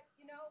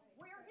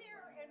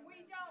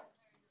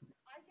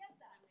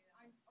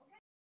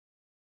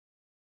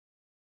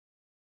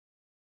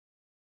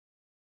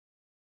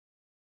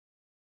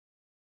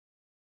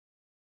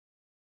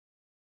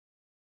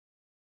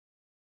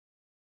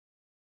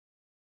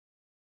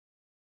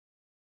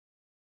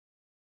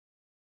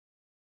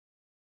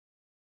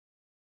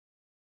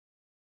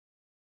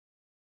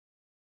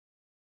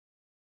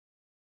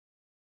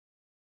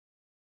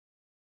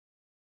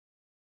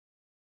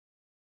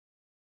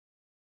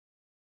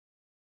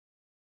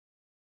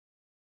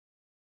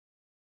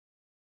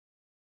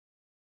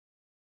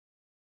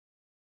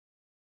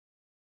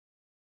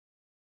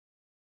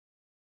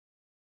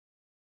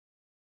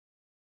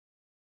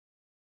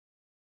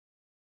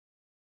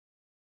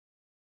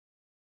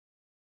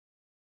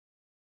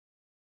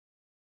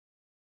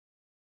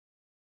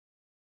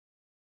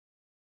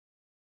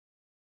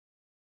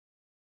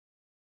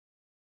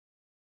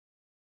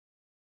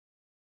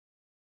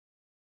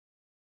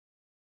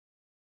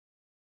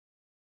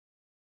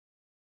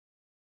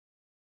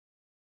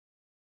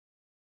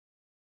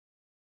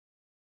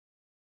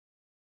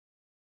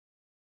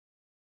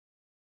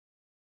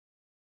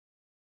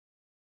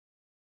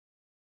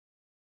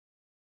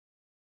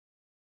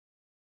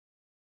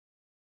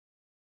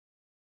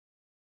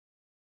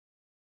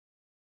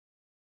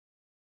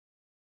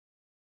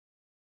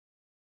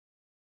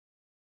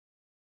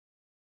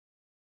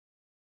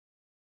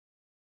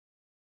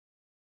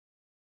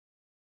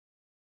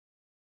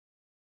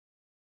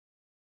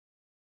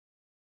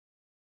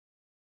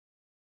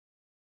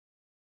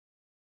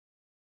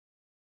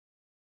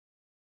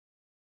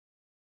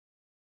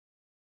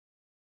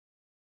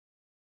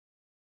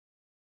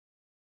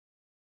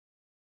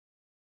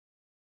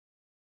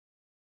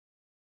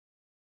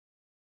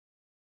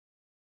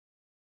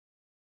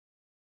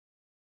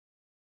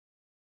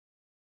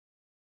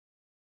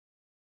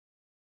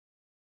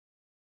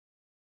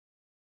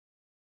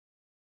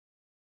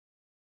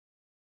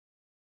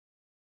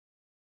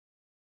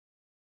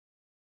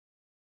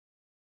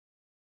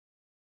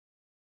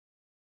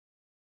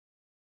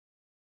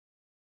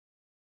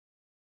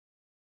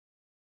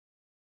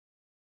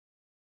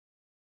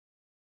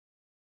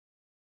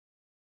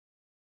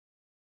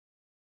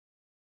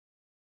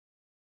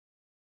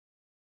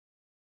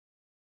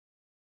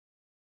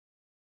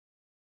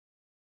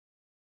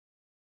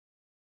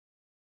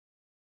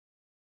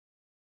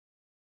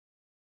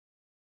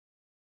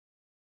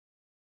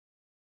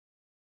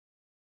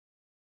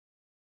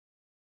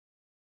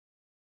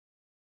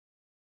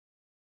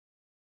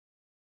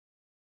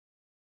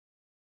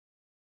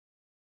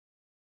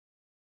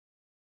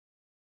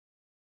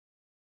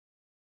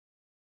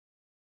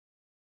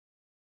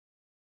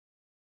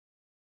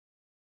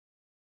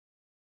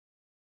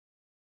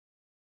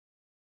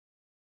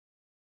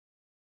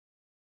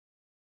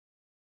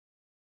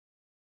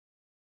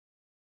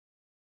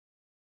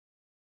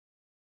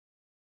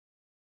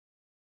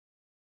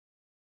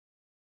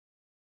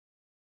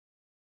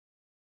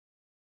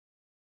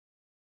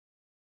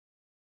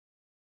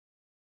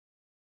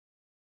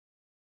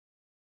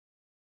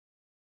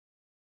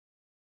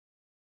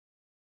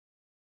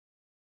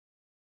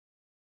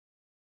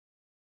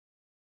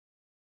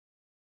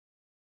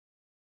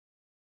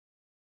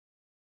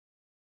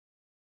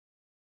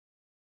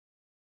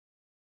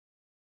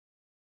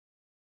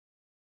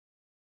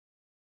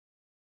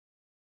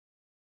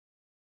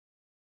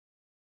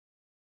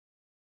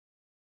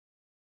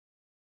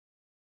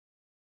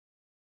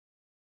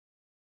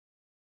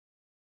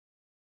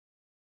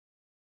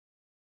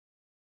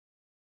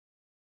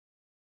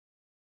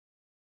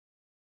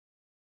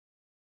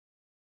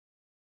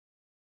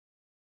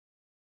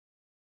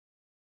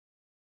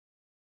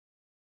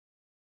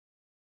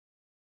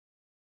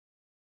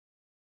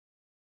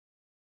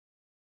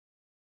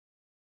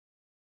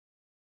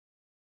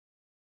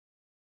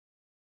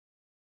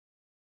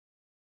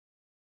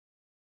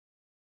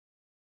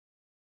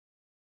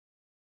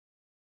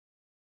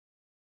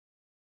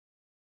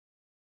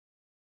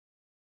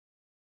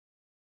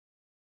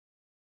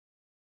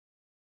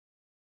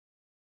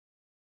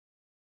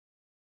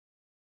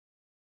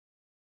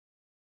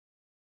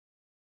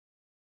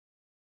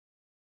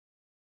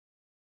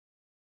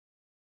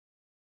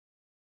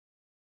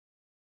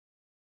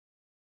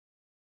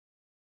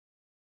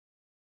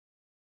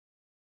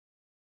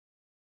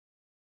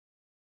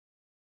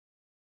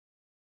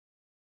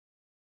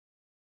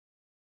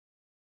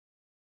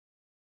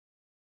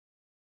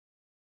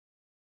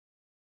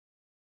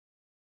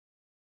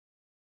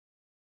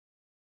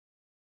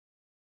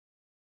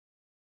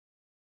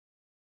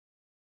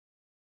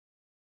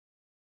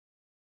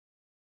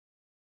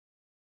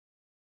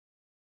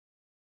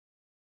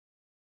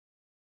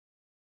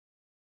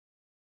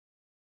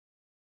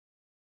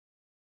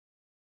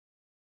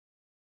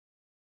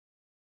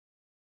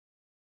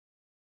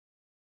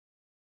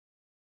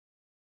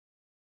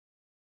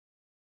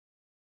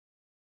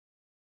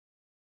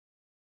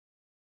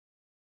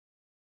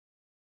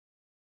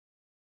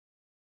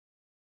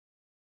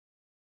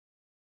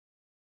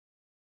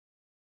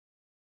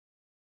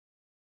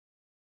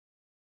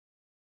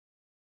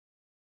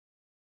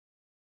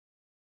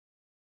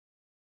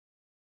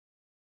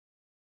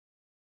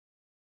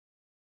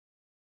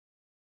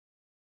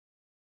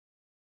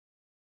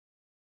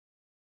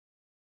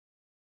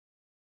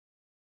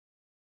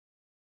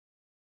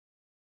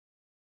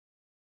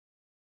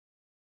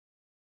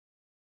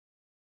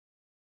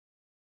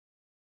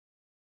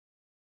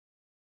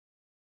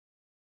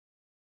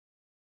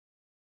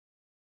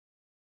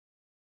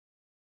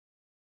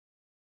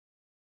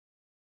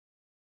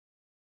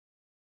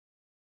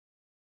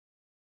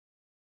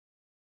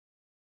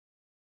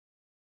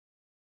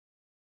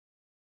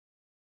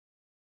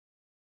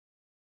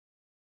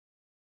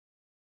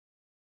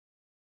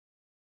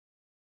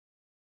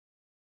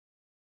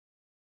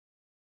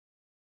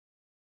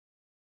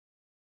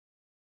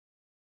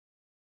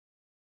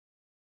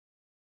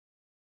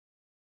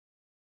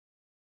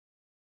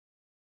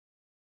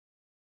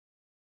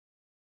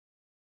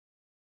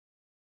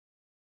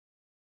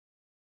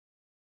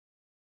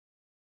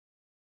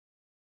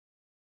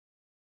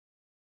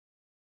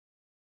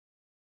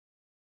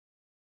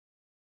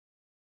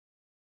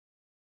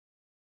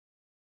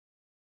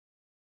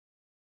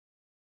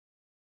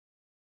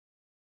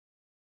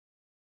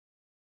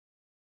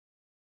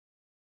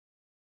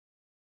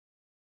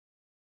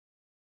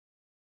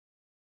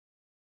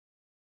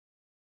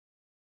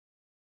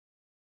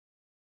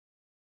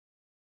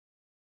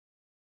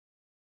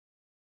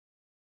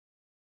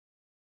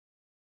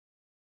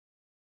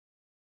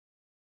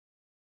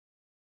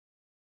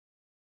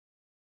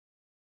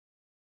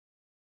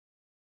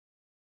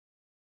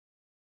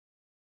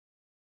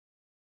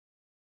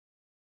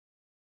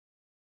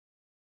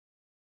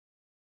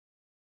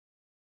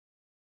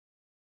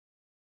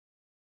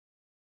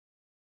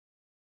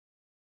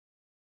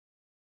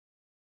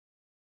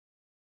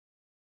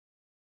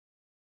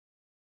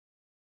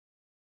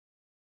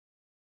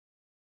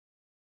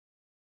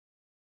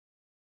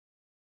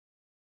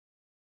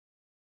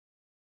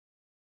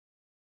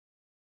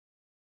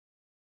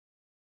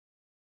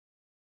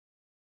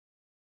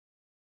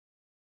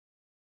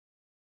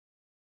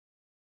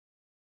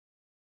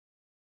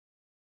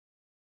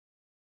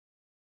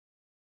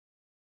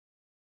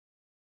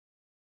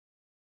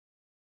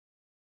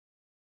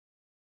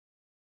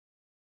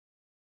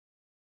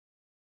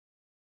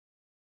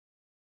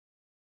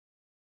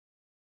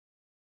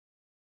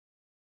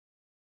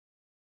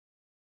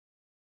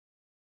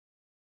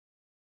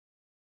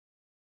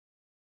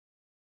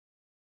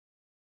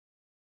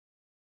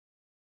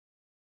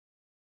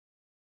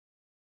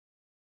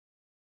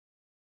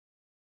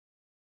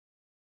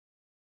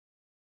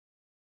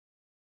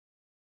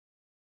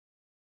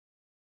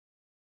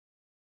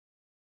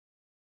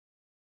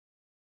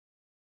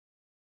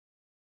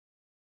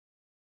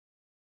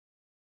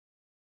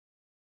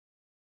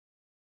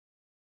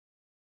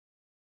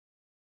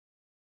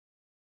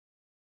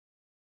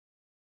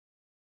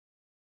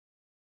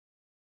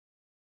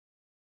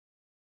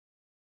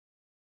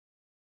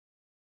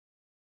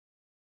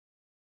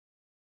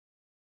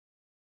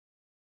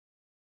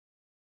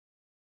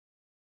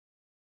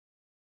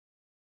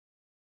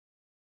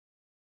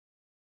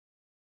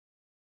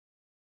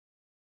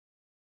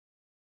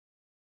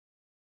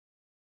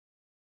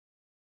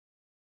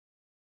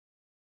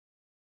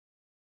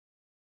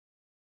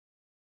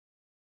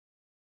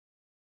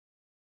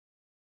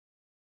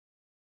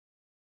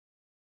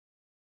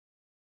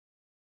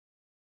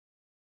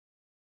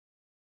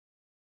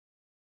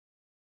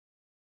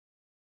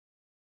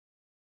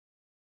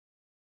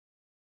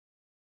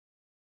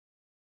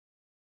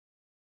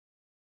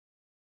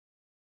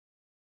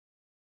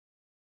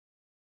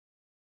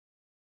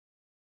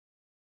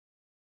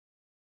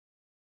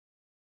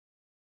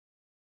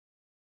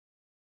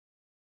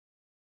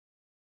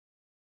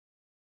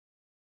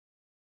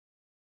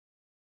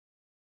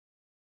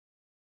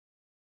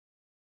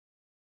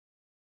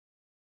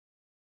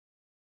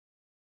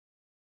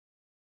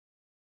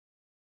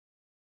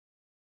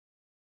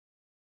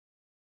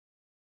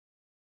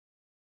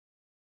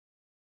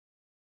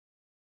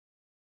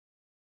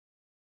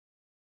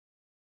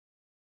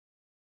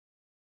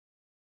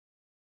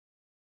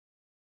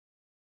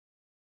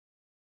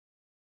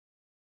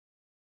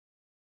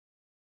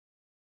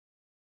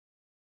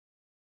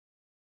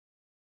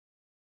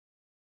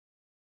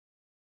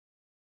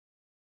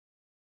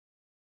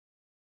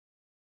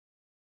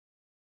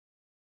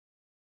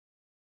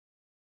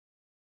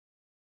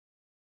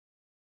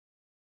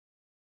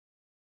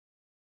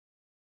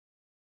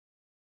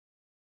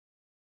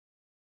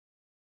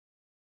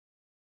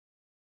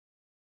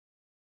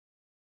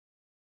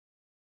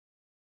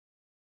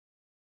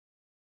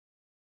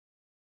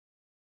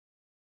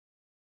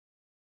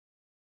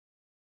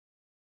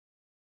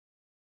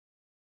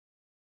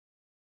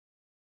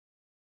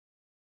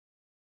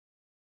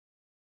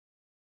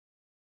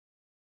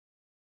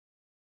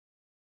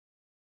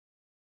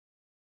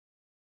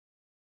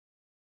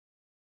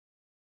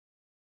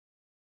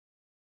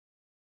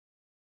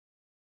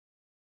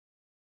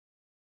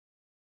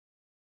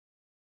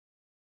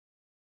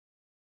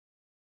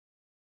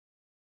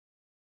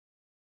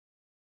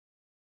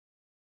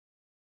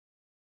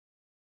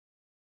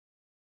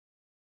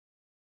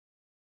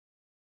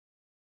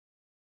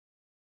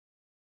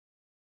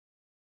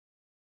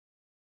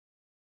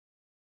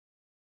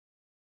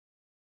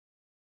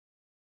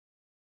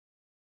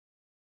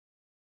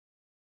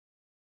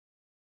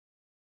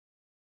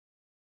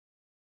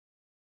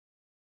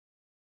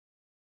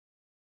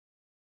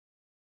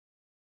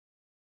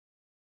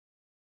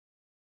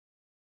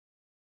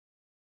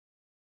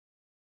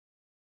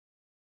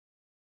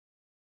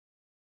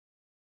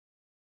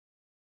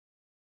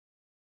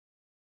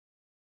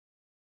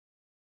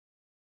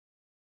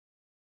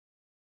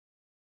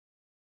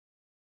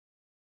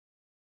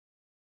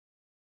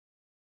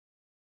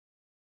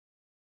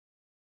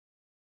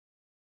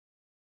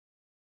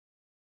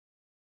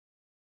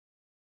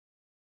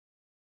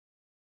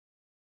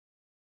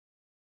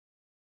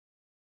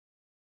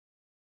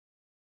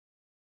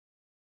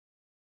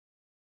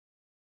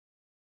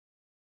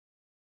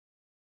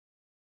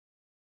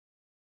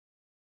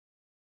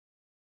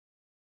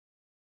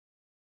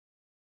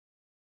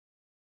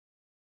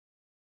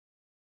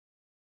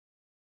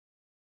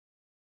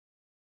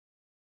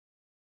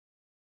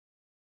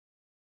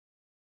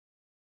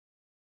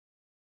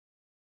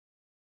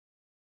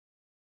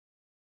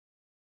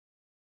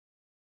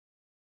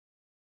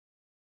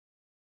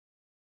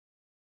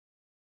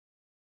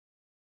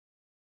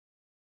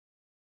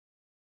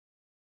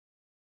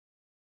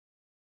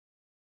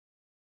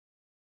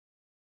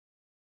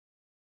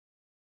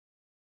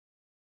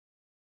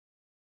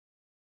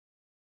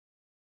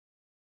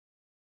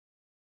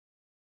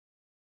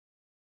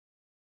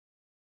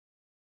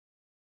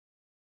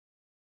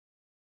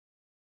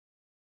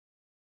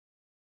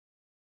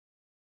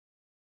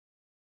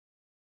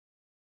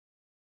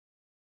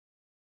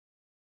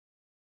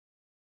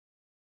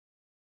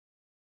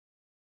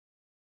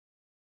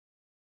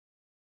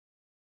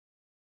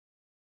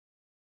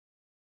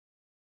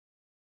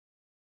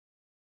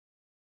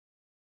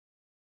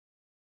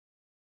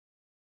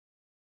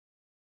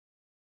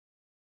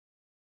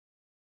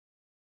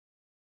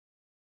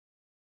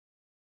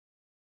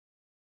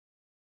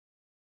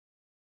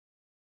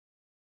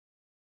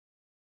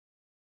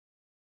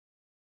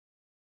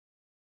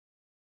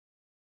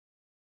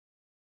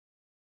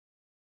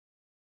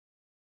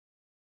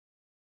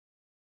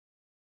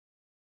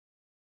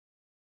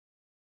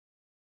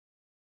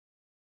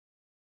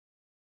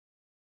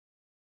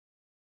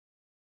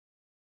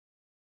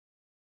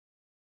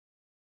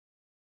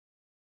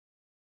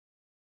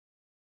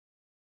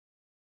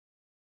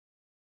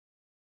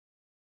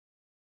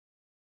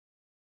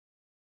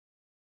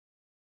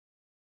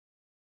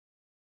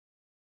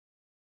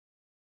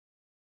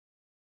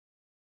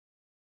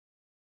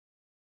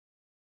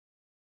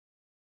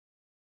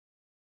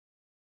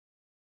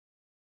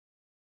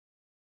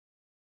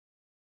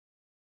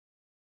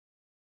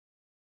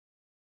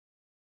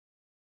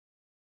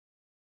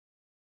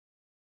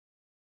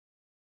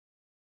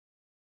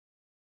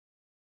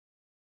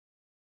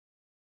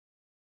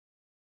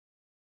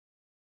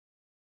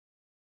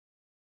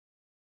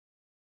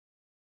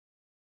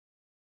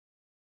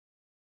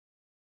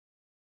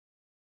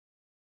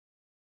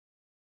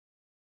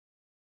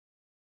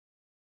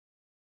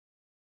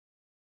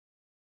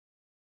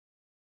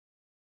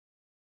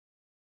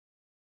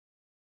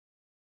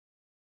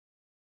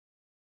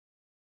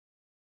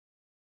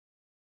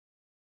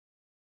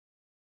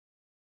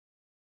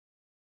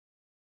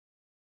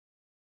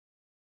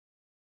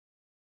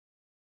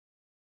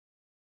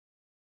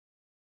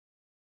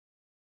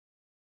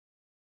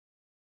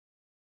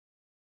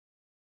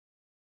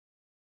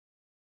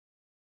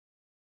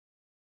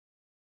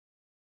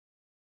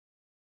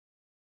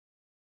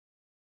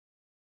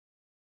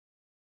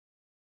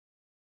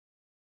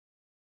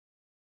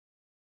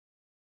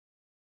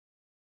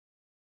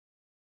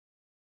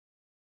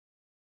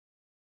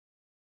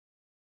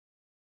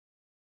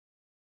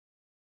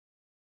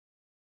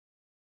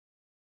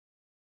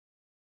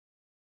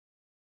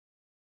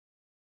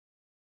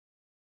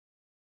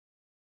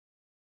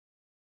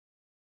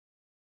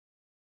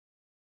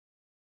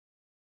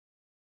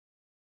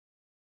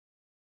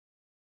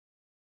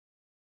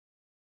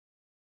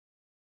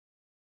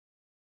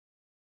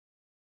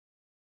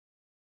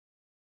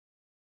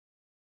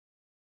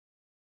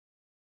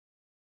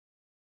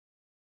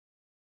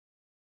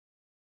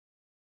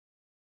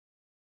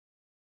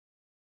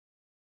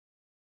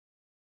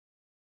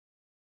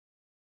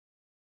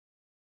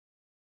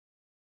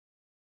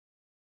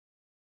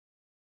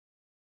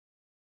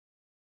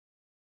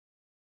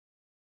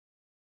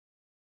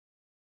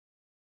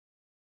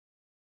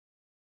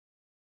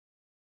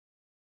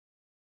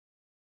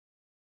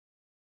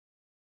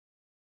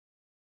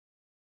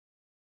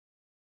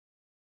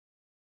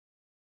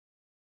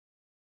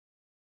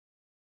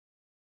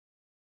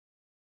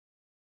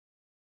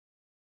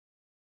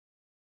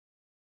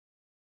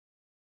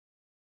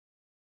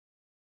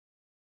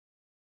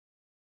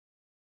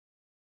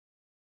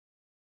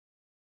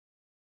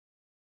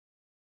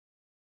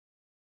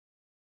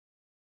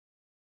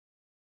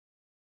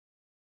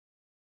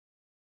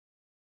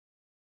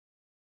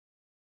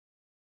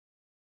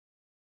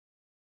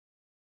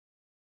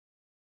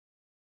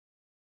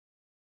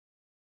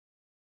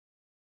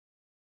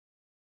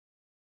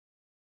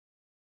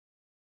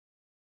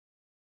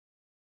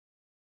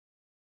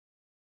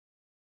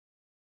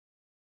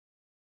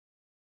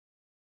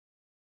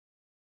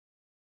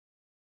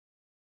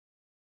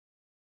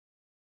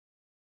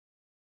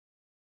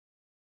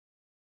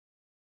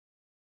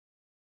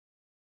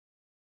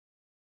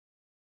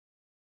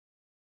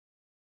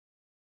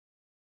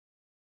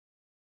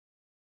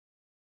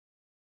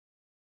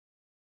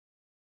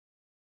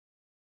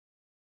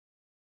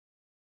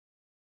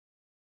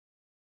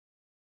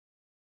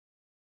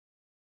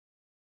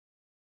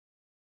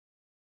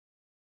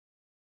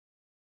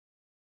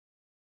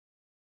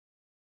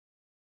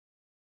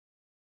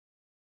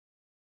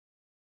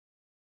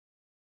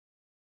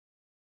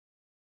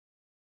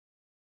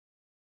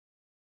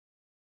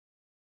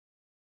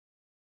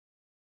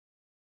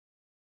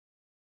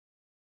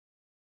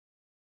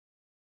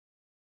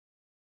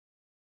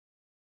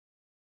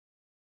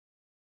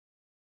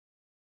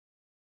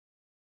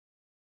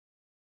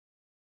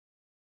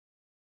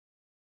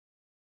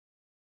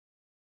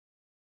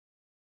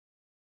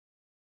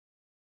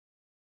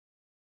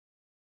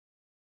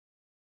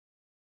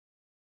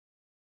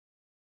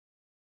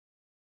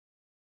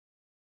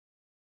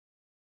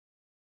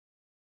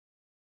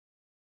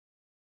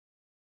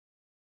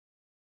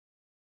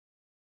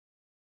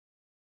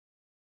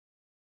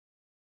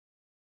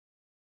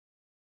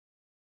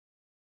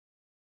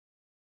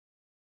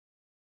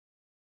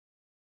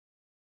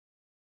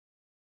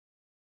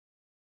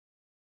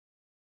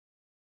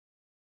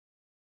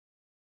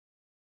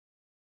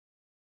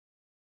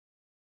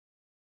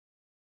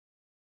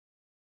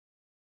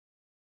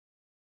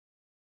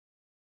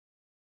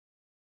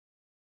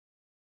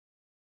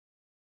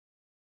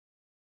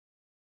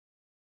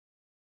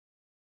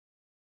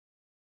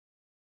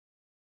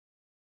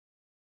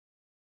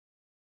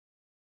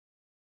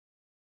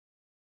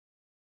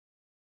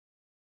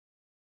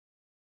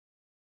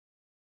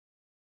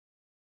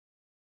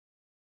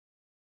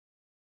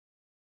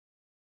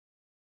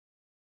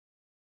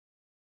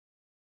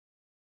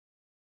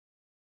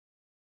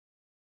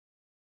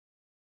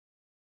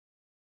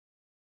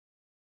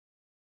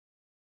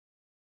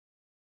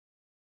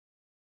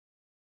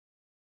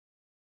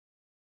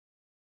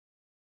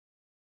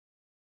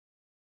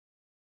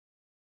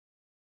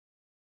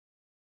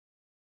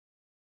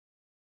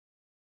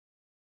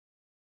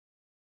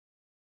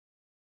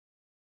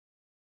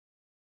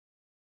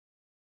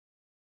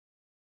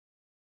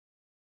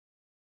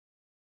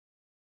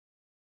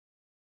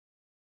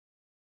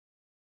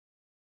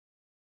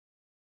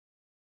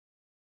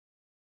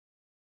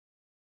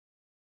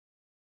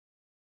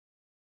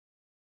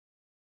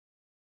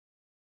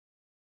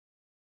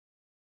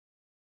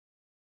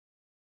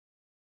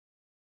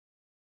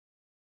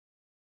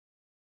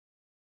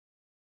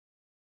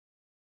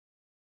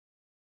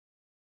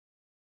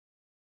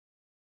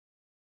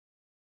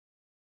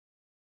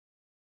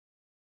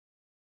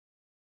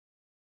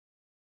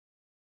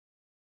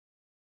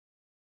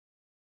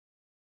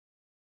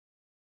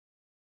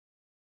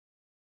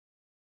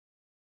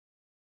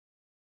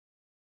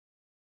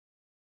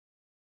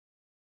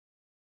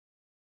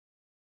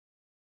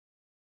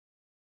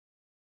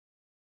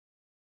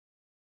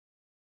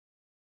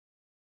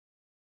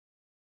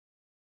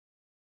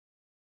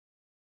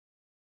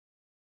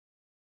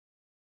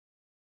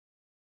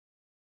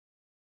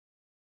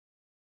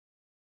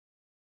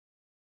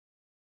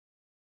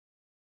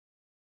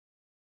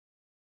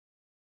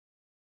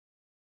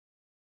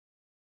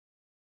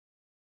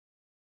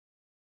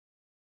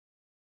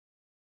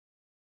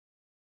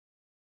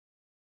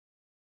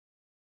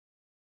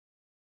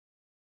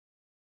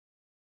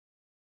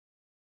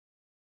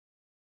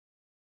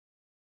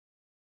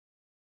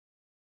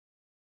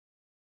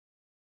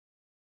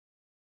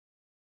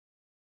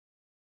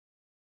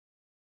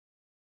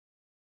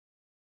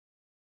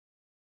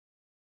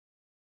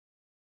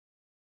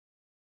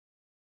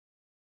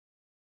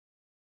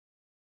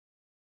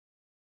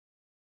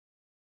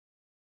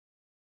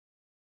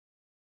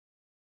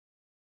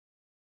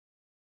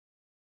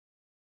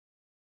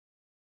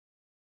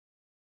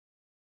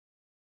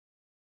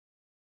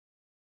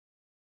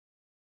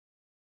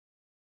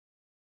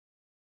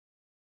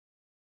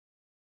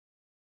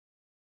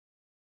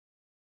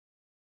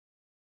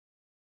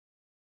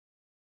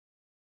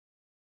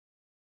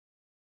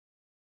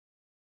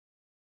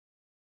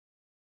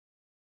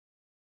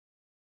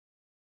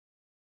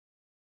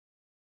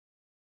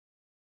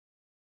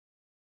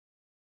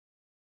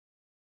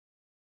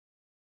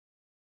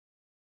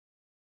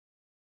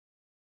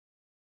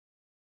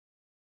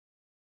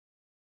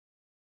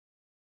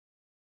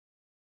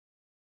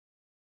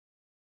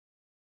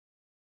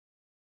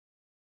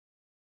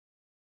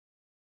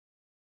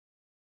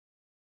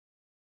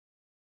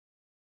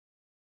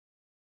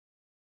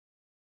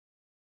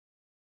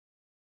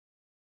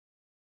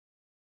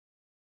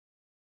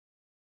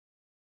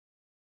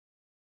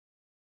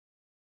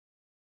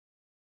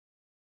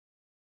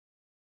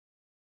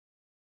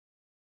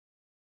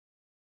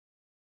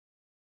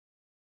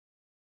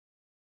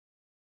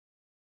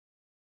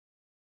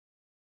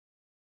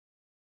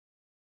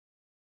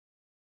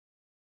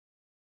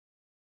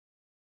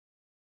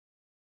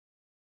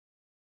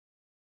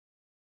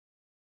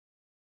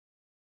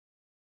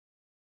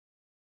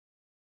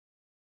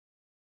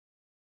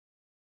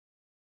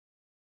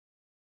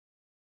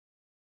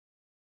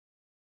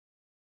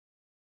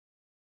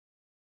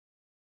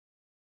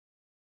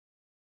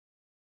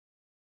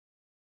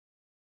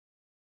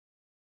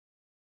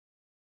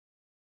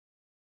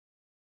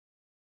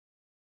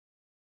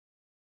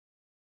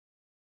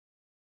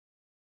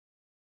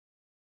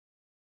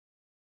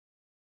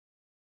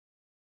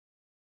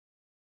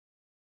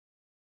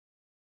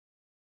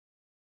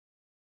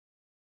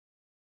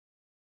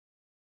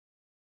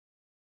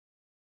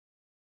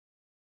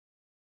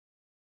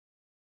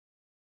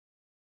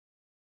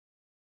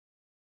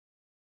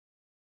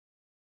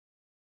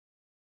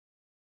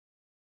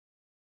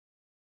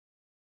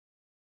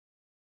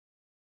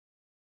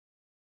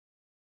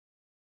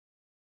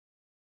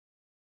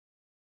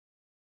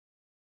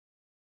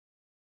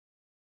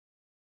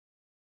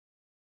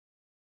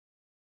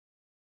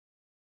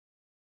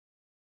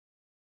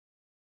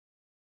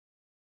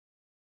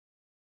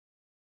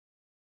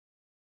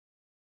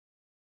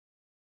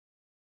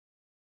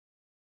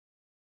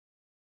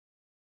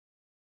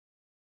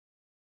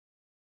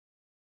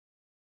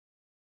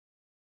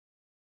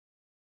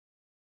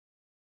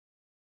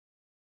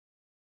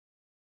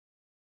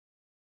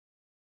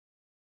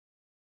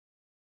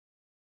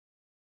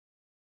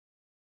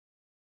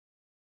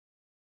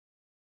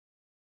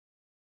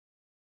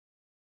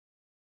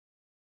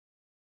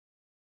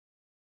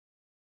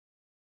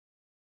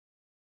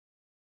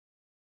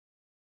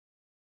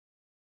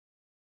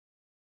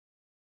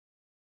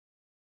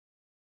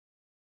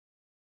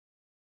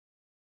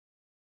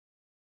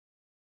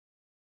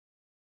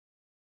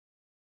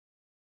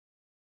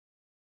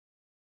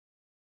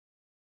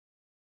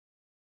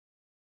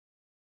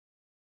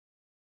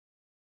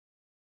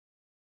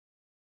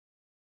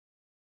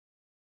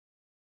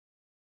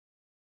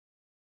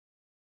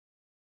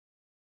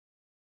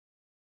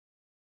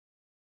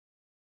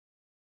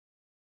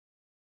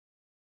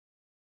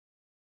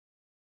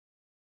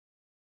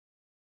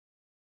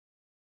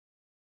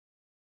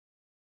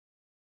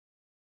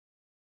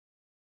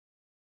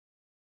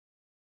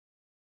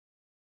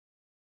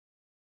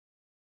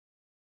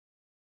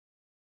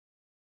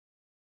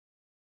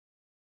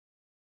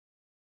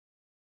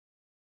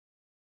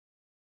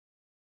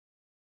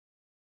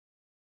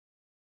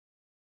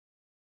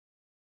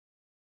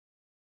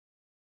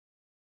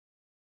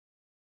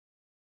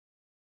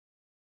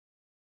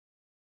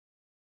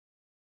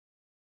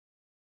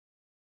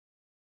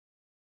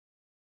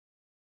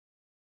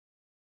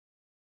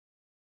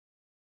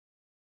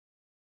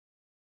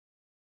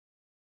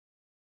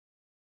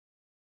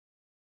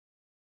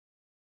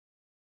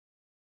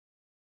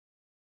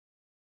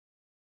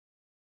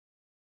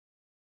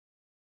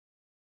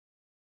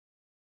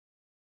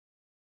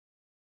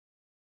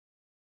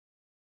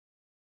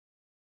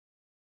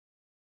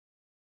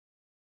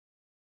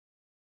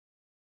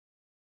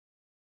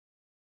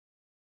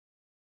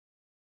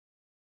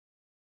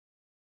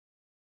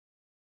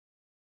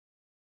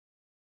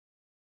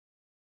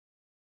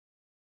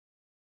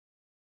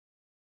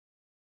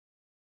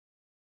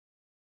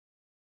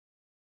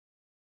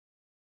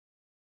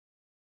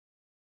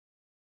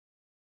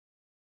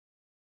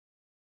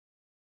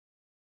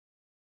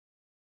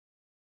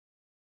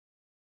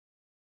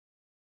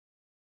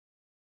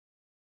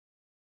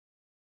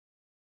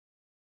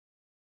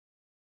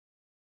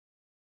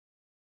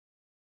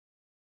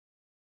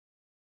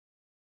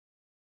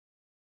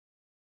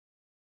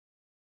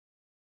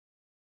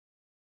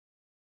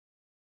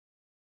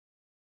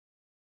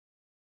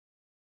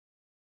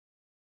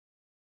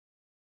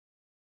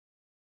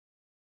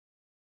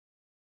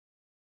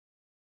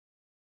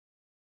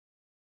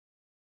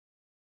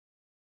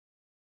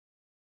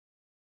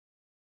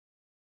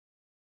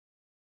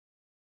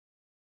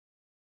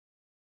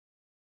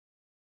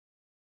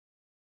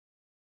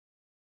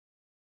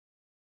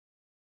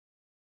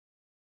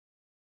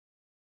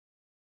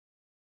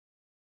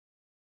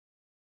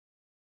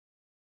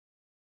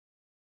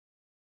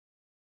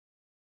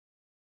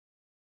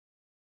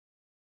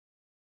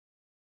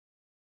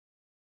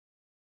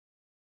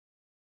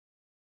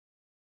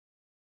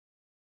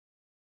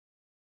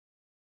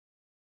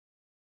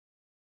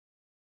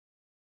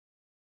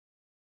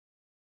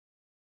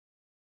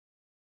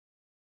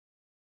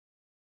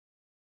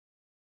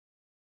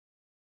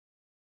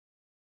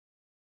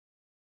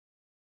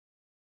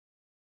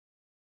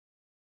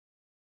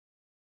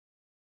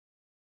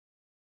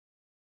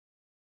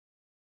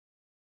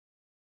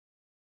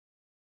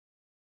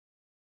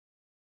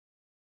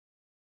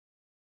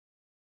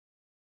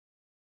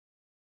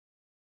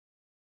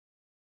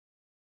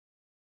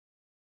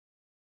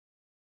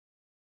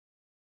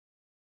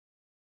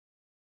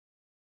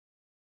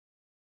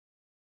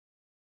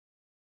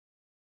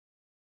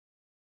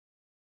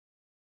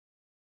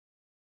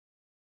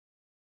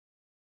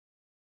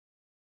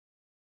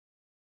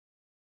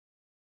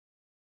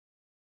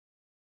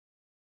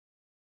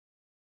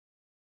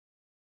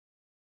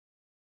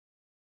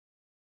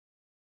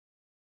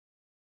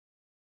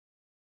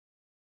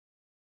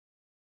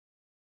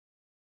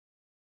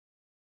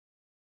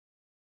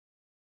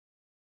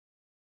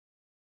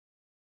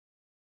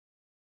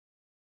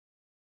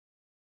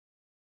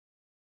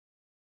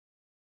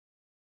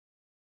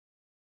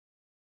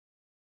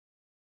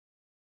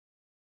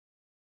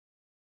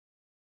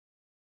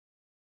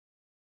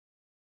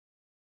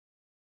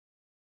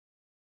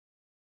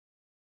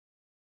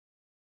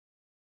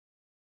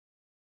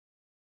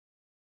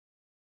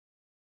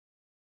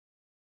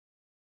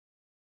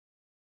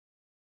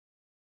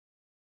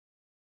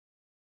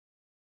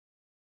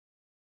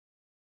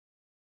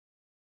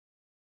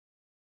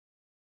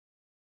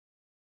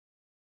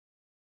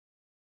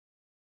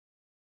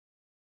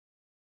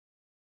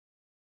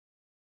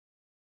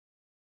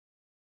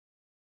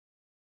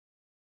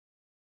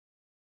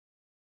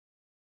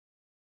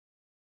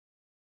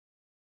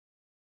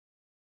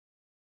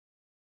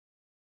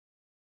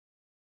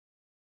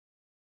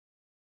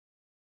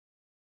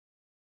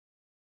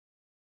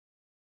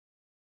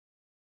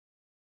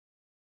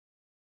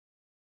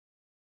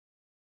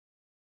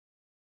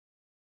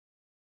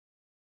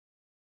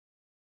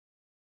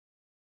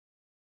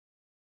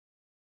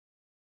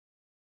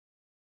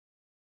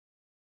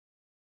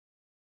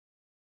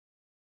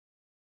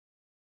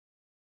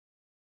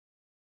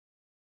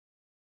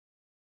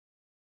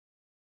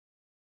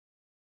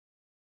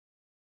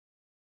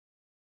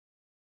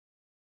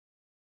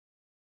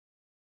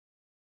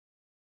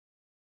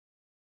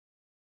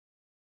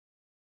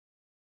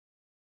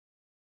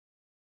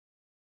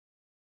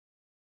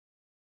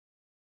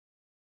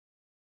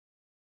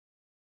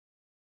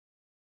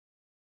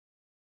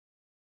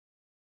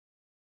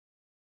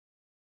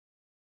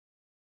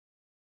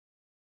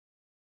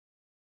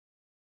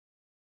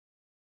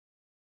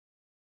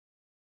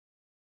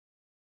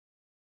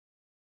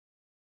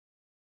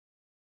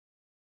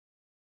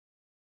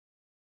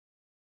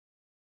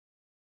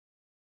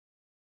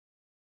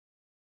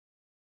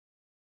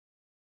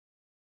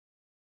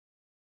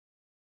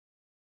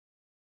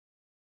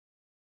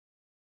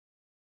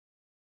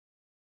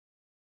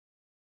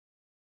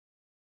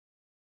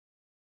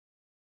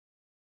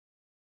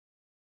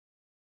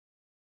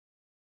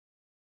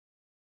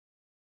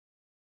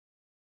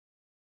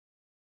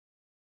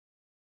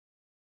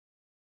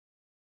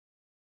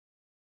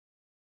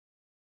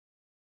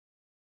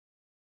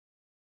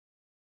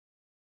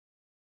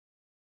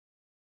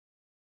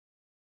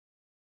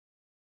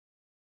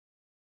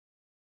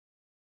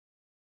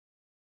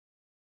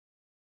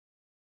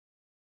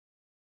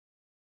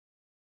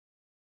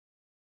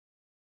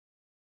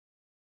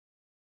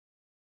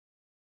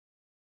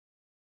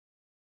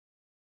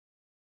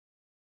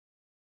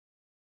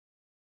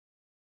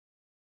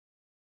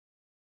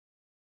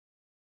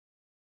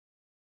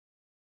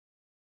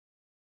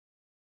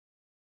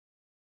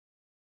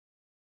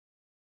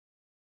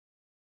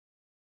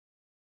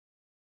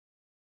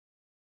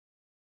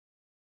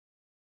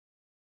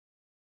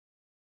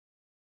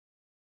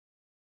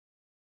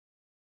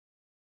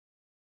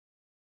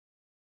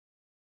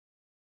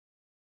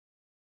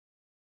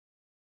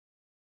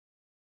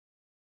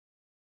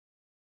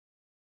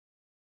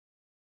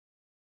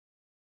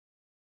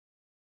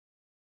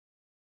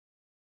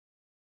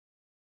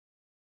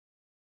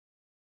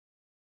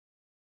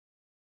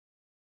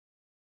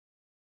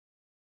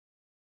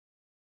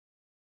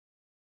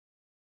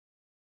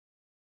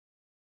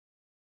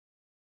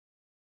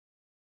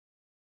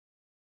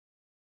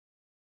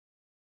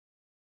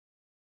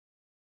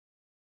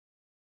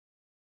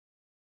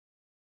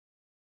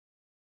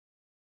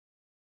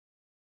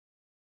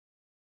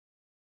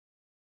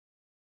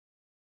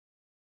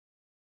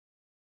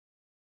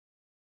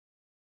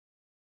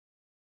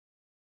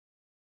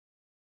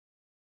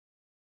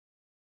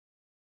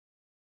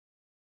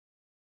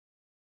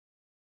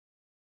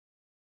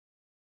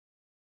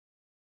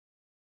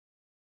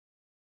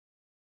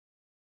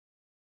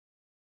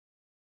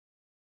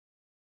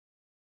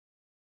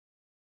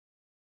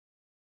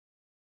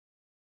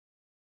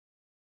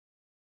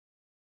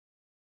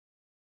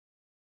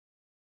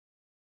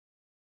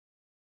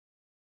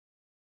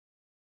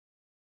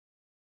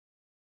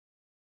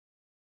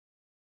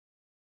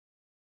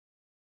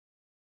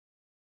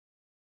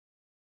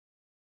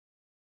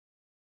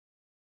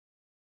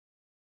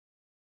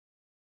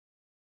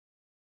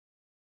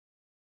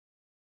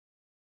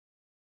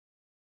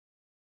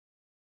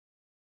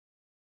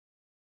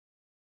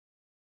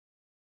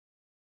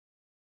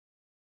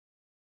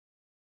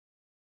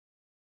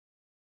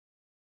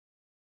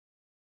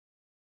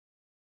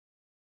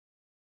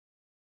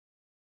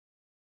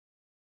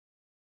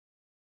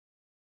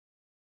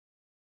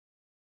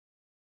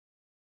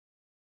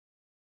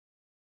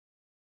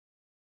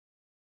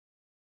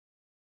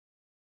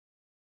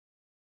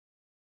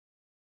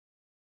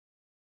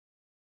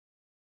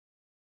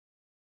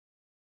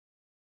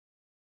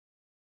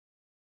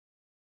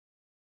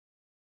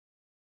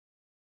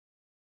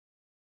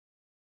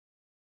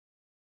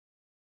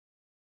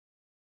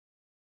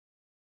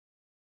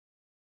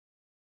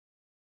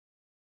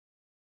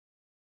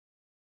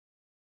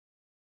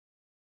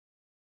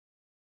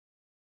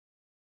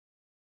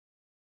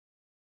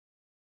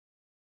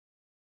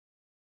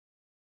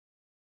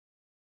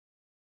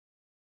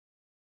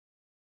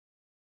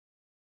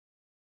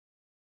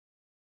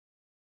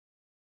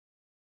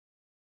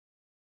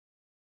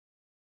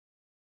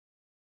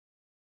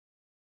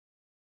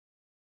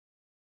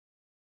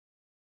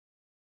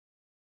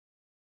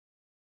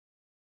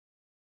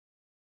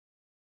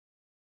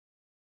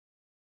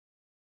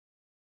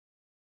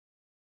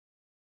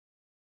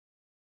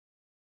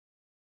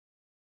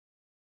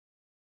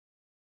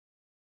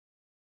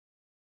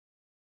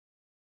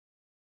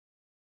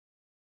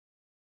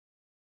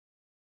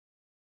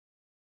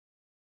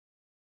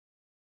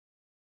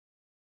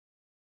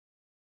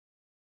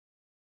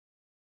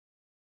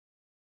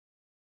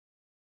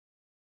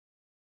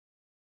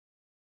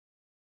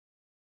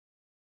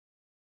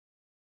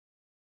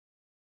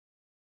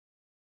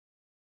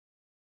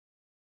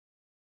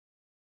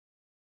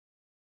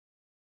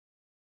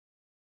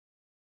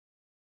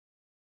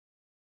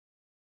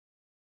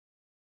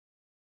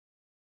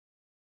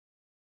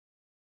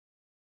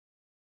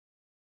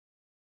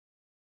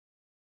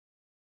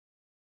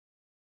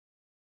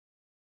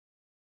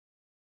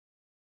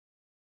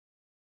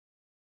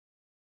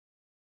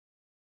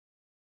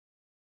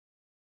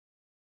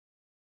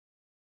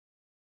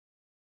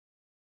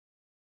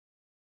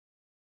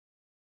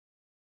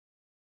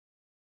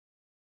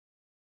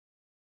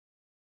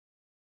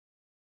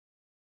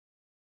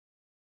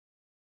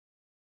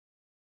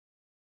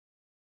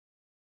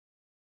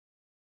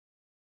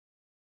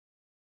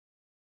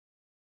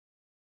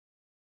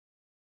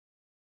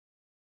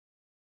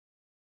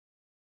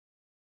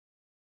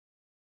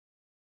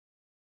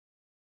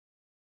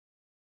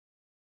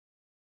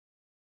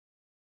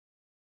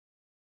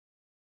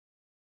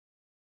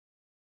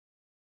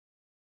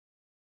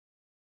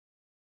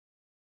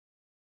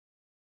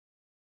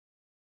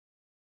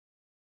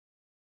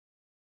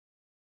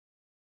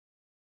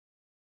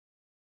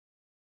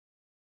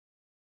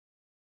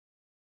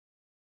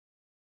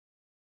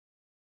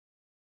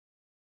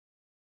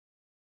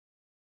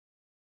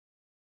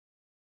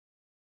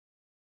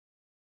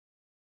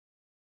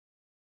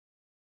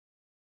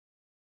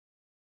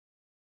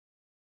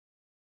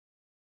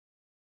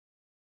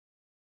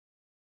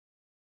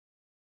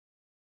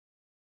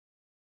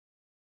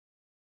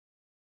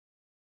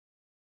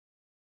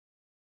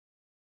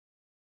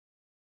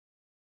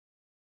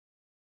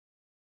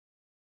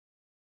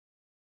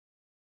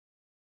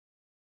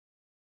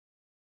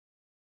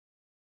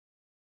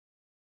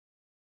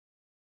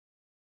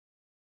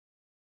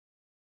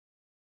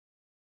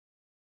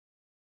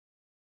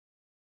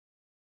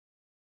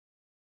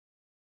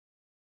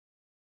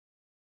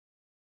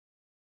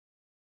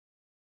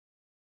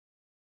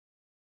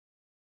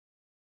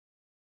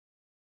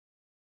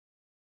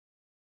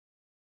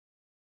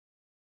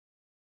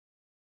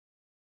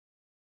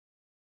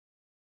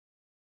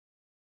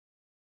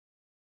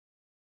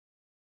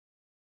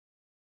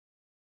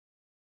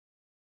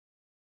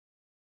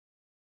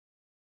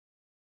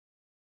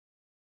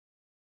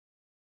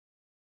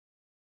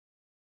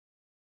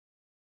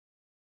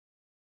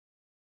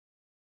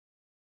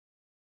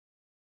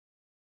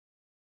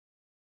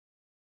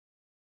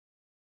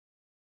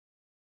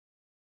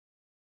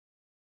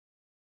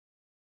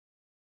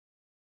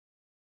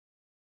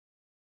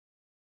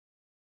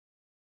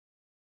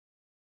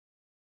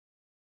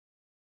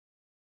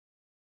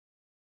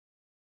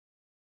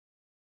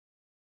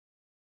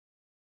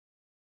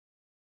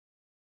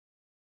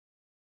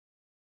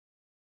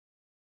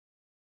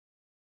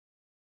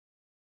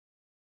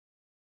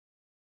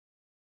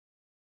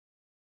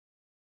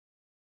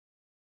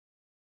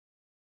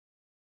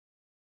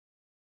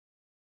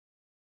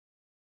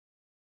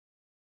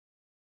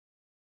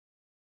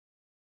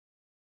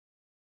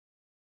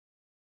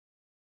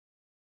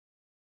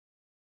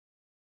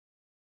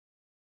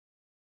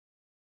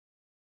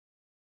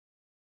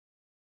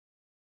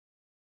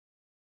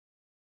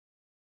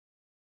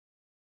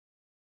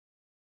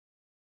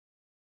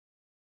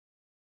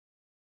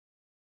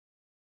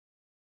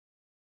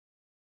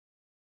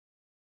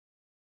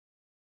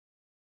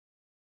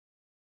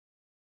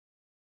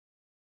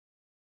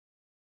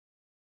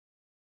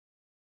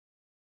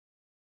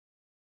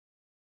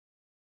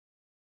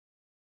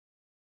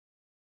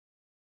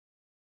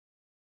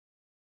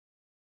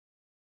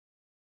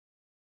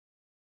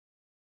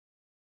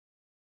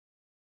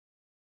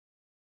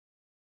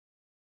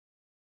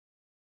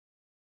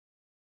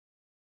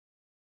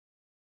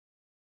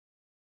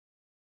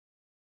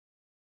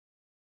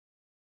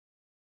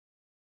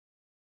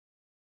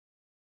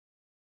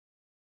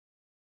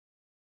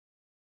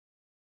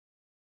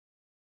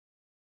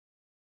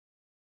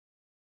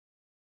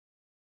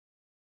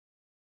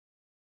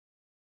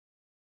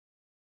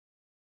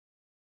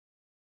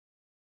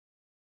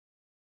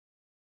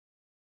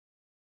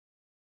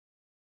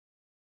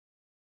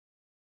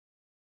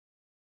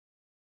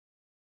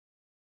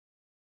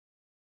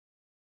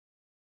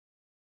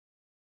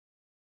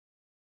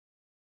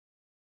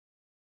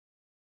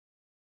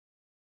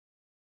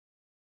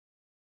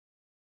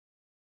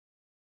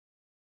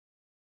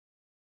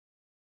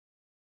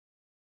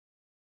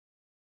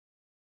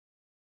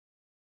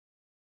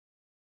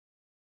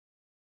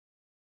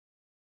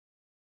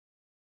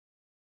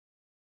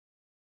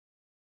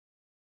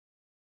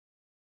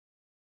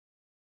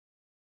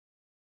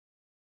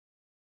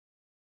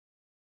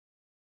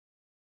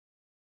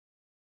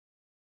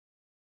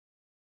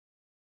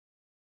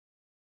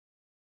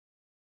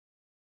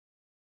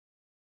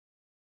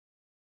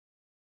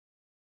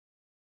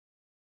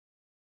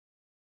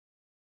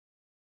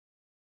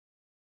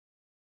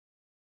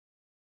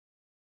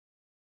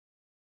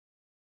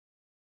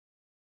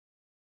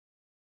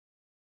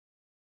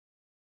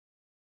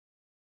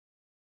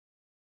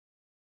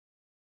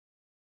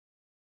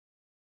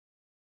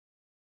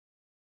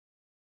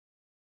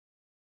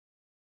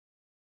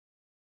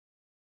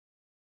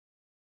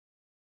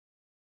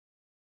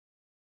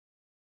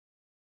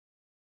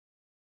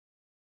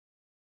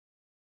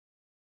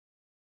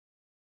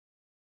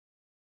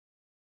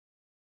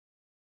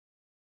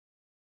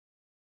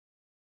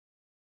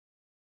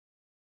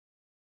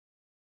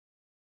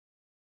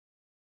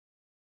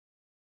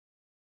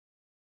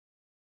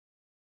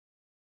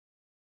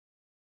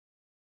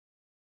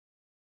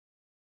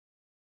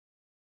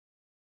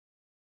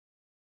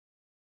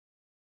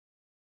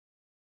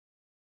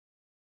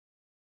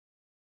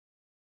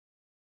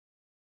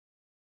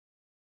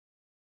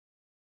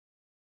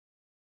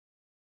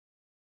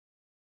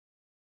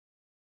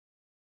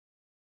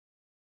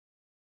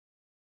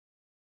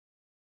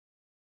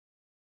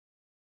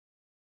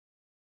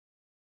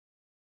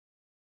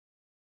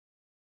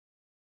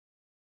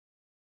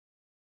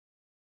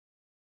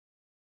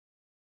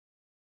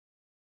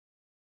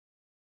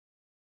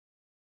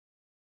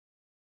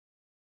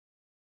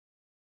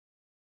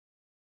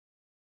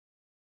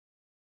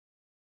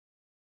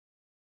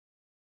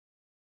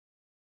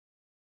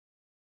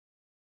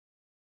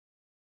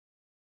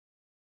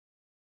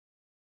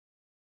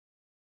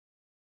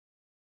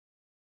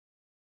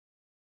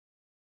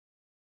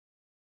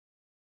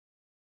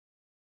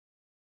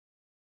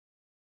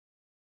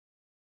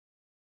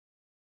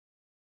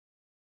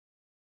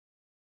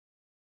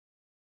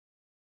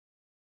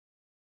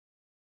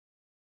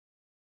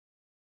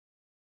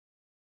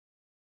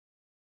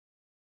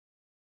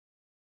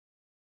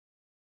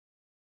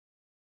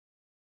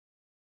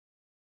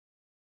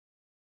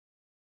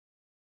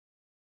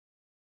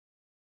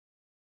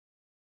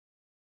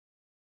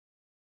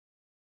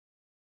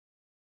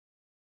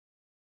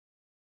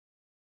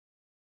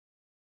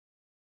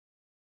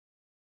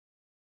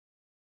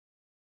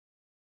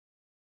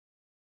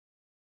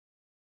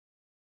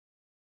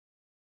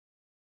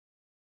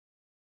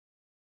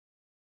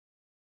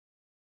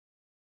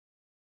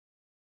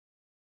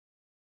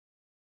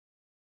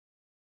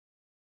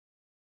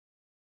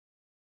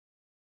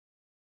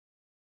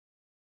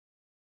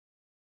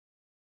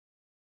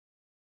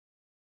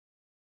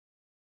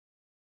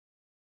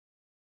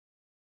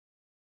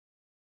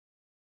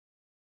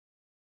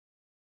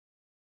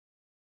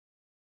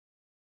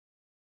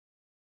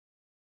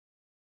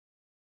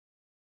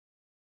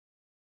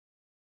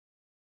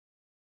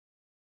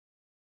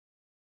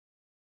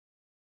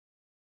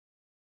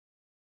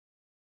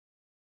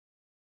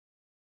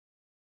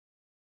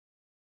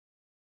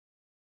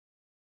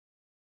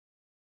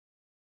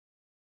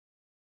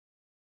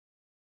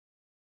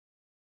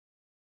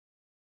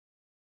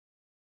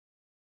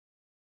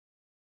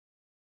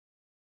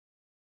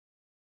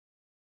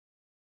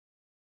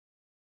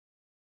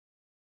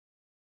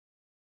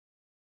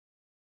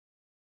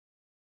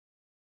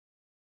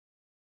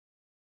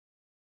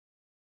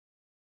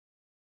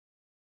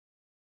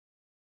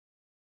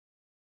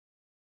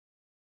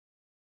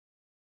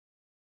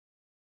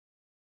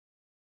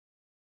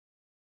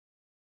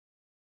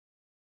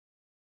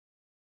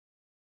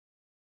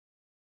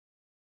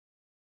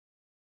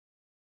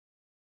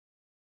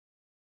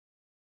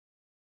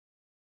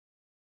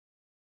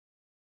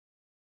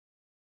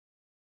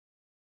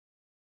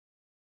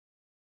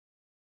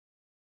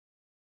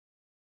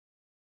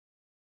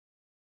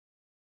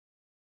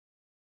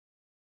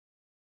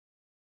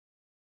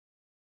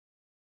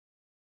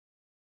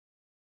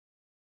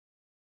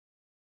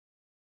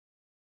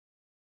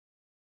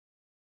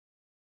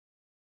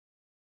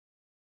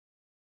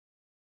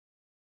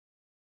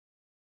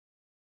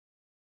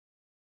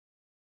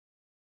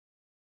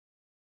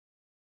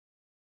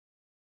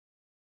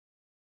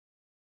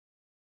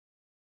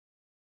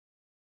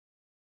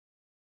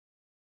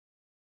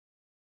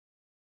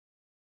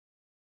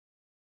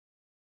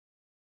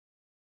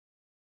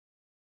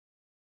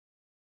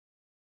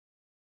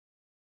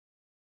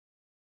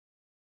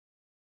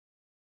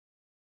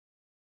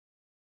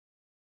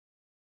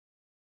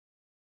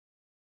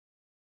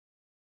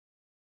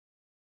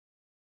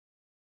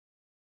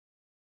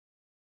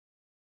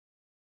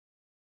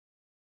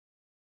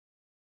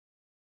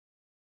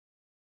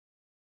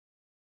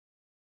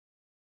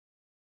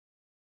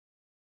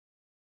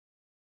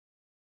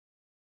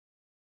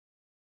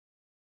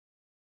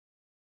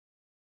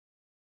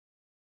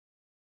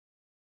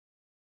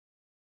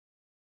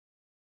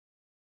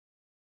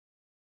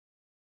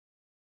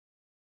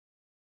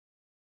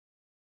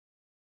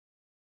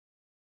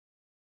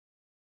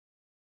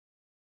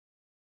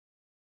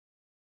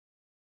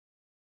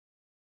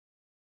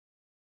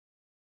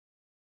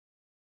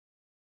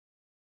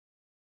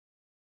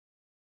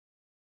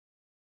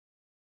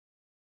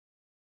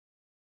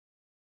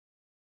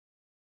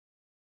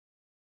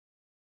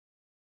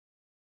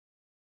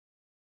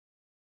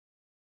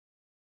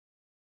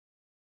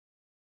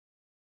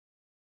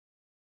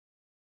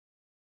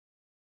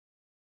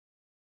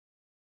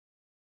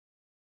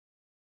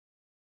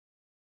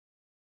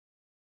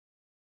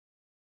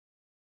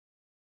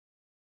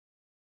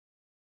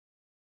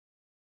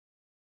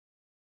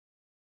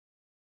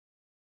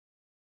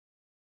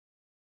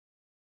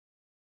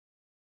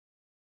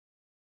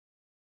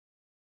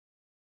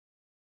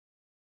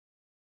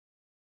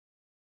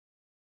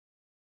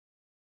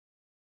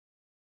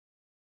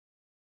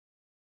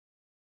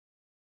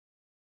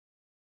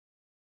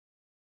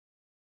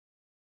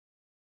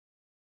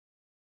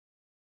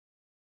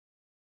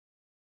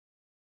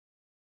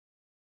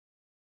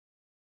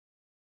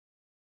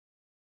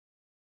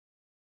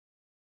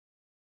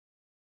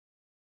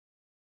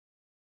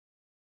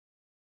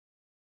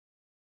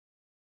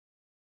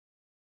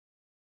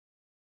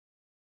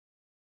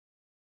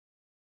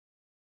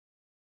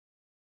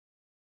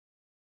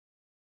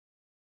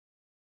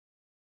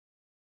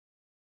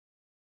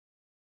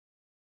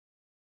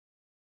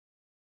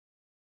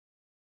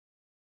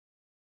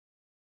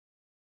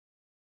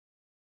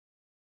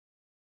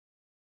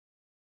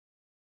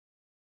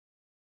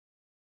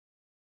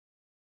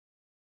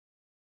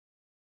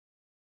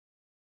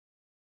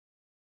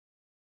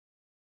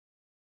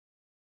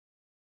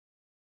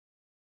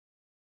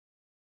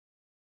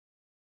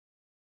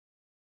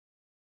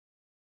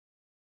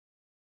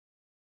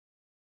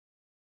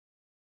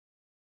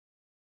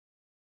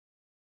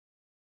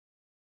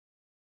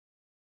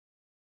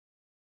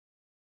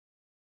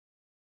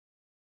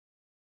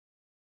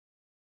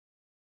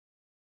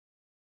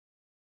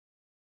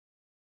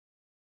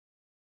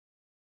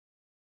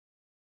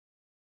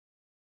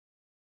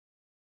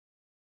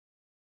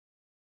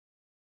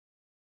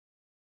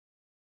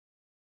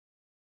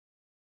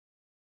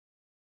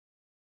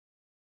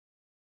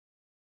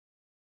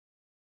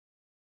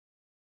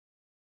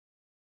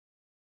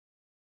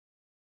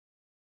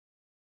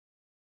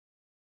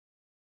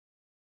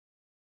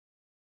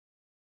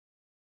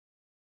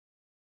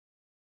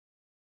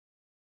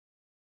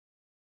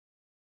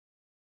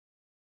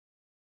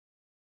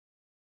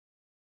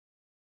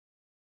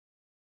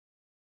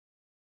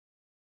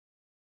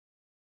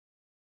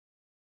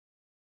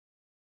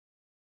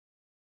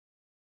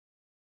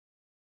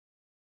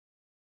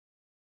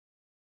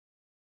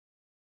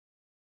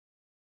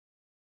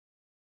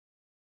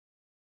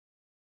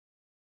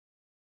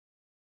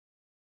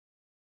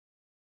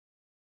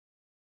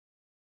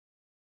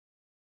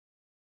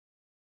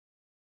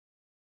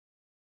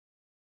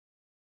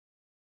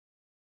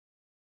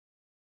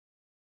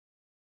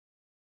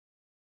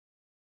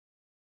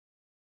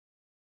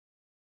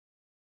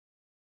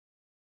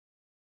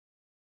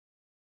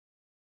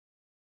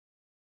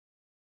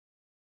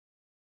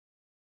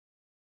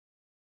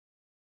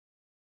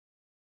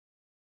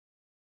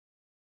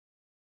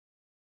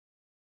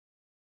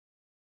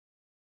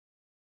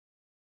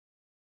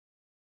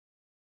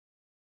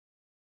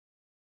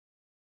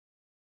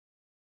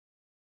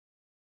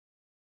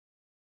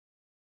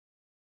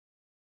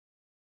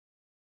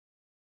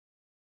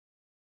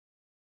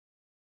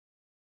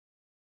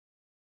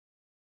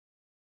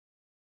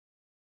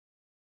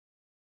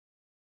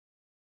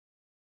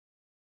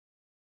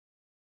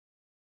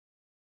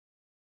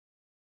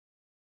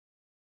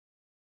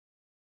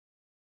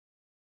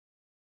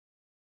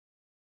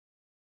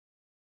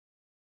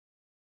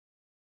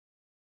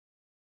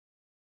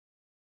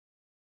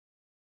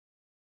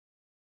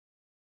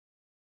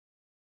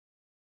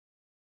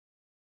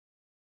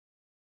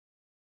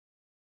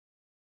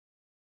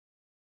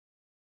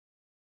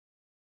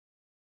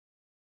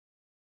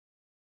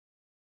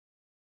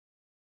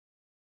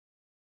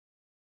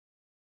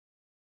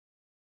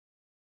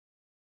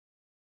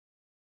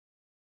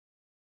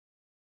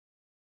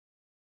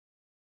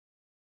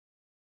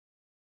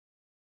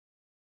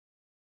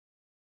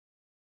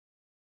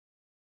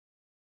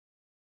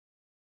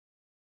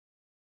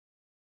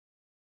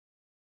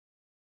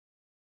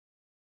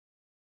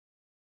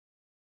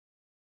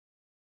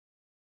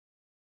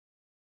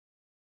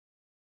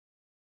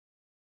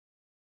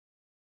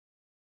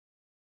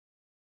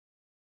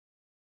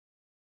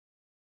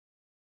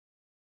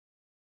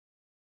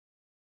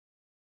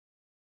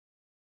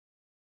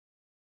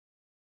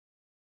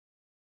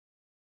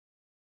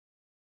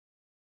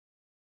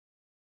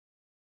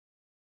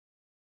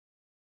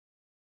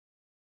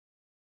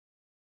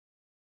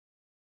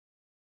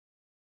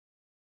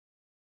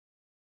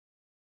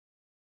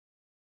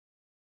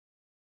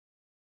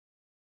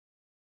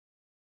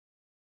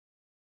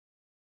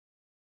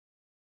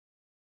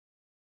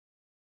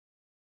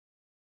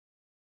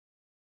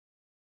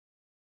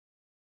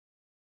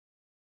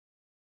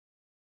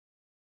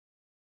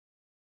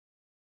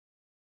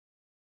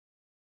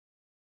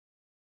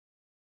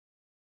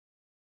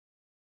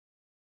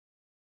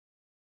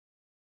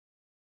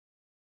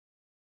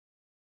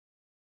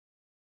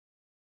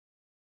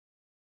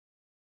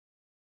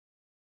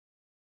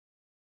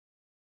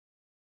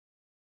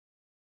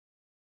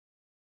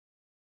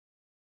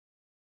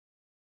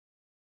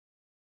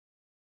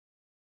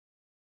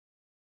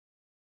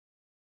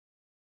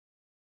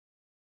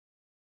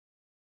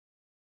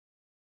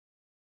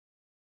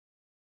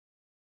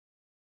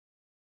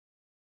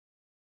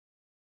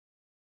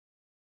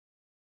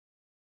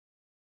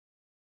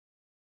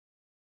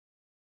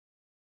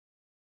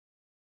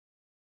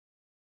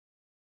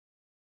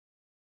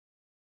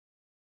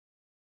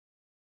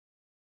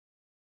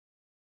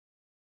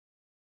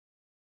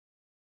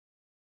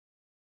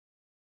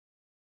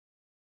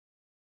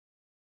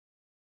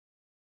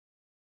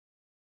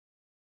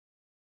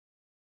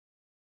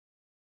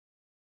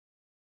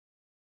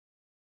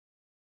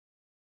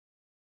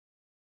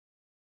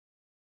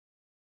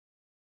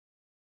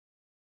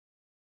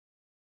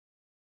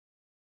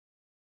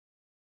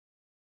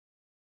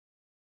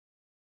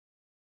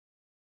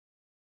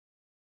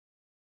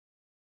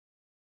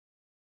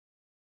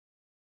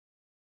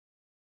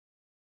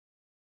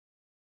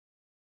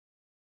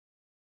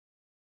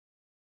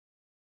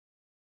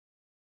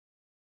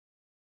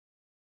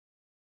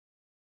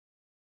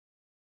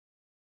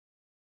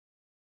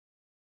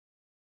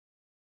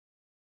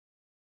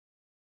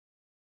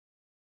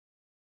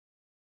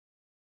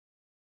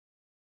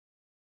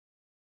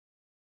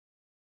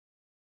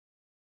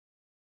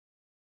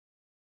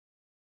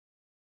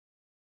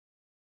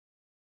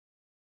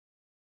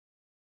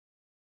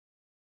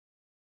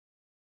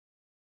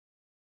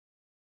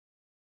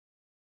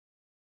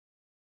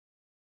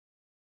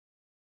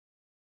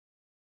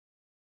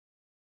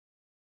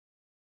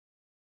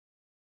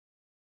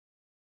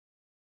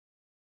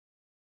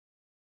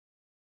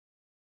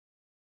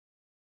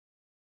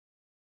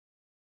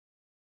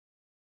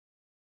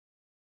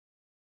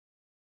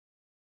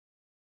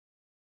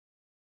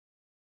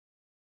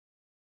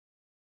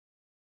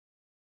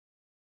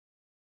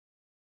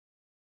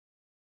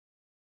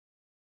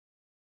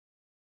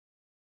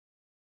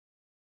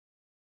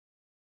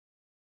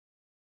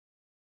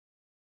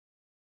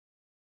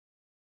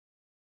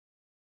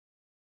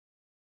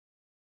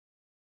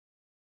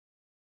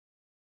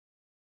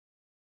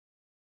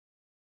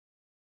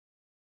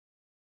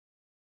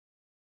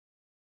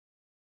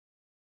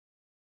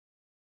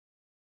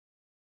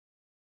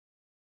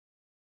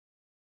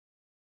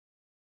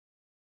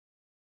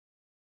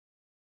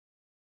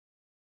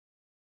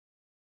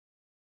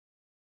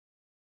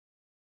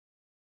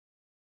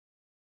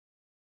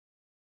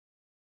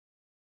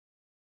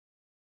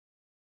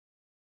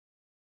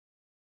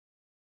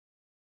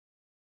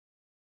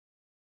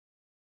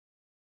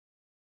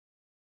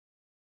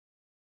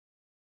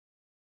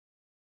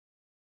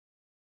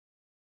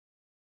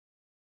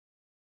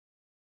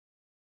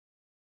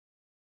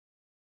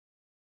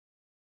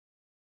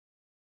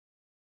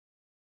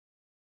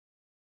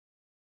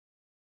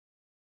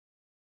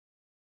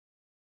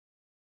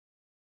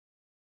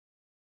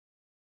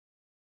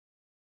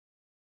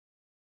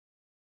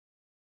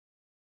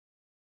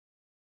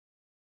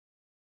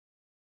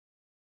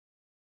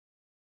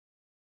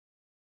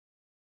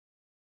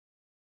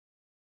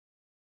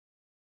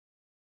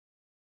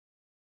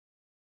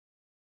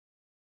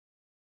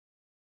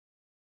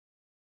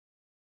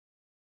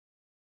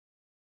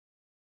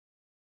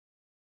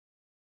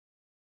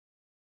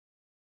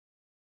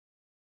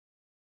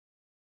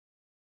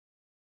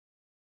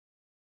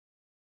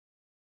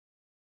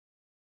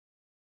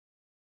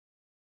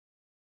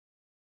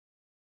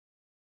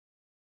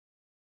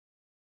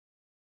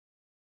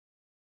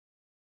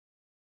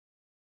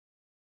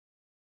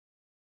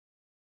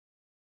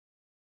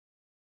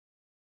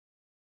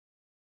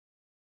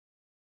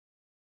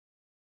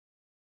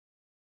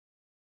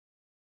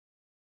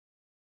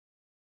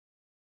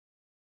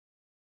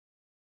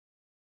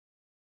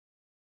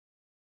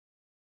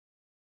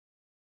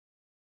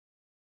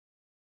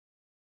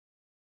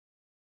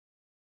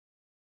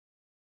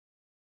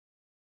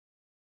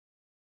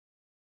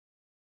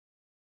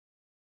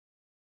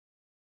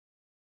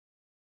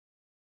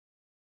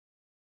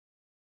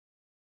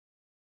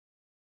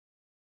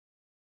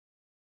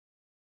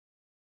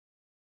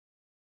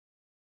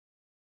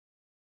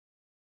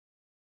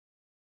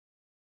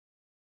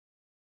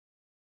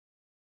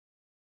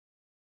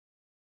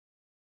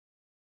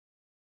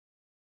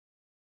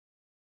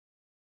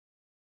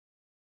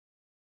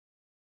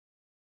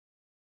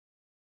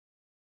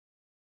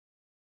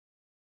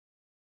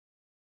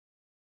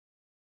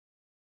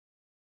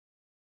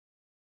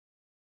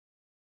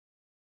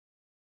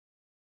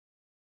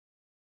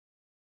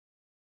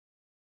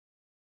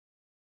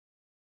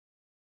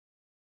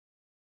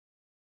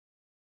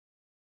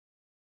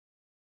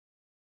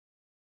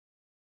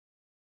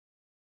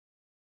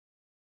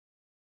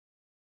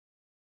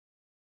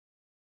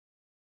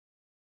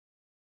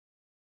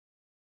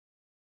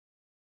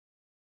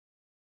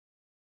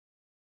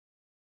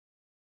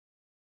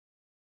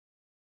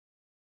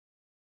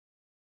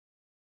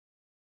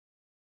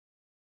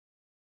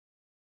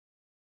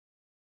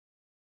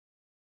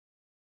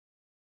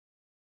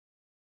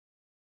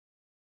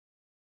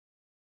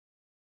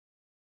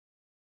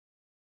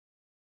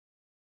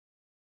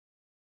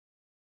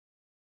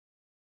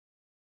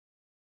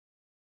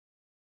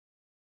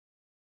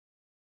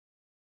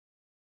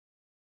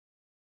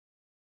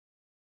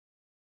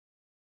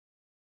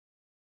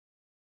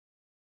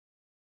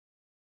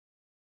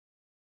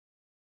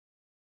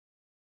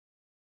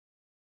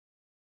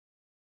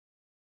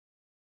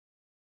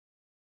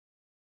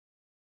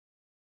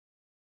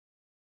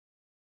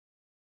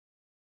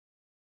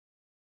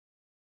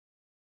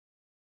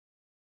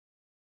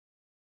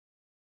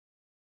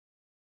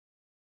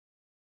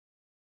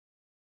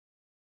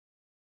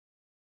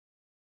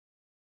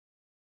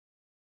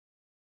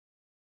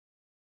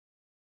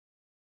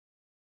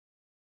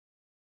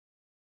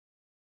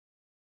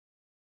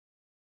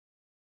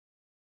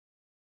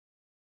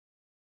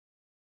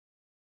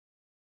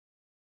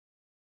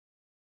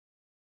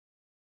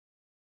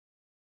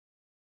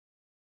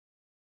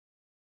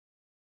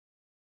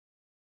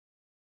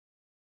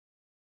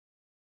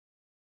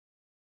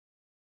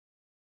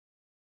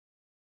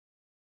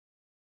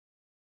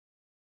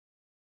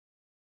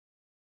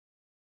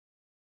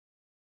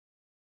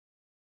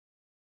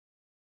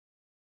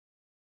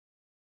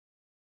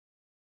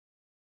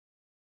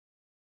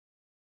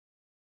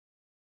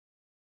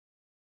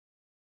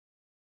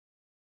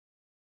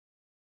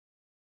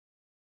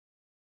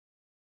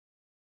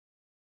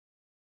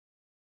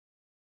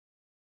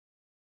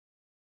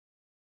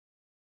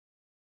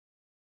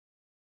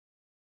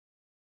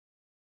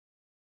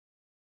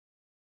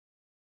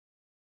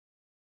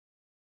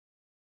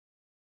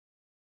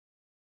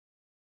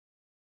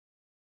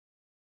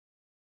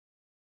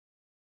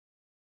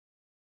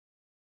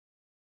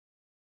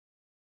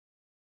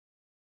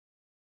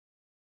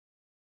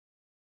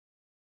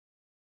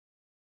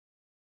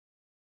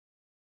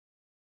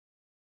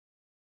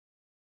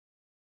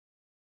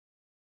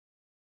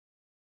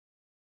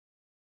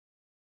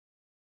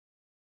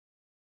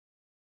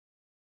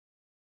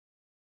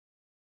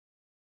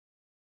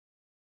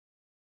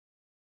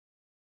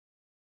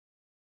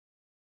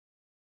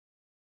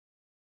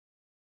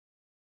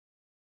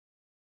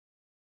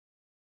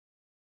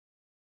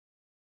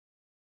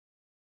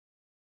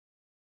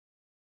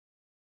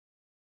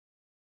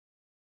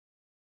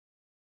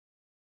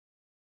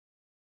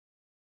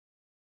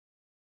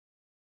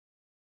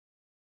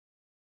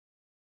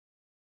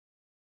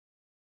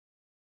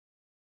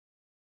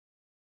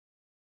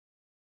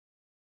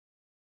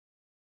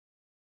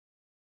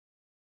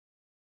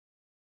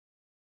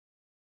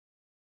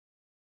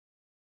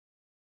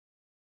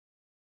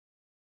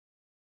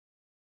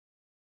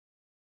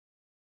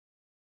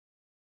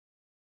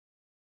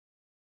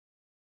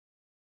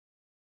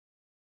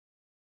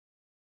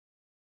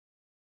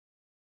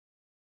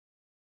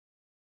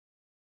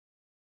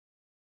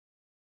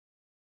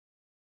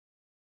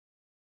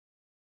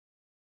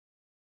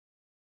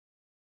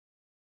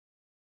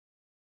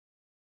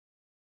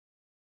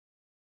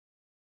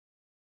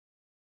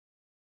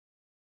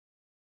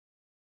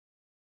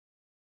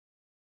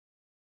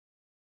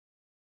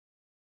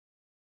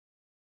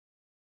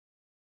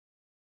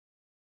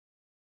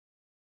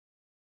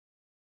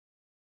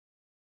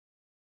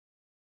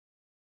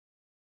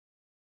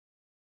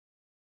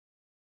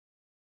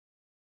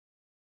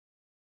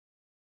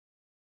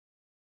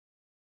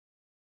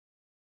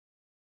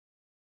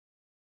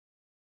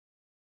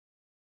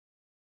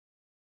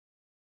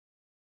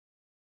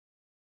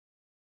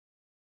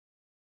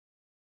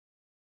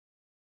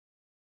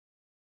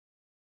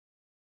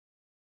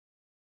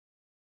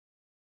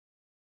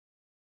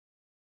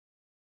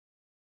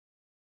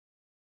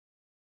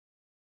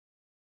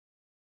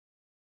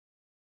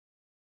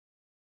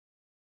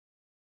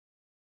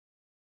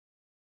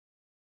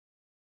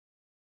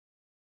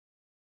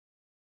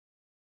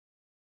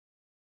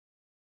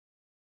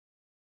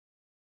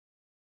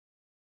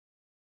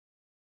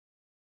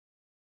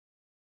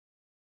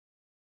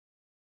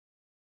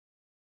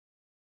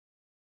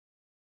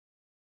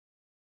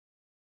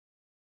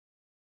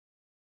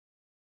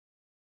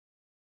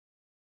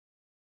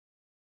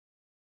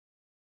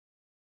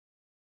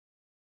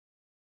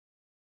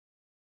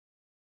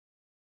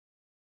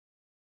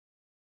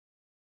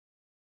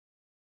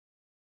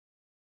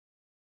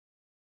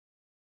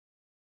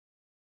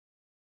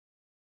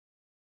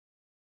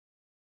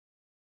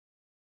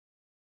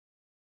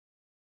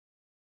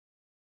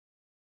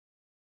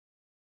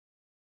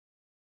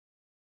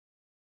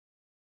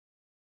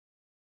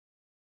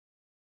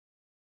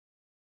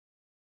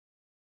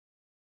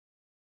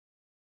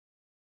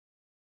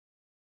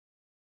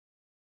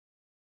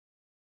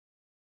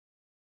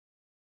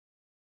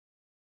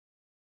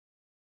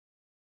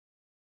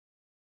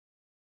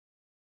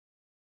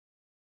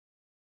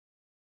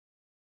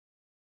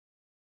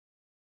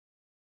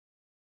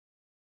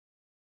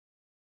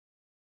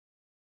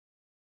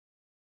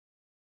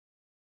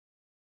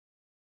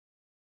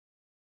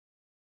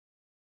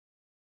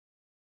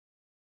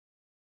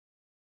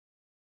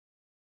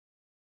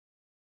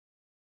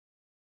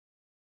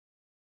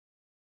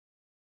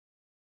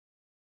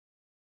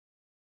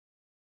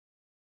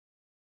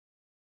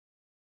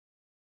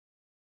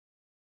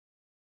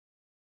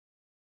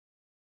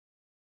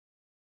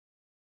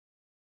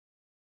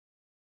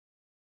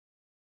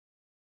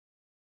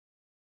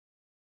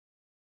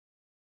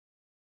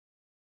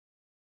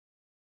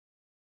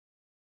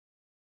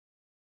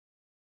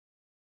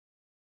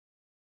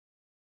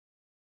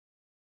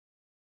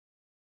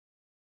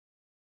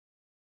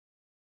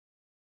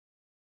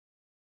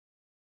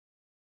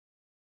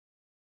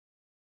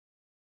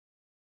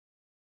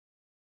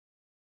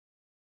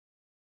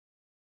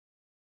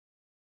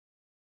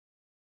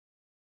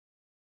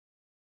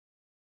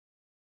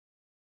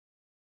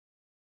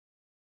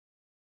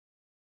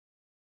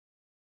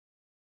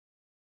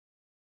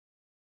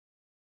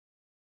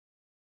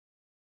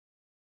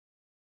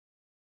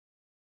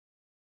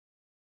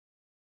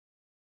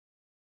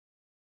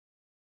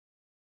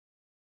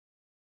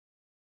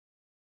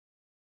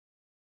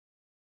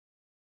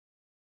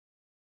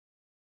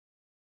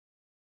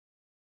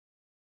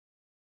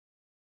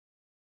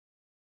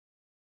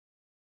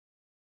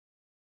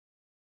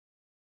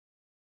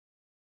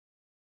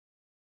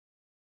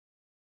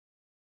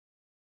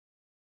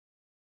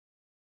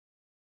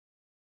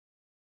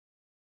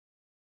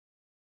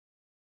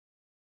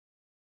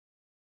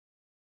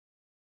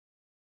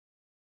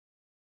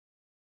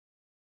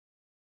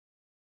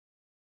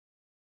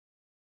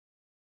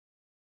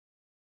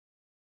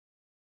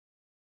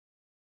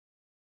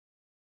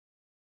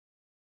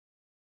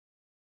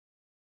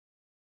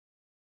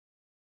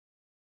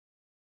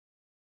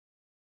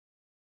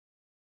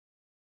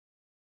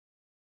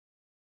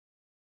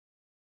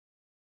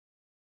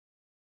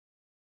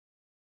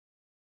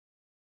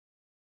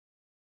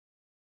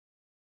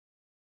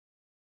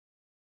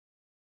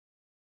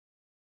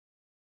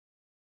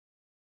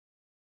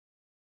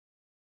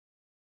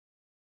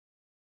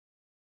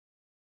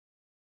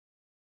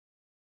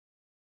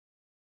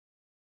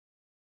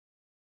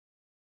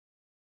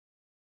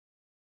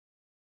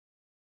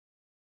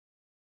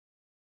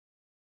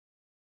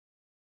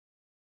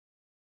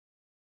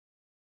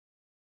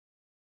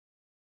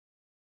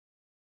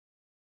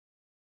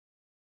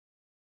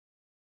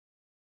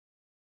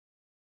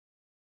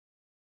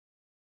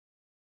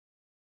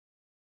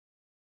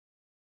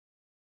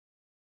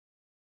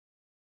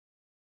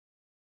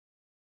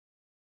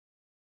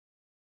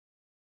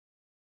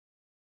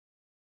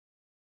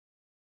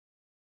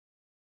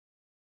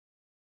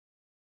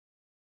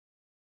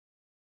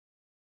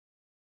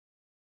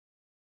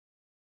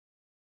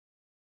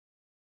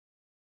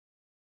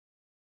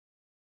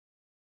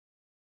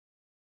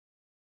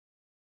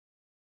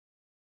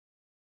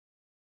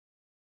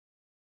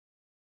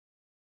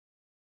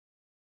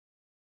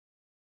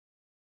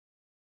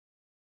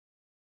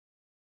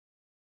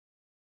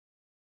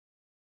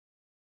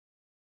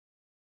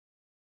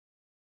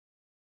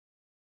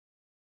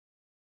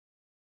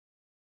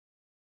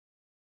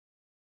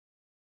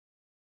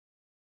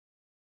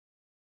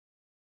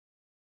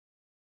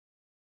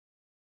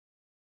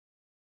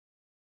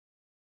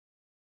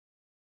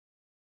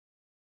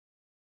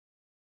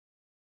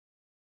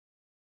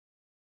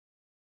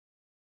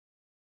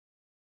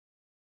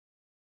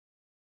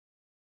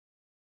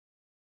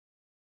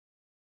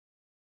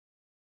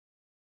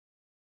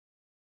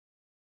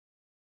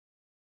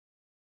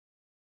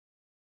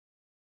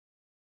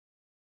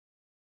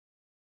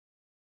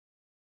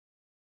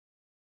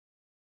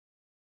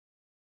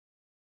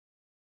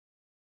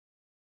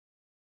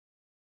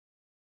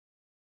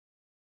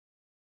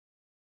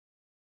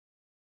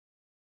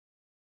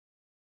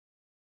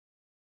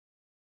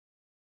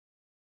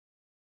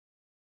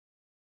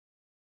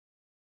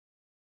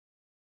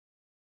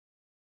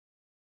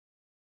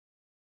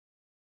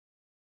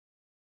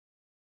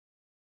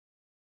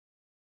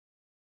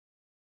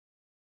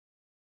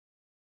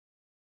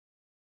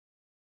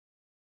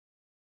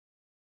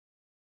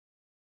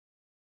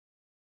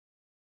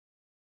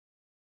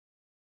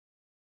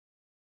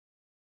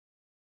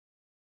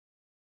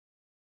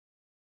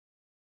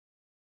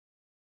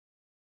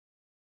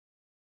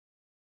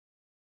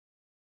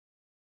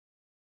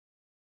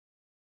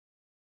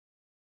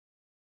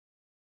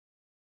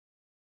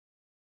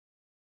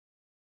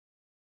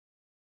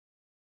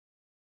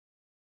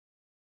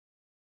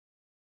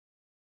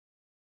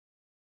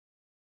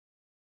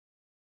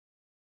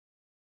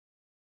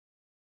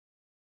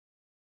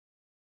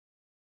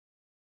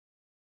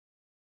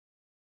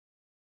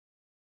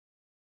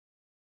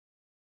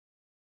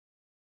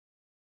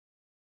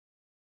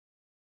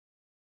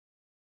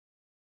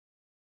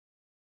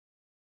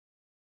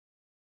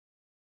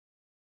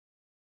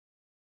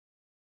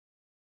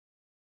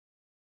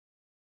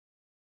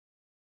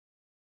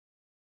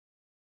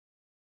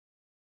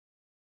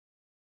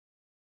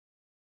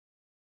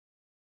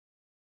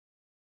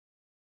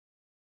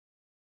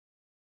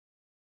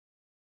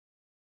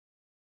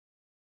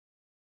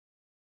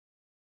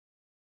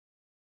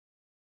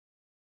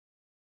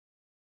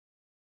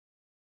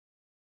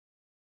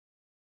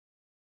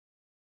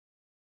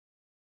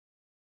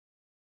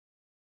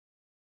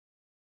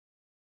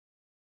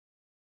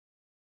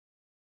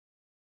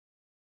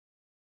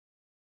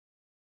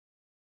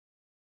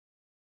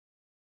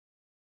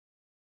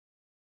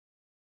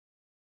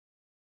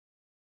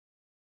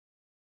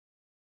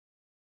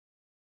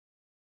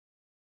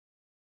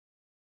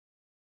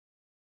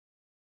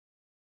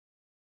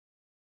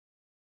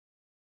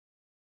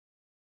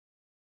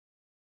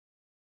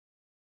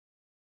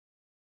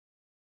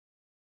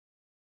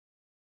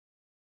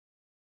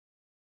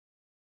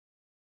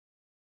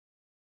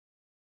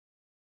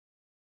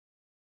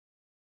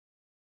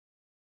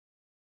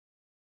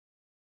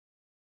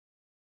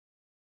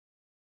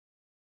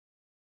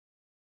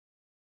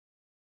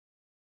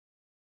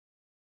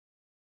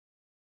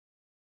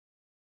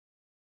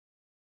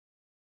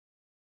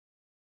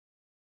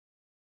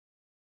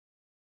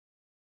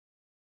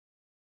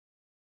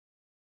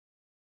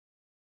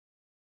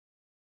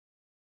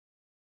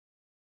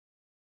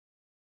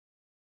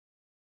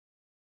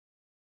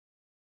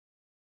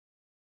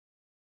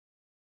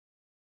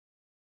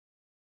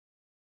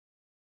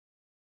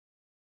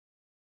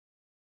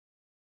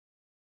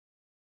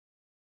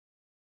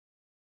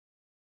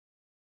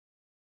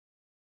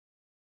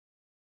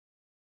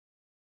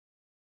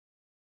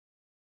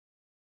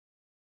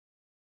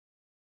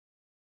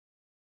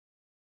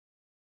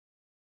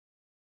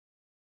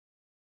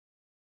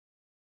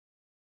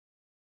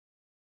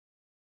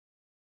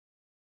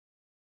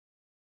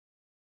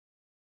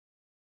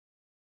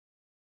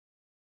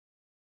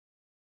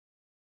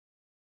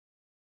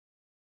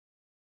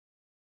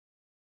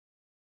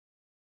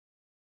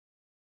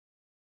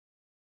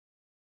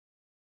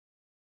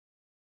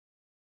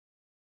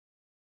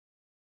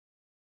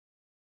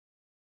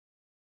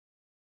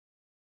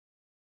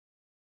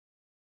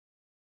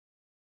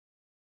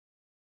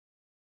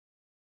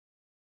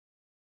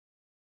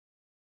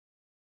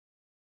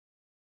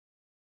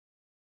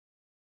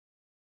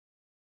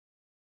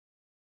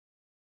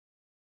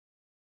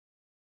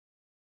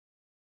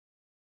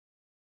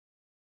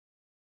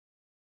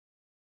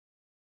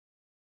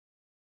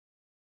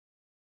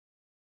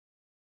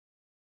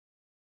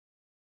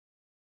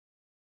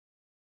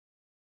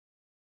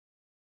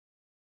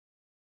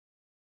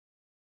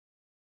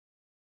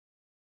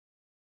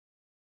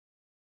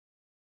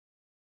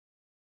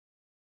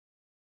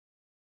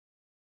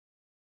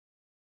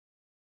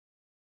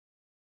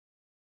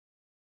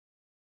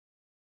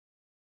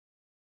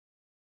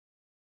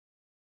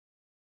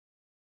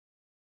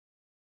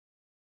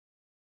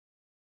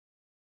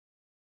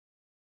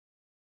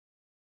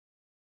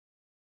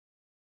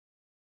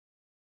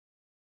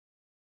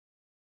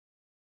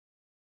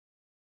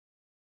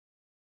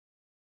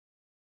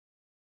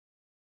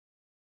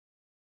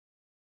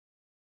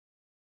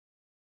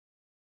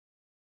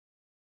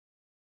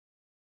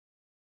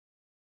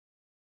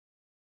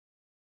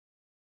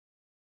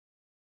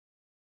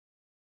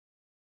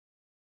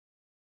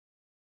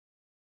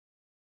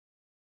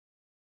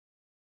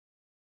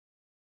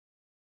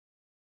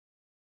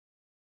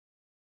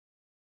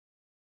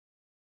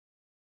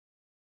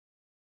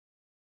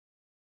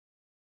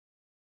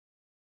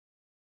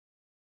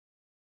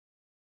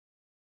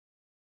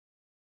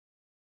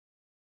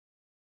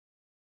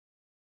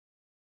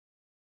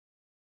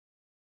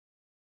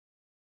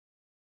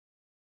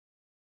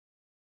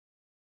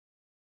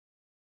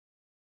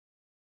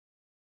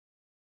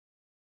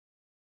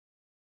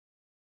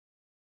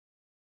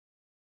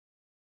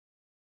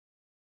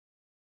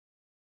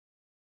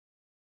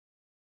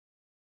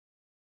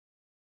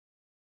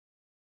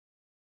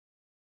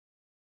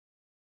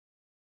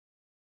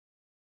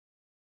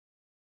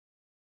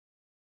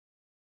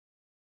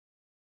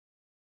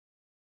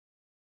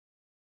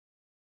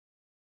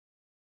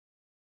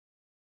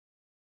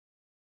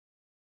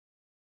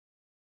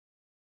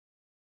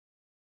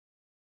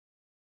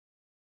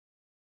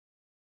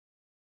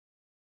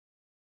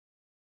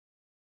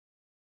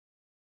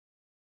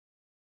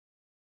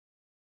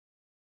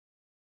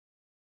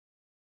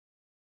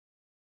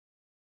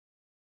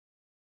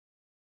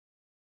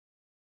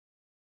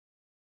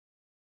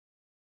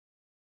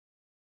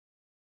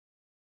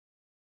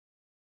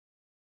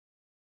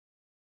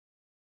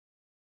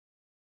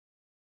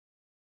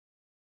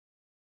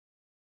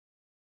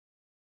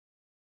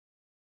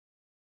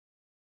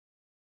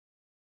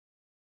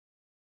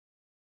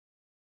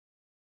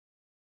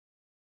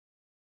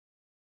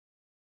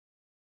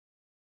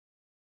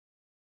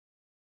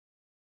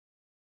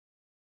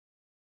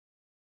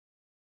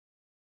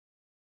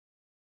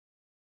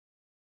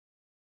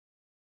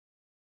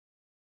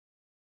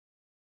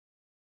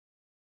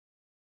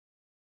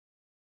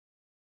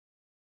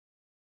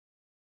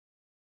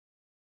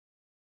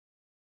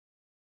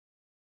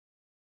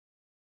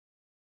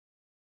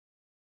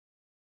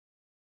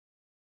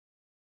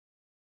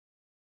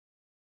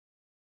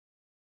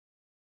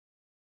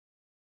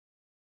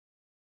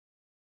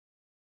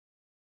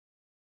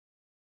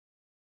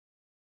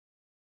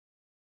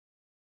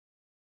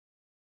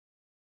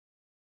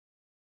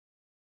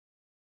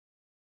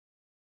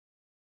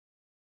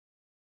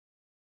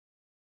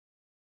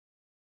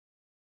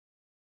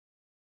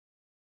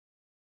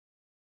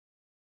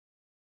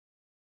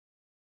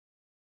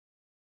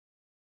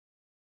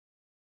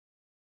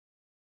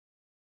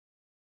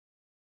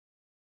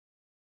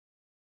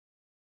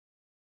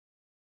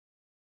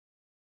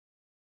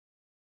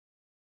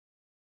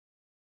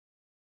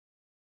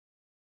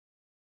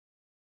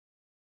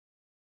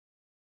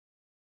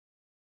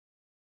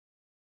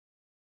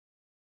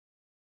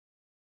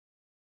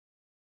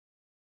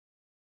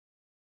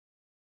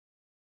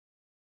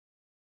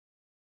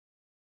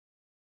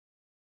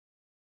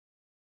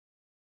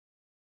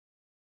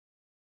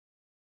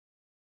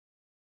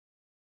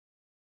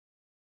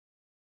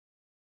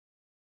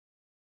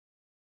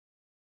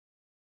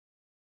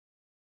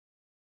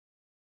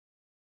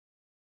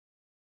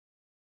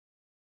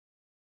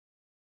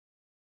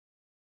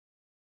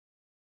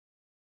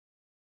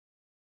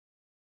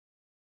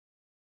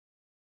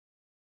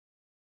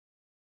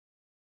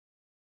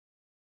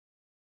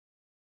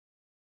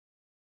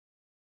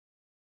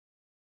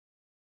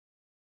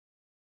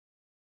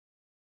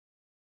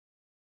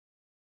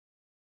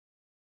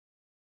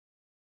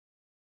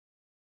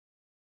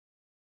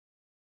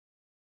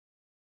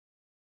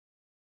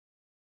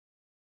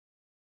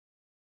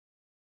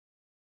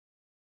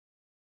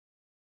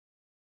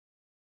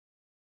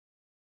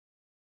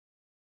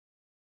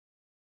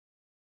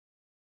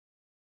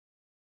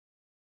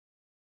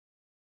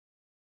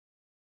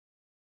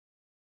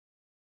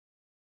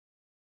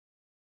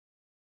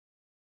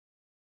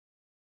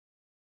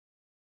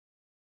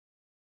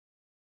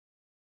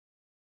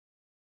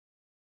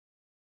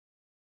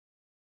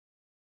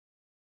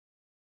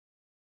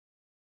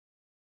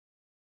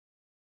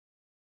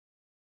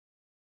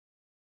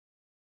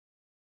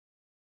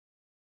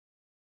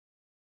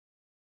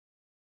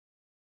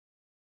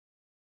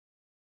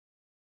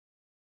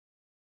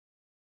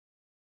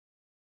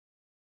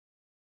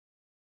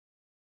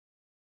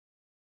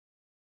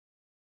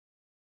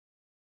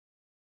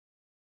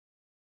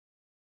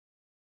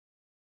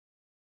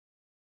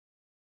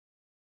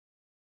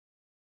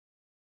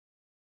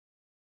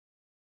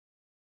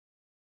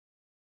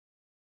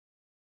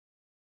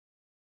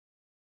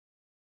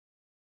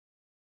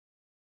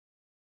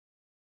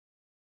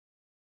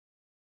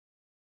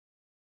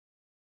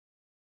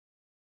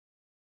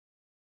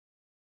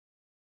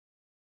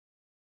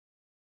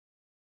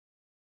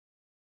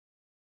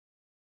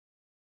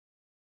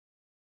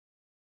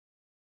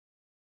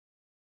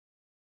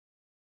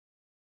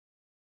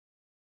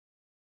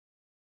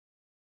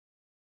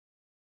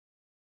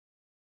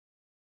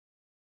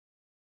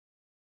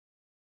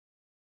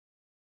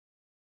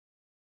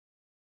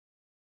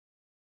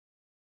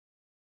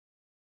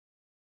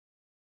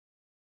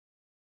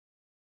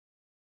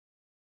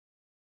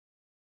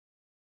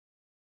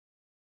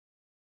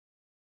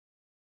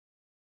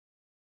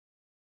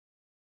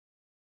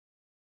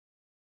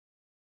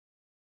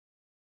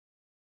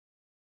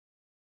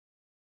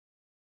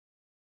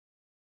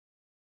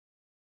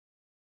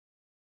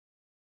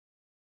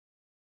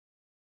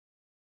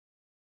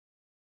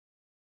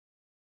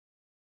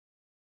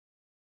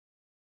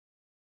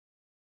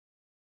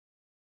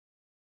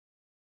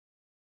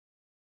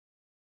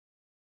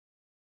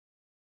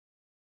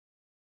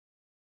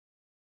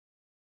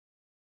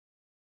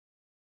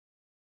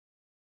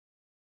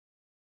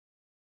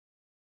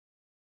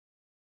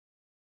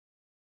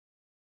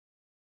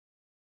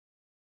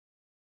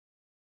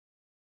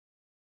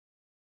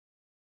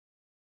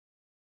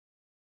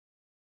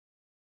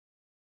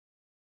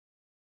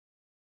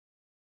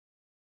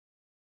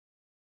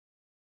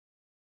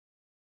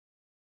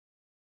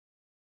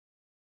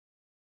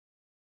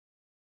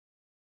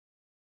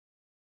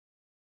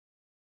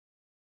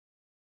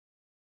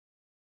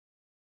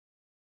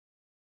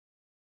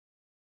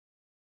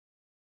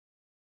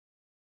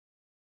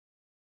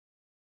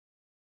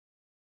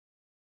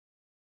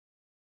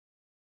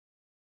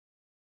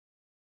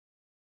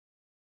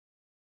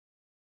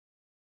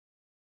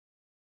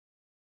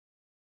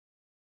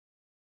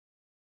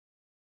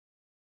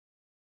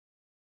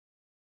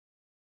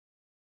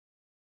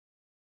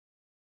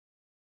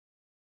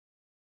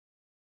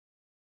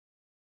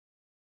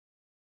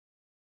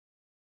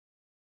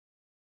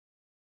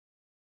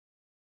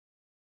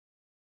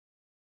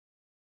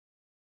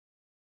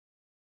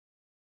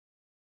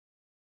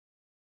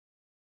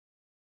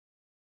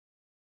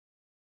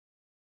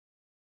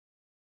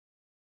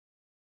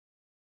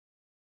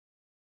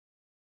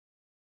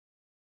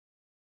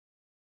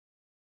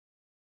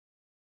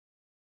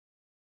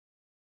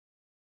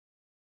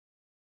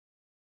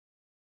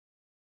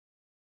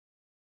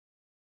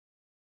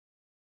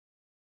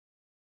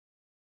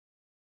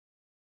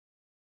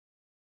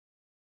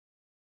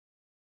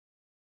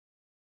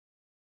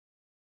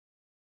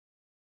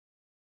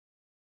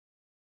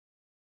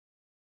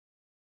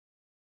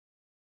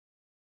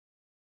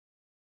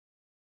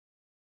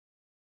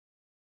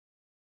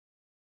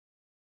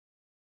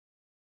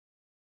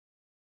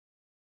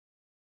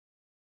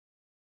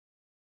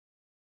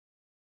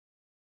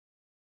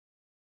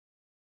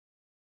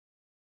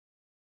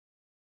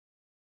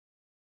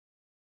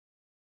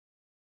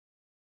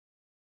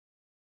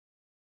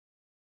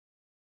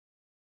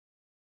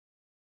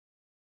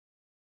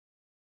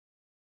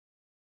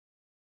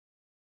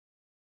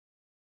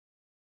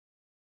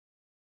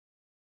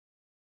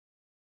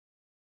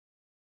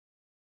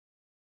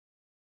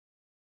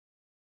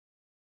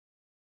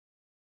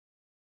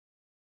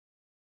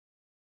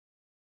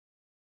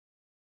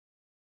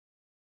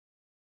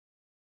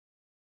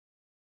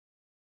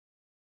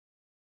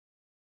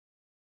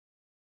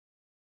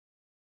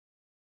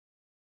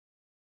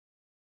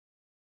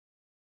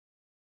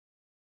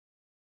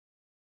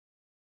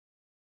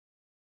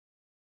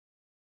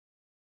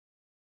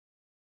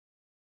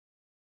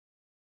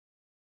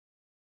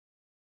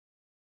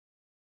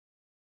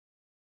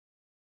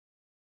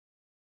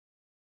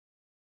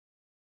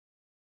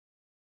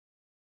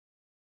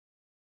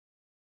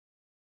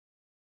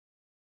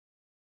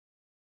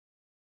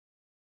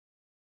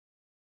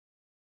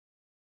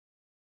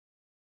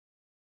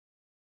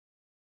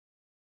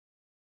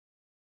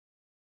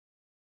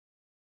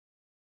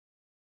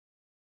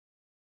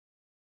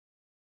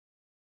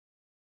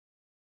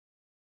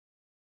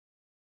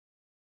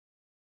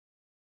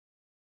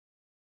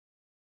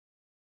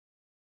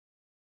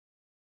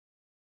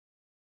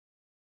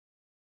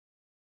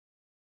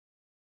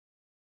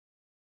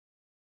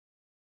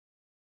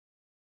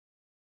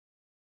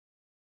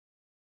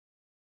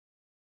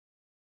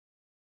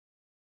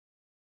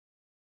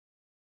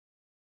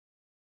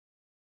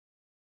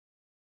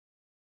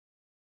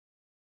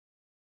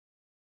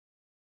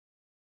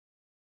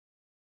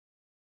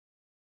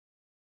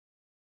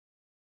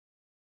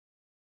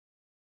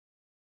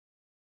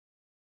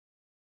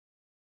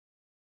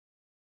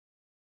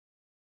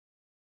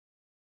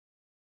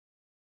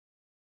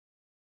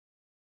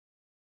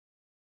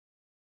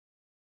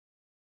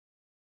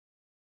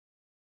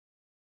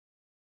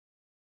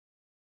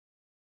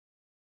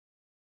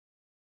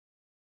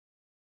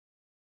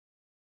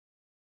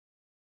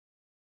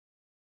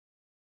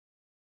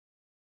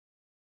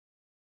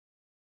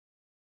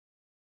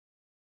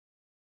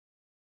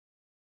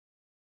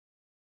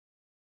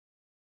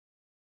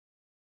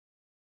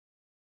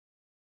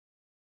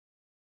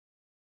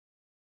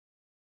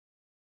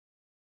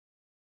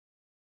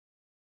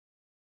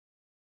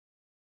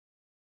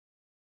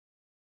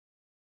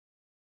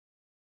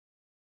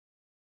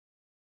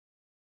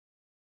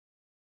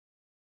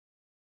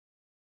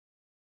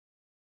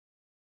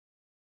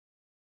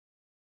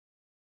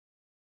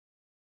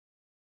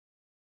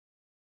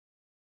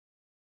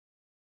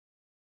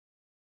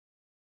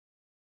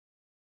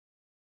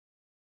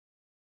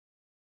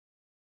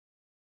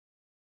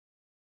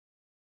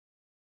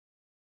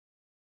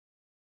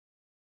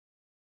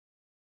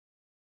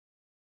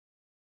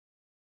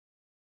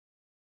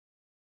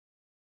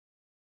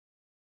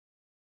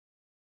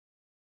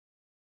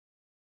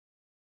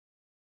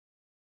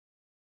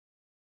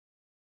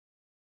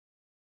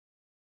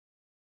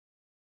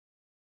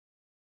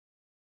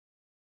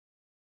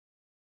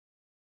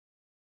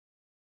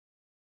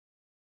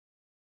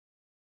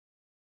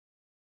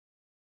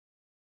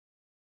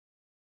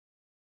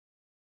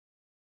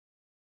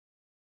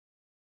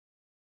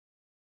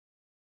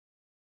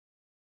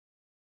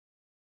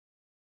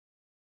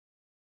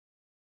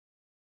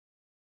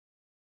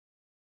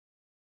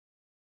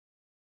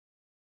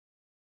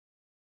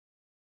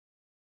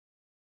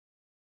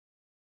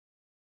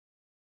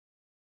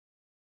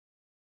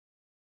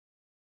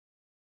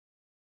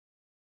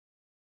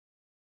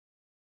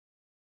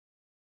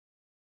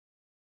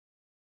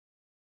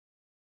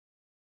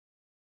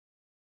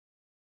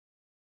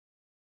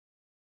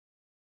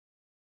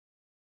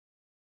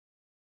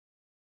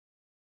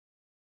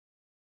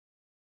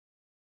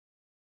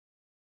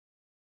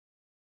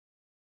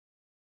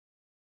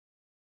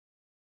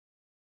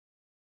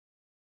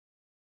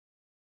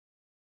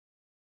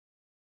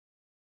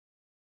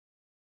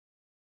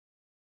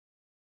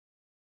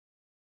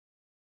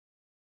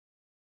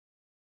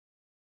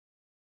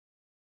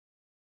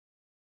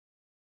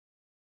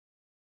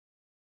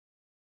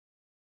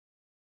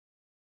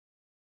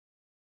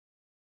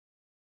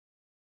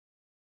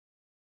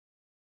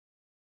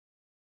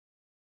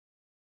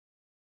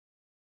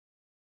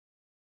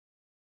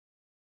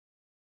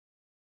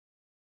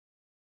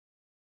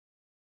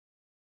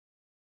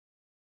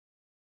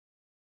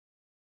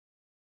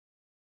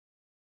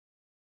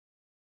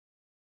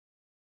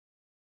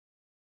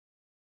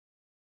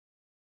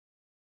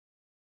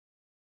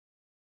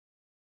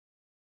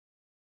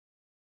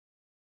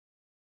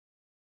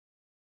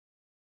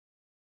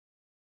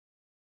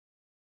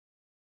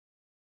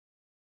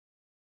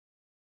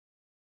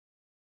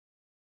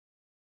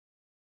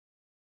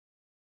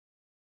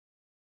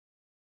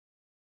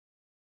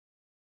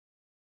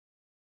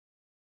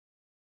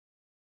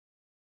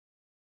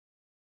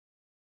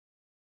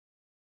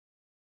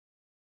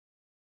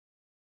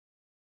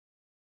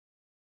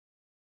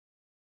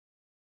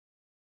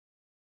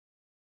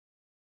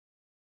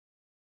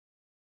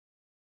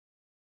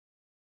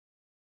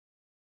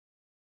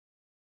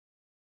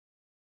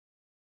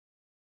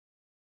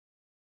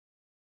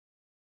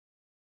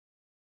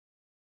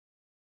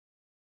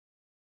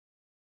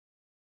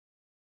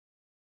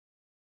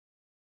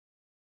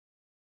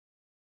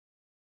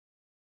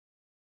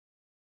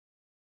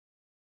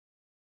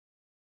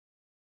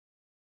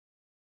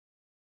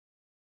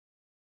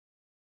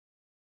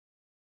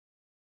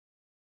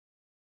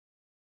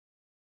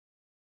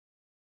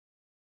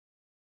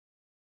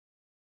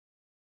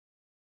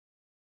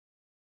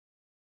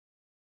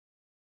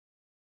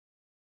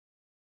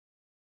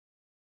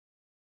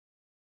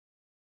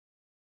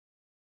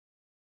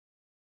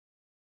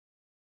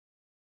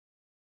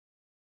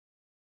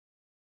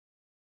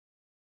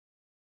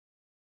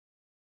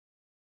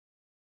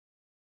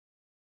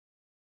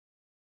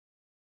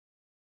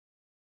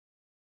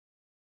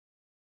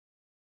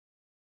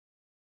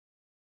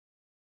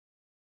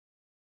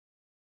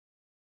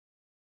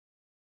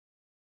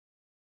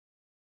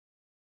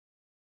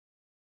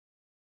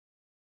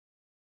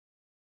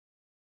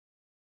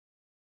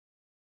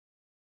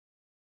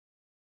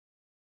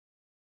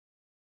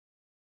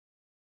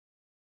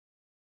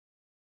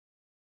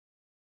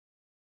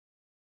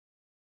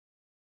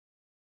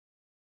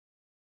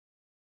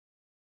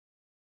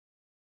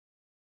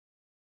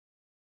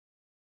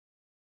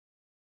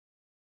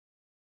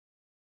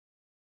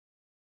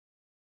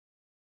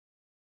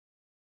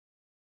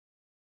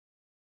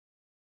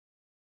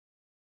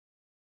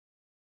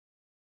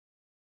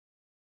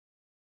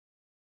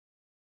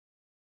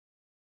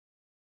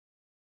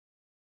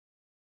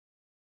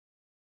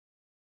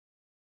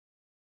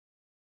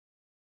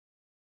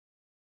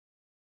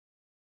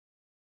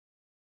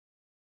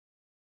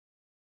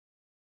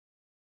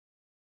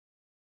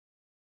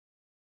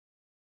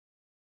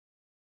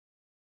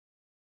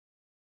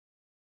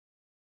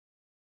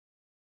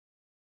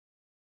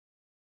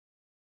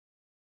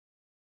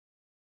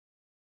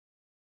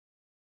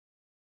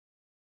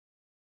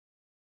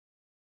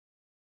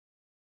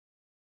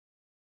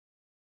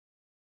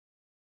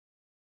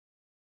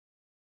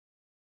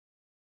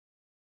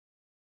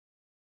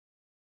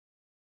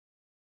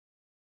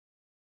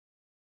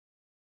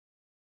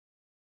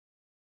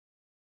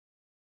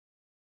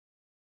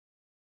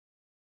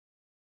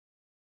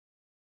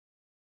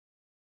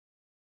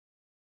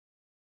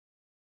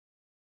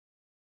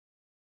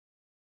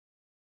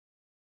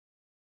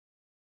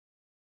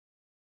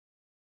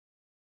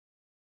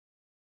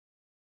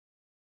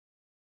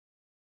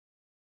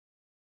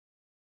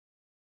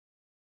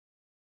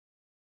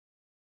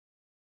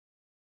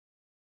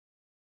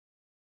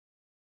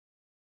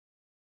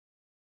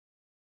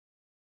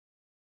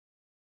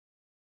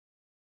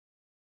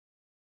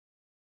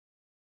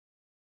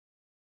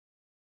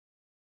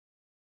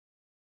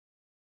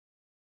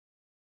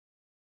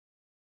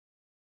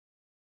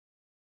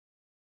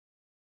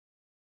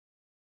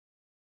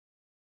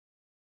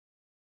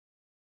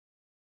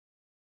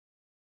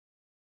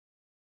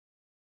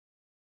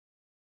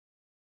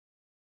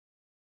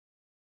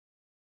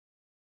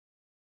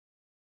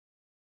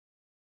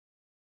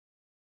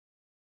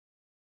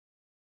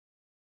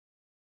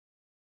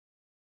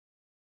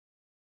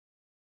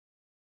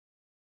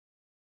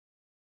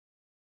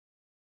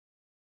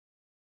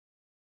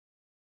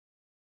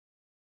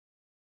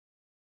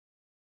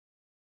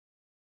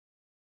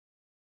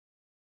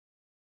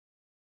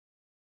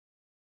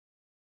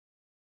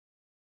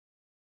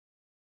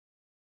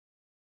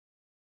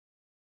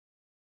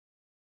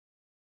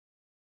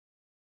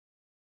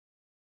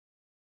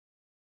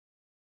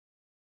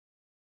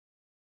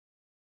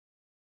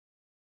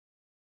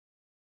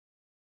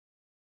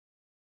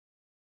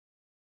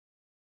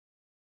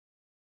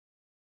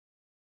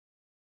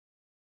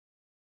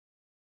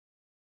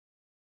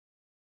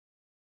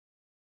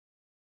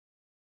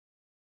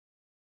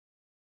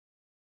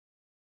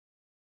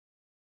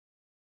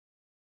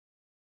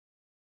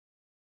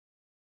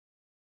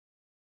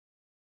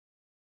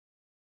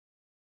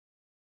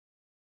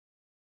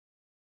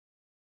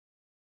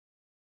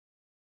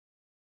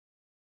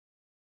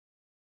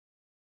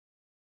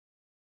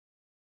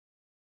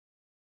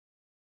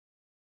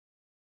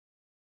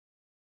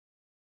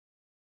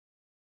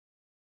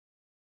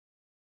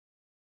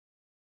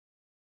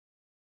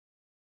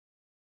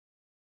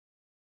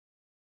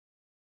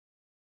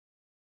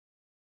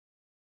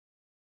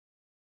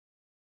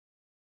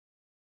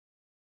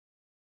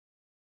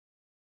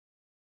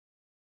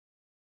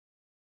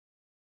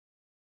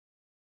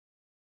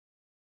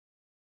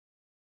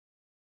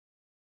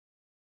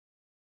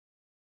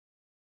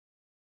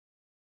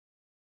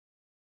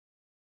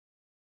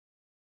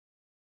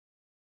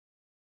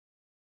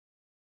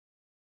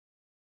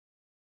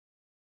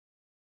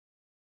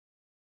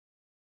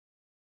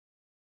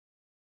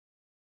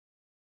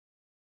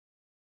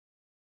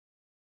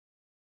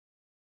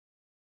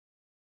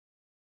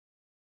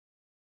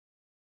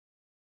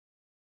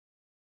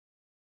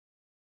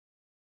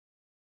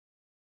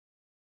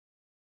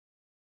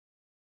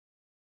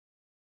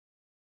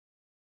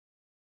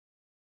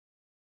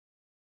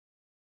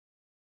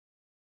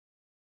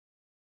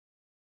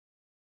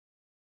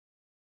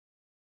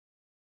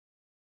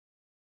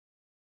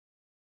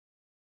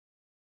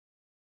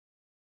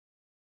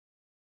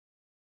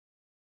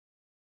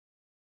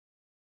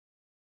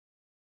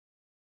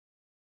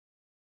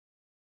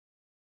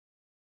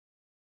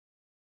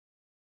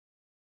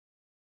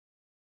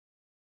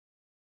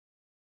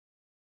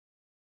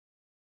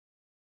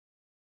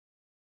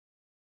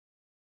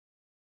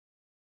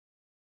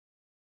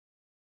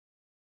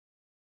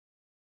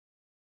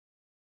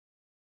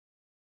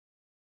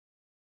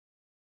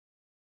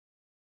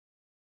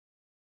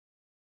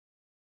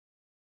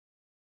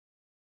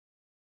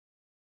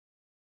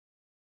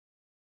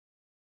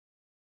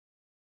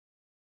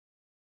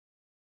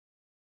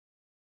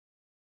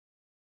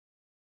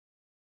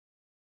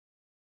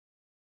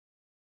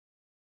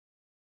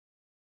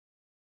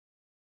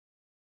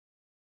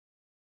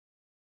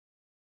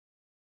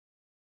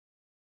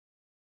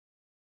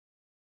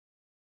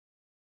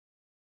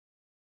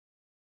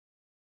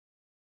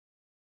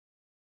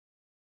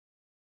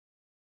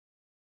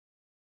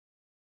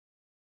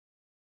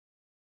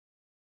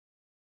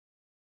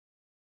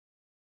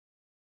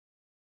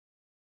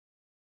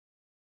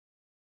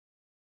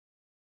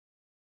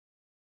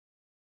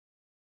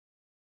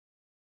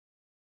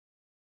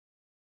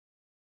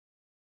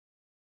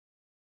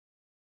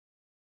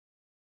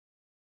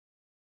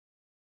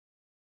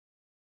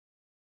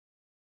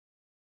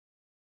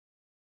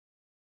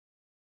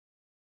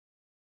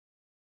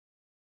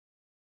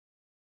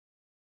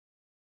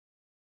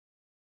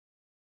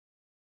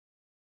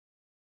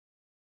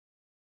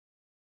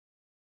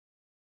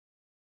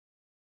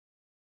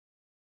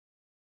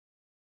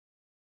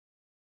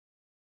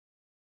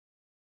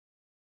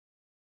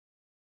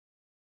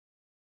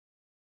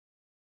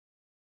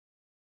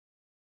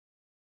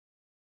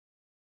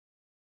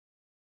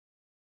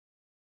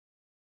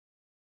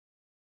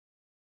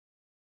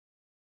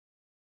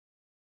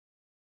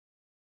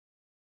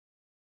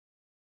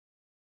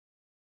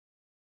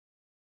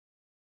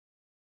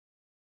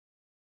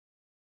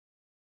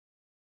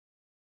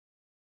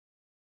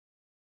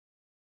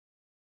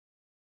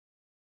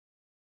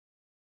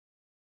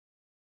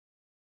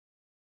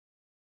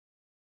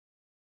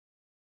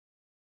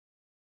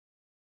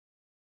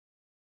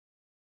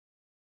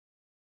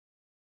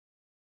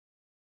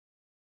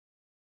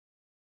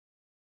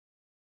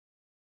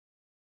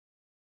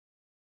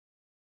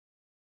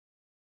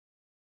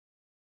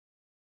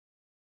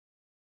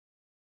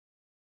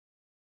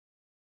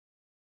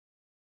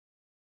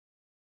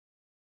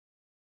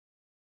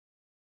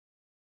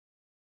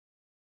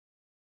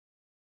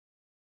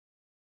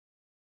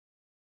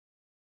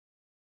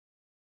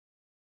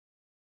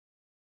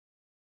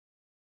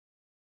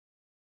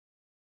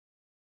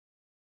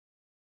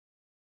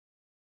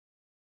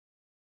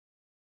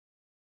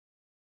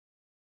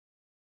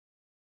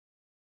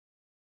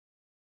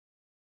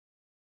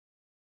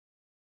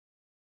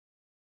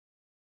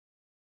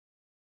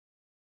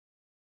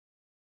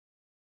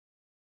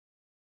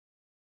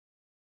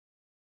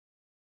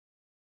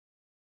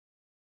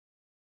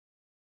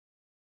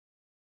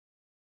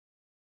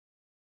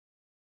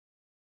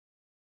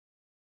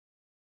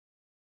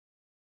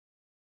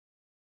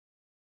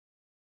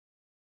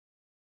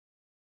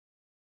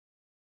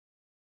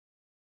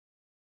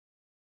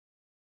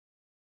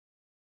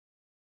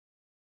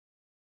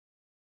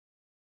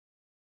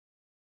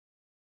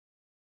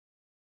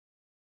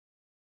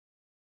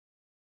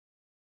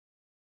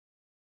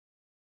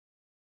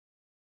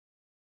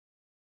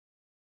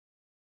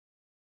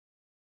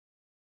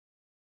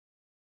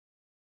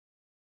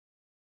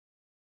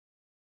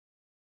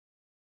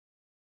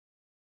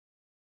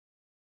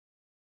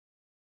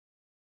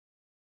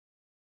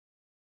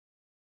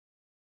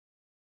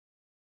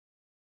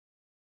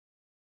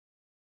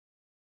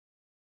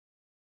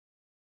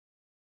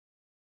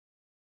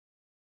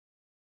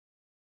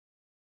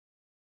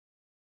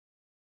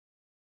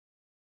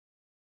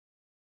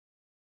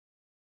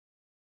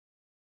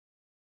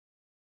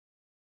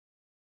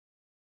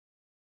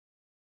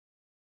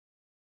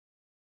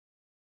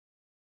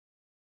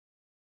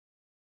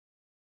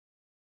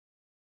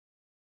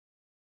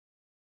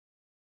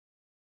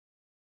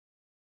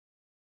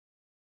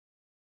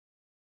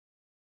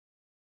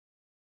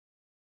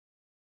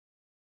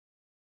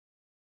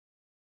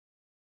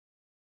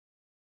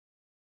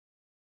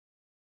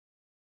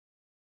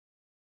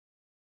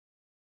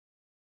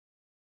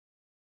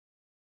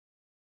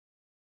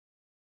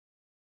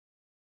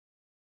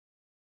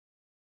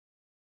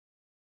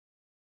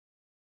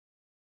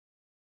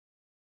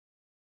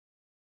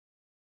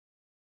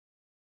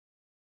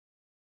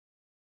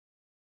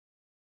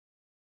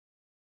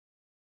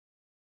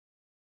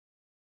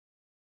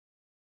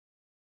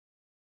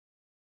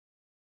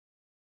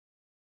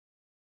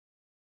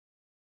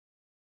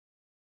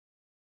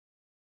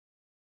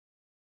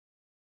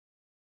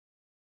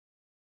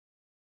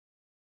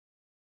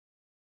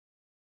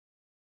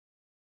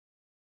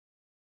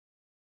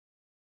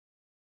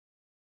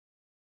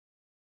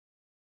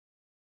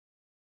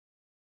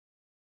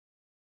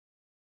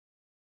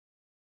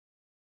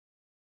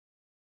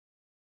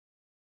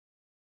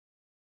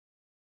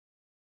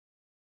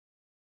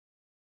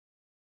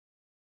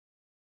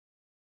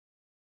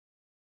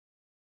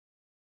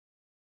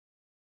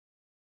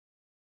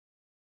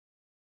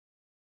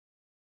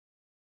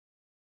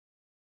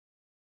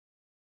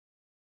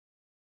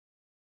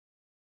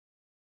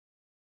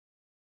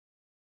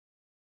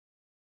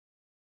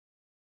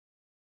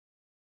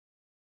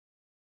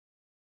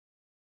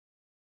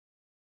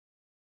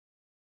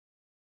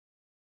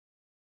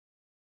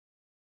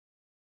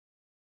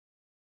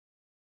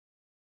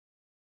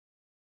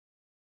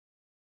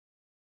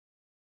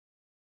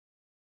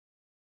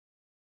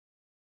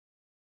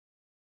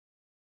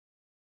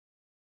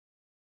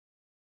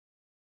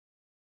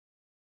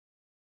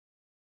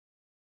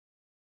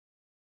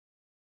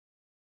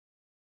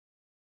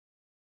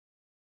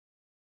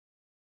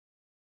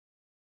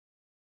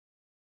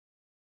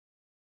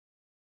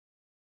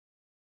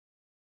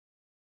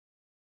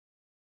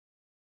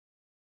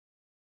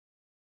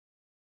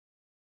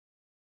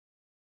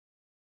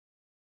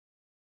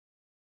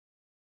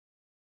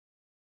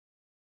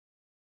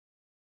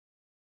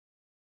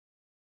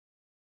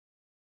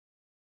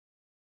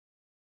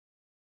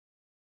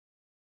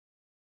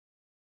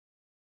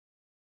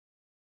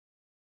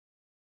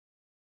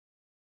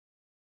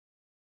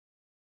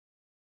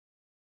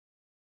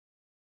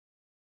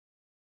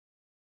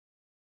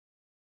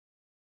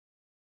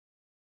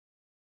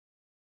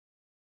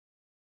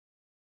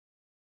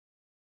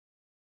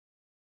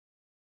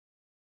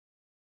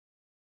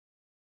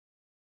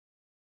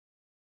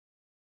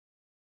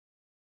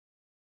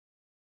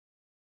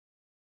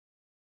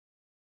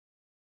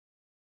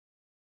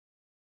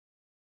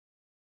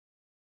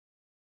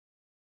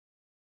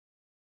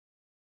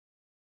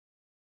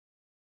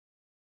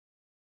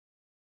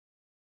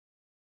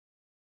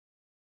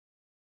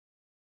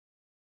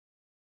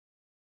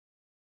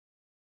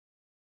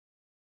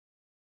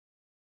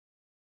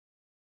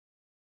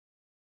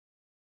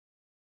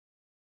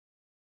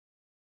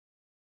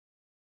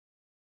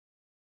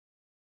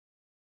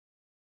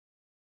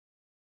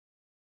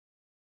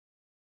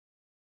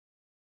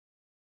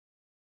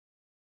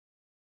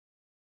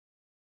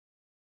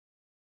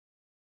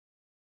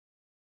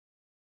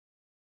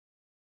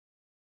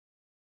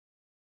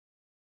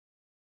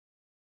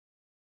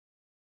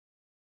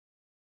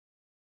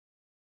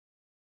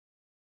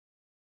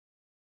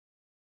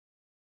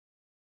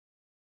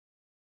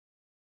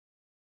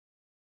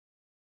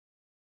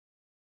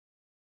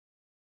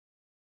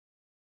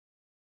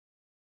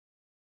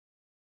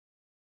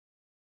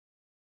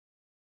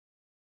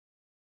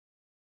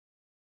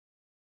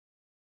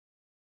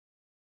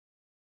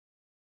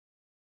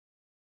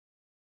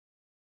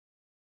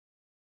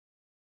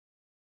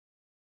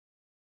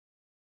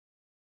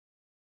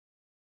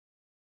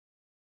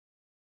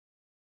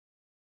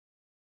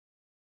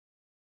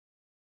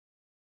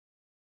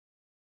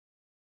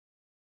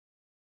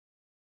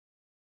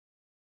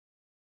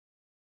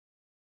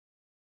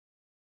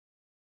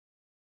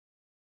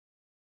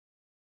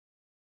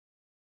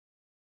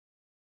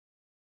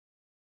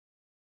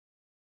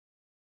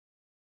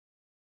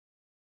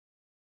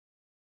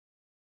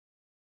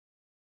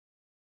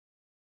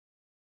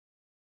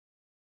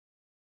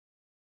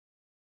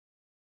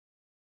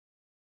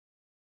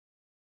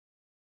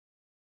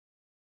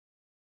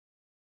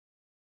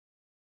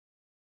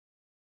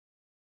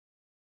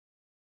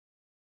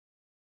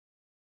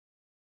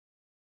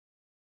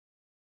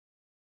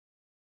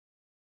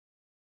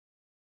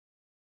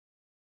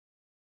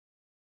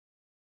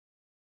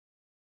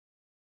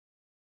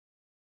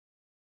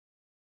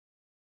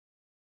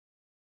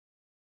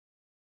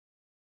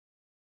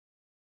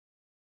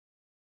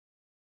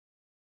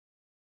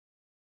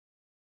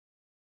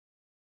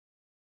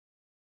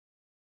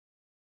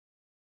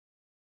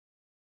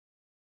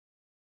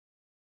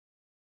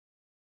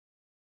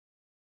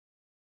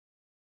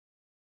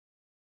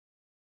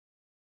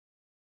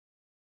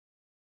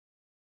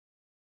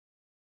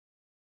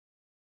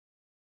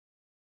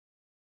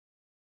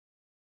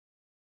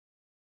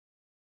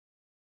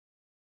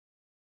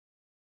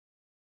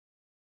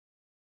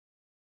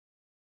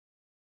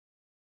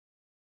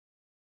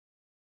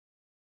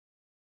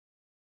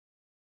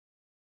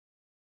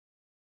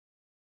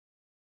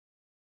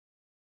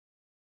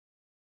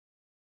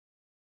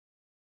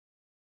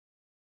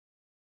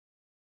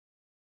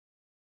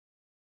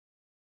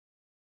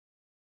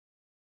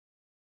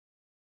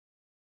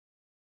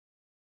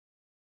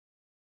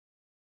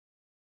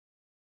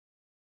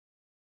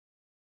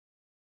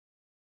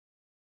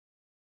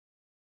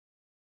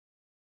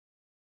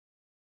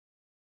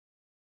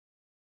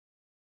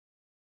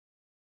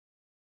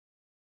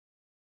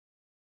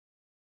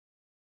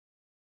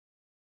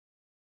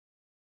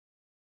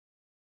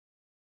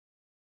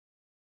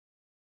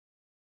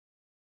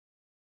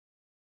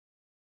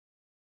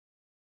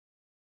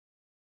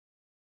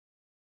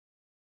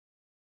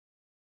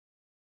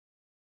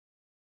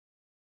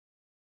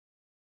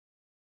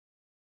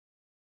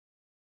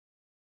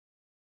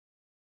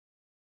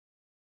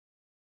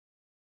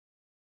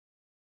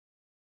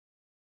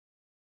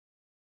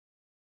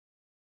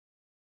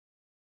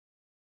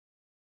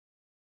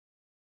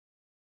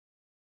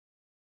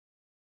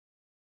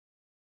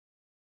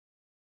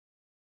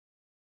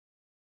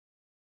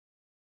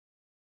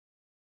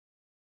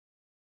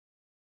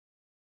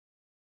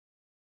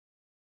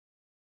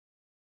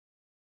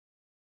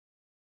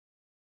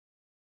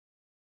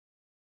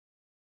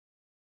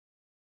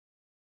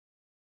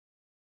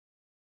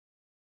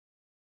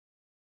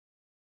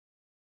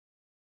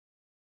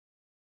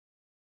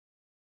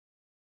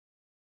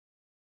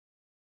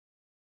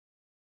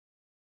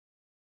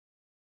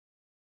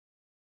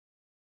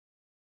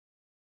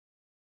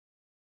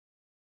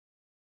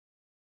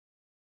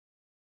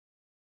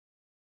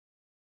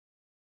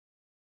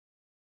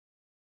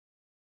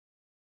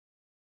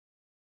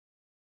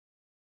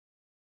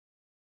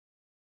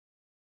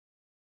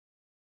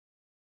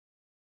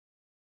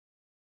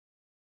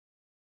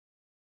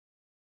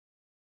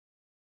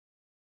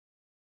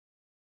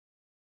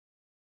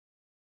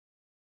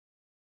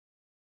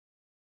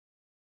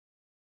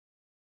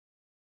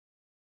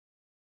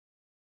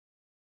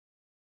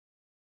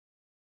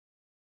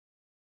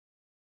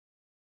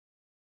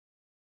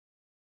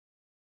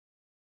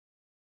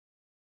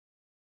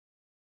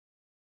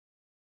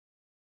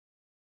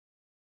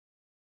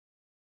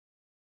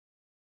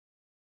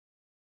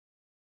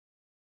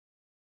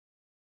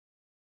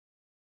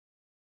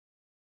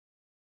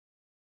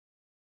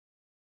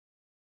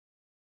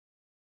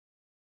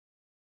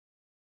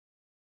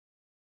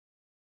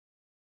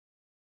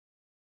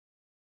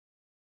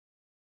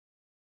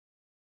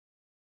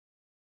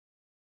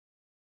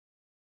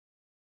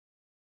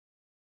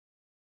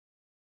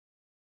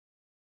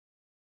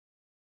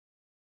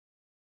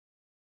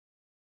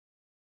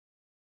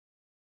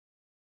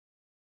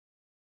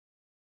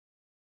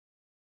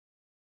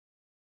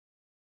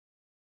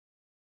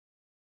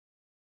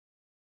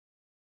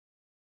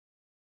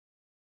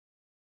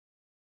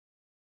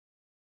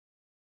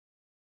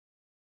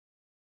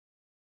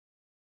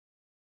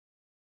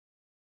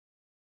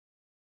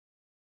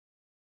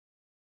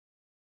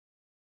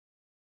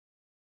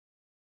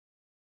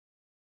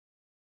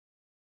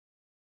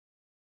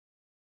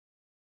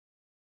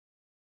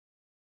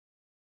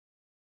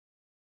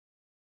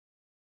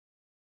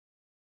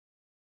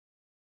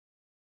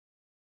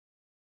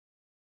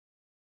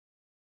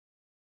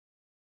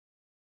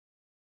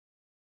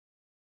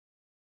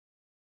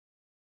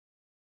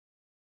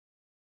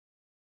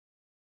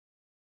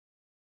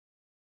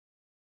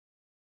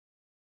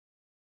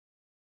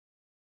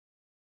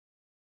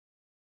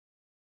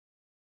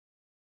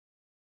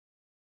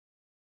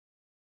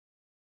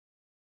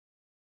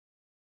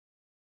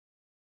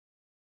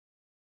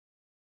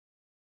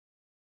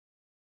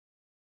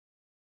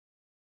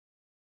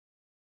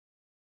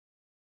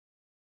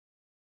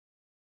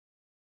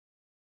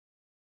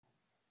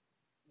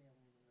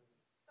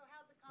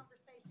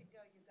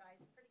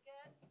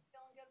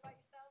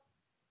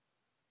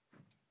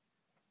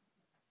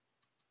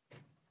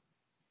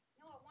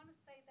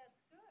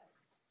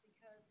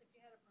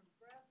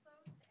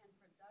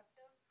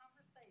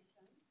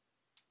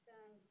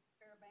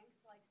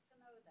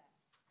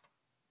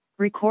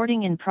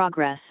 Recording in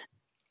progress.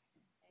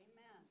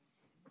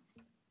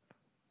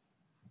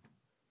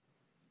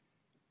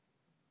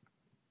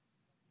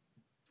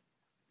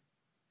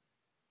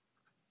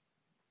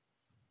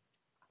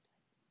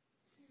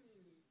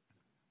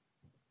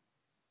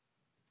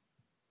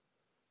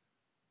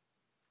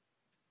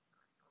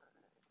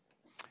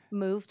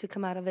 Move to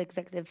come out of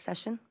executive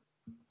session.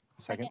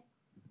 Second.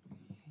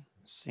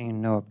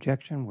 Seeing no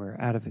objection, we're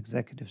out of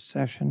executive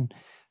session.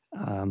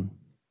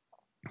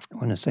 I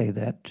want to say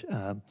that,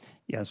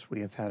 yes,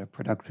 we have had a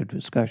productive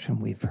discussion.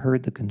 We've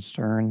heard the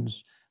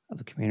concerns of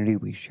the community.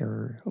 We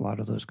share a lot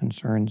of those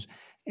concerns,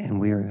 and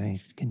we are going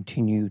to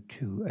continue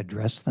to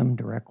address them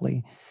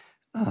directly.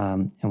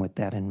 And with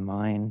that in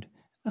mind,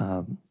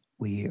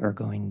 we are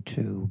going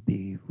to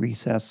be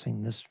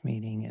recessing this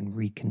meeting and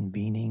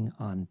reconvening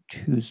on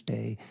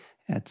Tuesday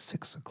at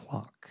 6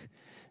 o'clock.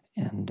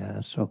 And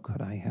so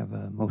could I have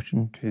a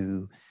motion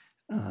to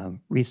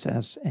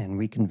recess and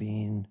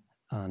reconvene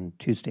on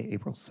Tuesday,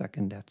 April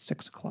 2nd at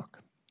 6 o'clock?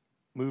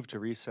 Move to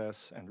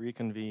recess and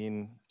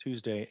reconvene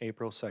Tuesday,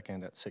 April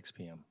 2nd at 6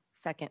 p.m.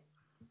 Second.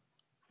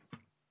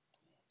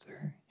 Is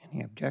there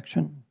any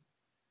objection?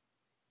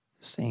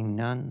 Seeing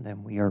none,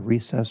 then we are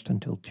recessed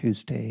until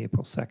Tuesday,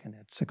 April 2nd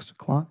at 6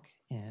 o'clock.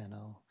 And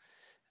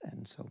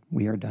so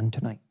we are done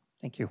tonight.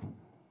 Thank you.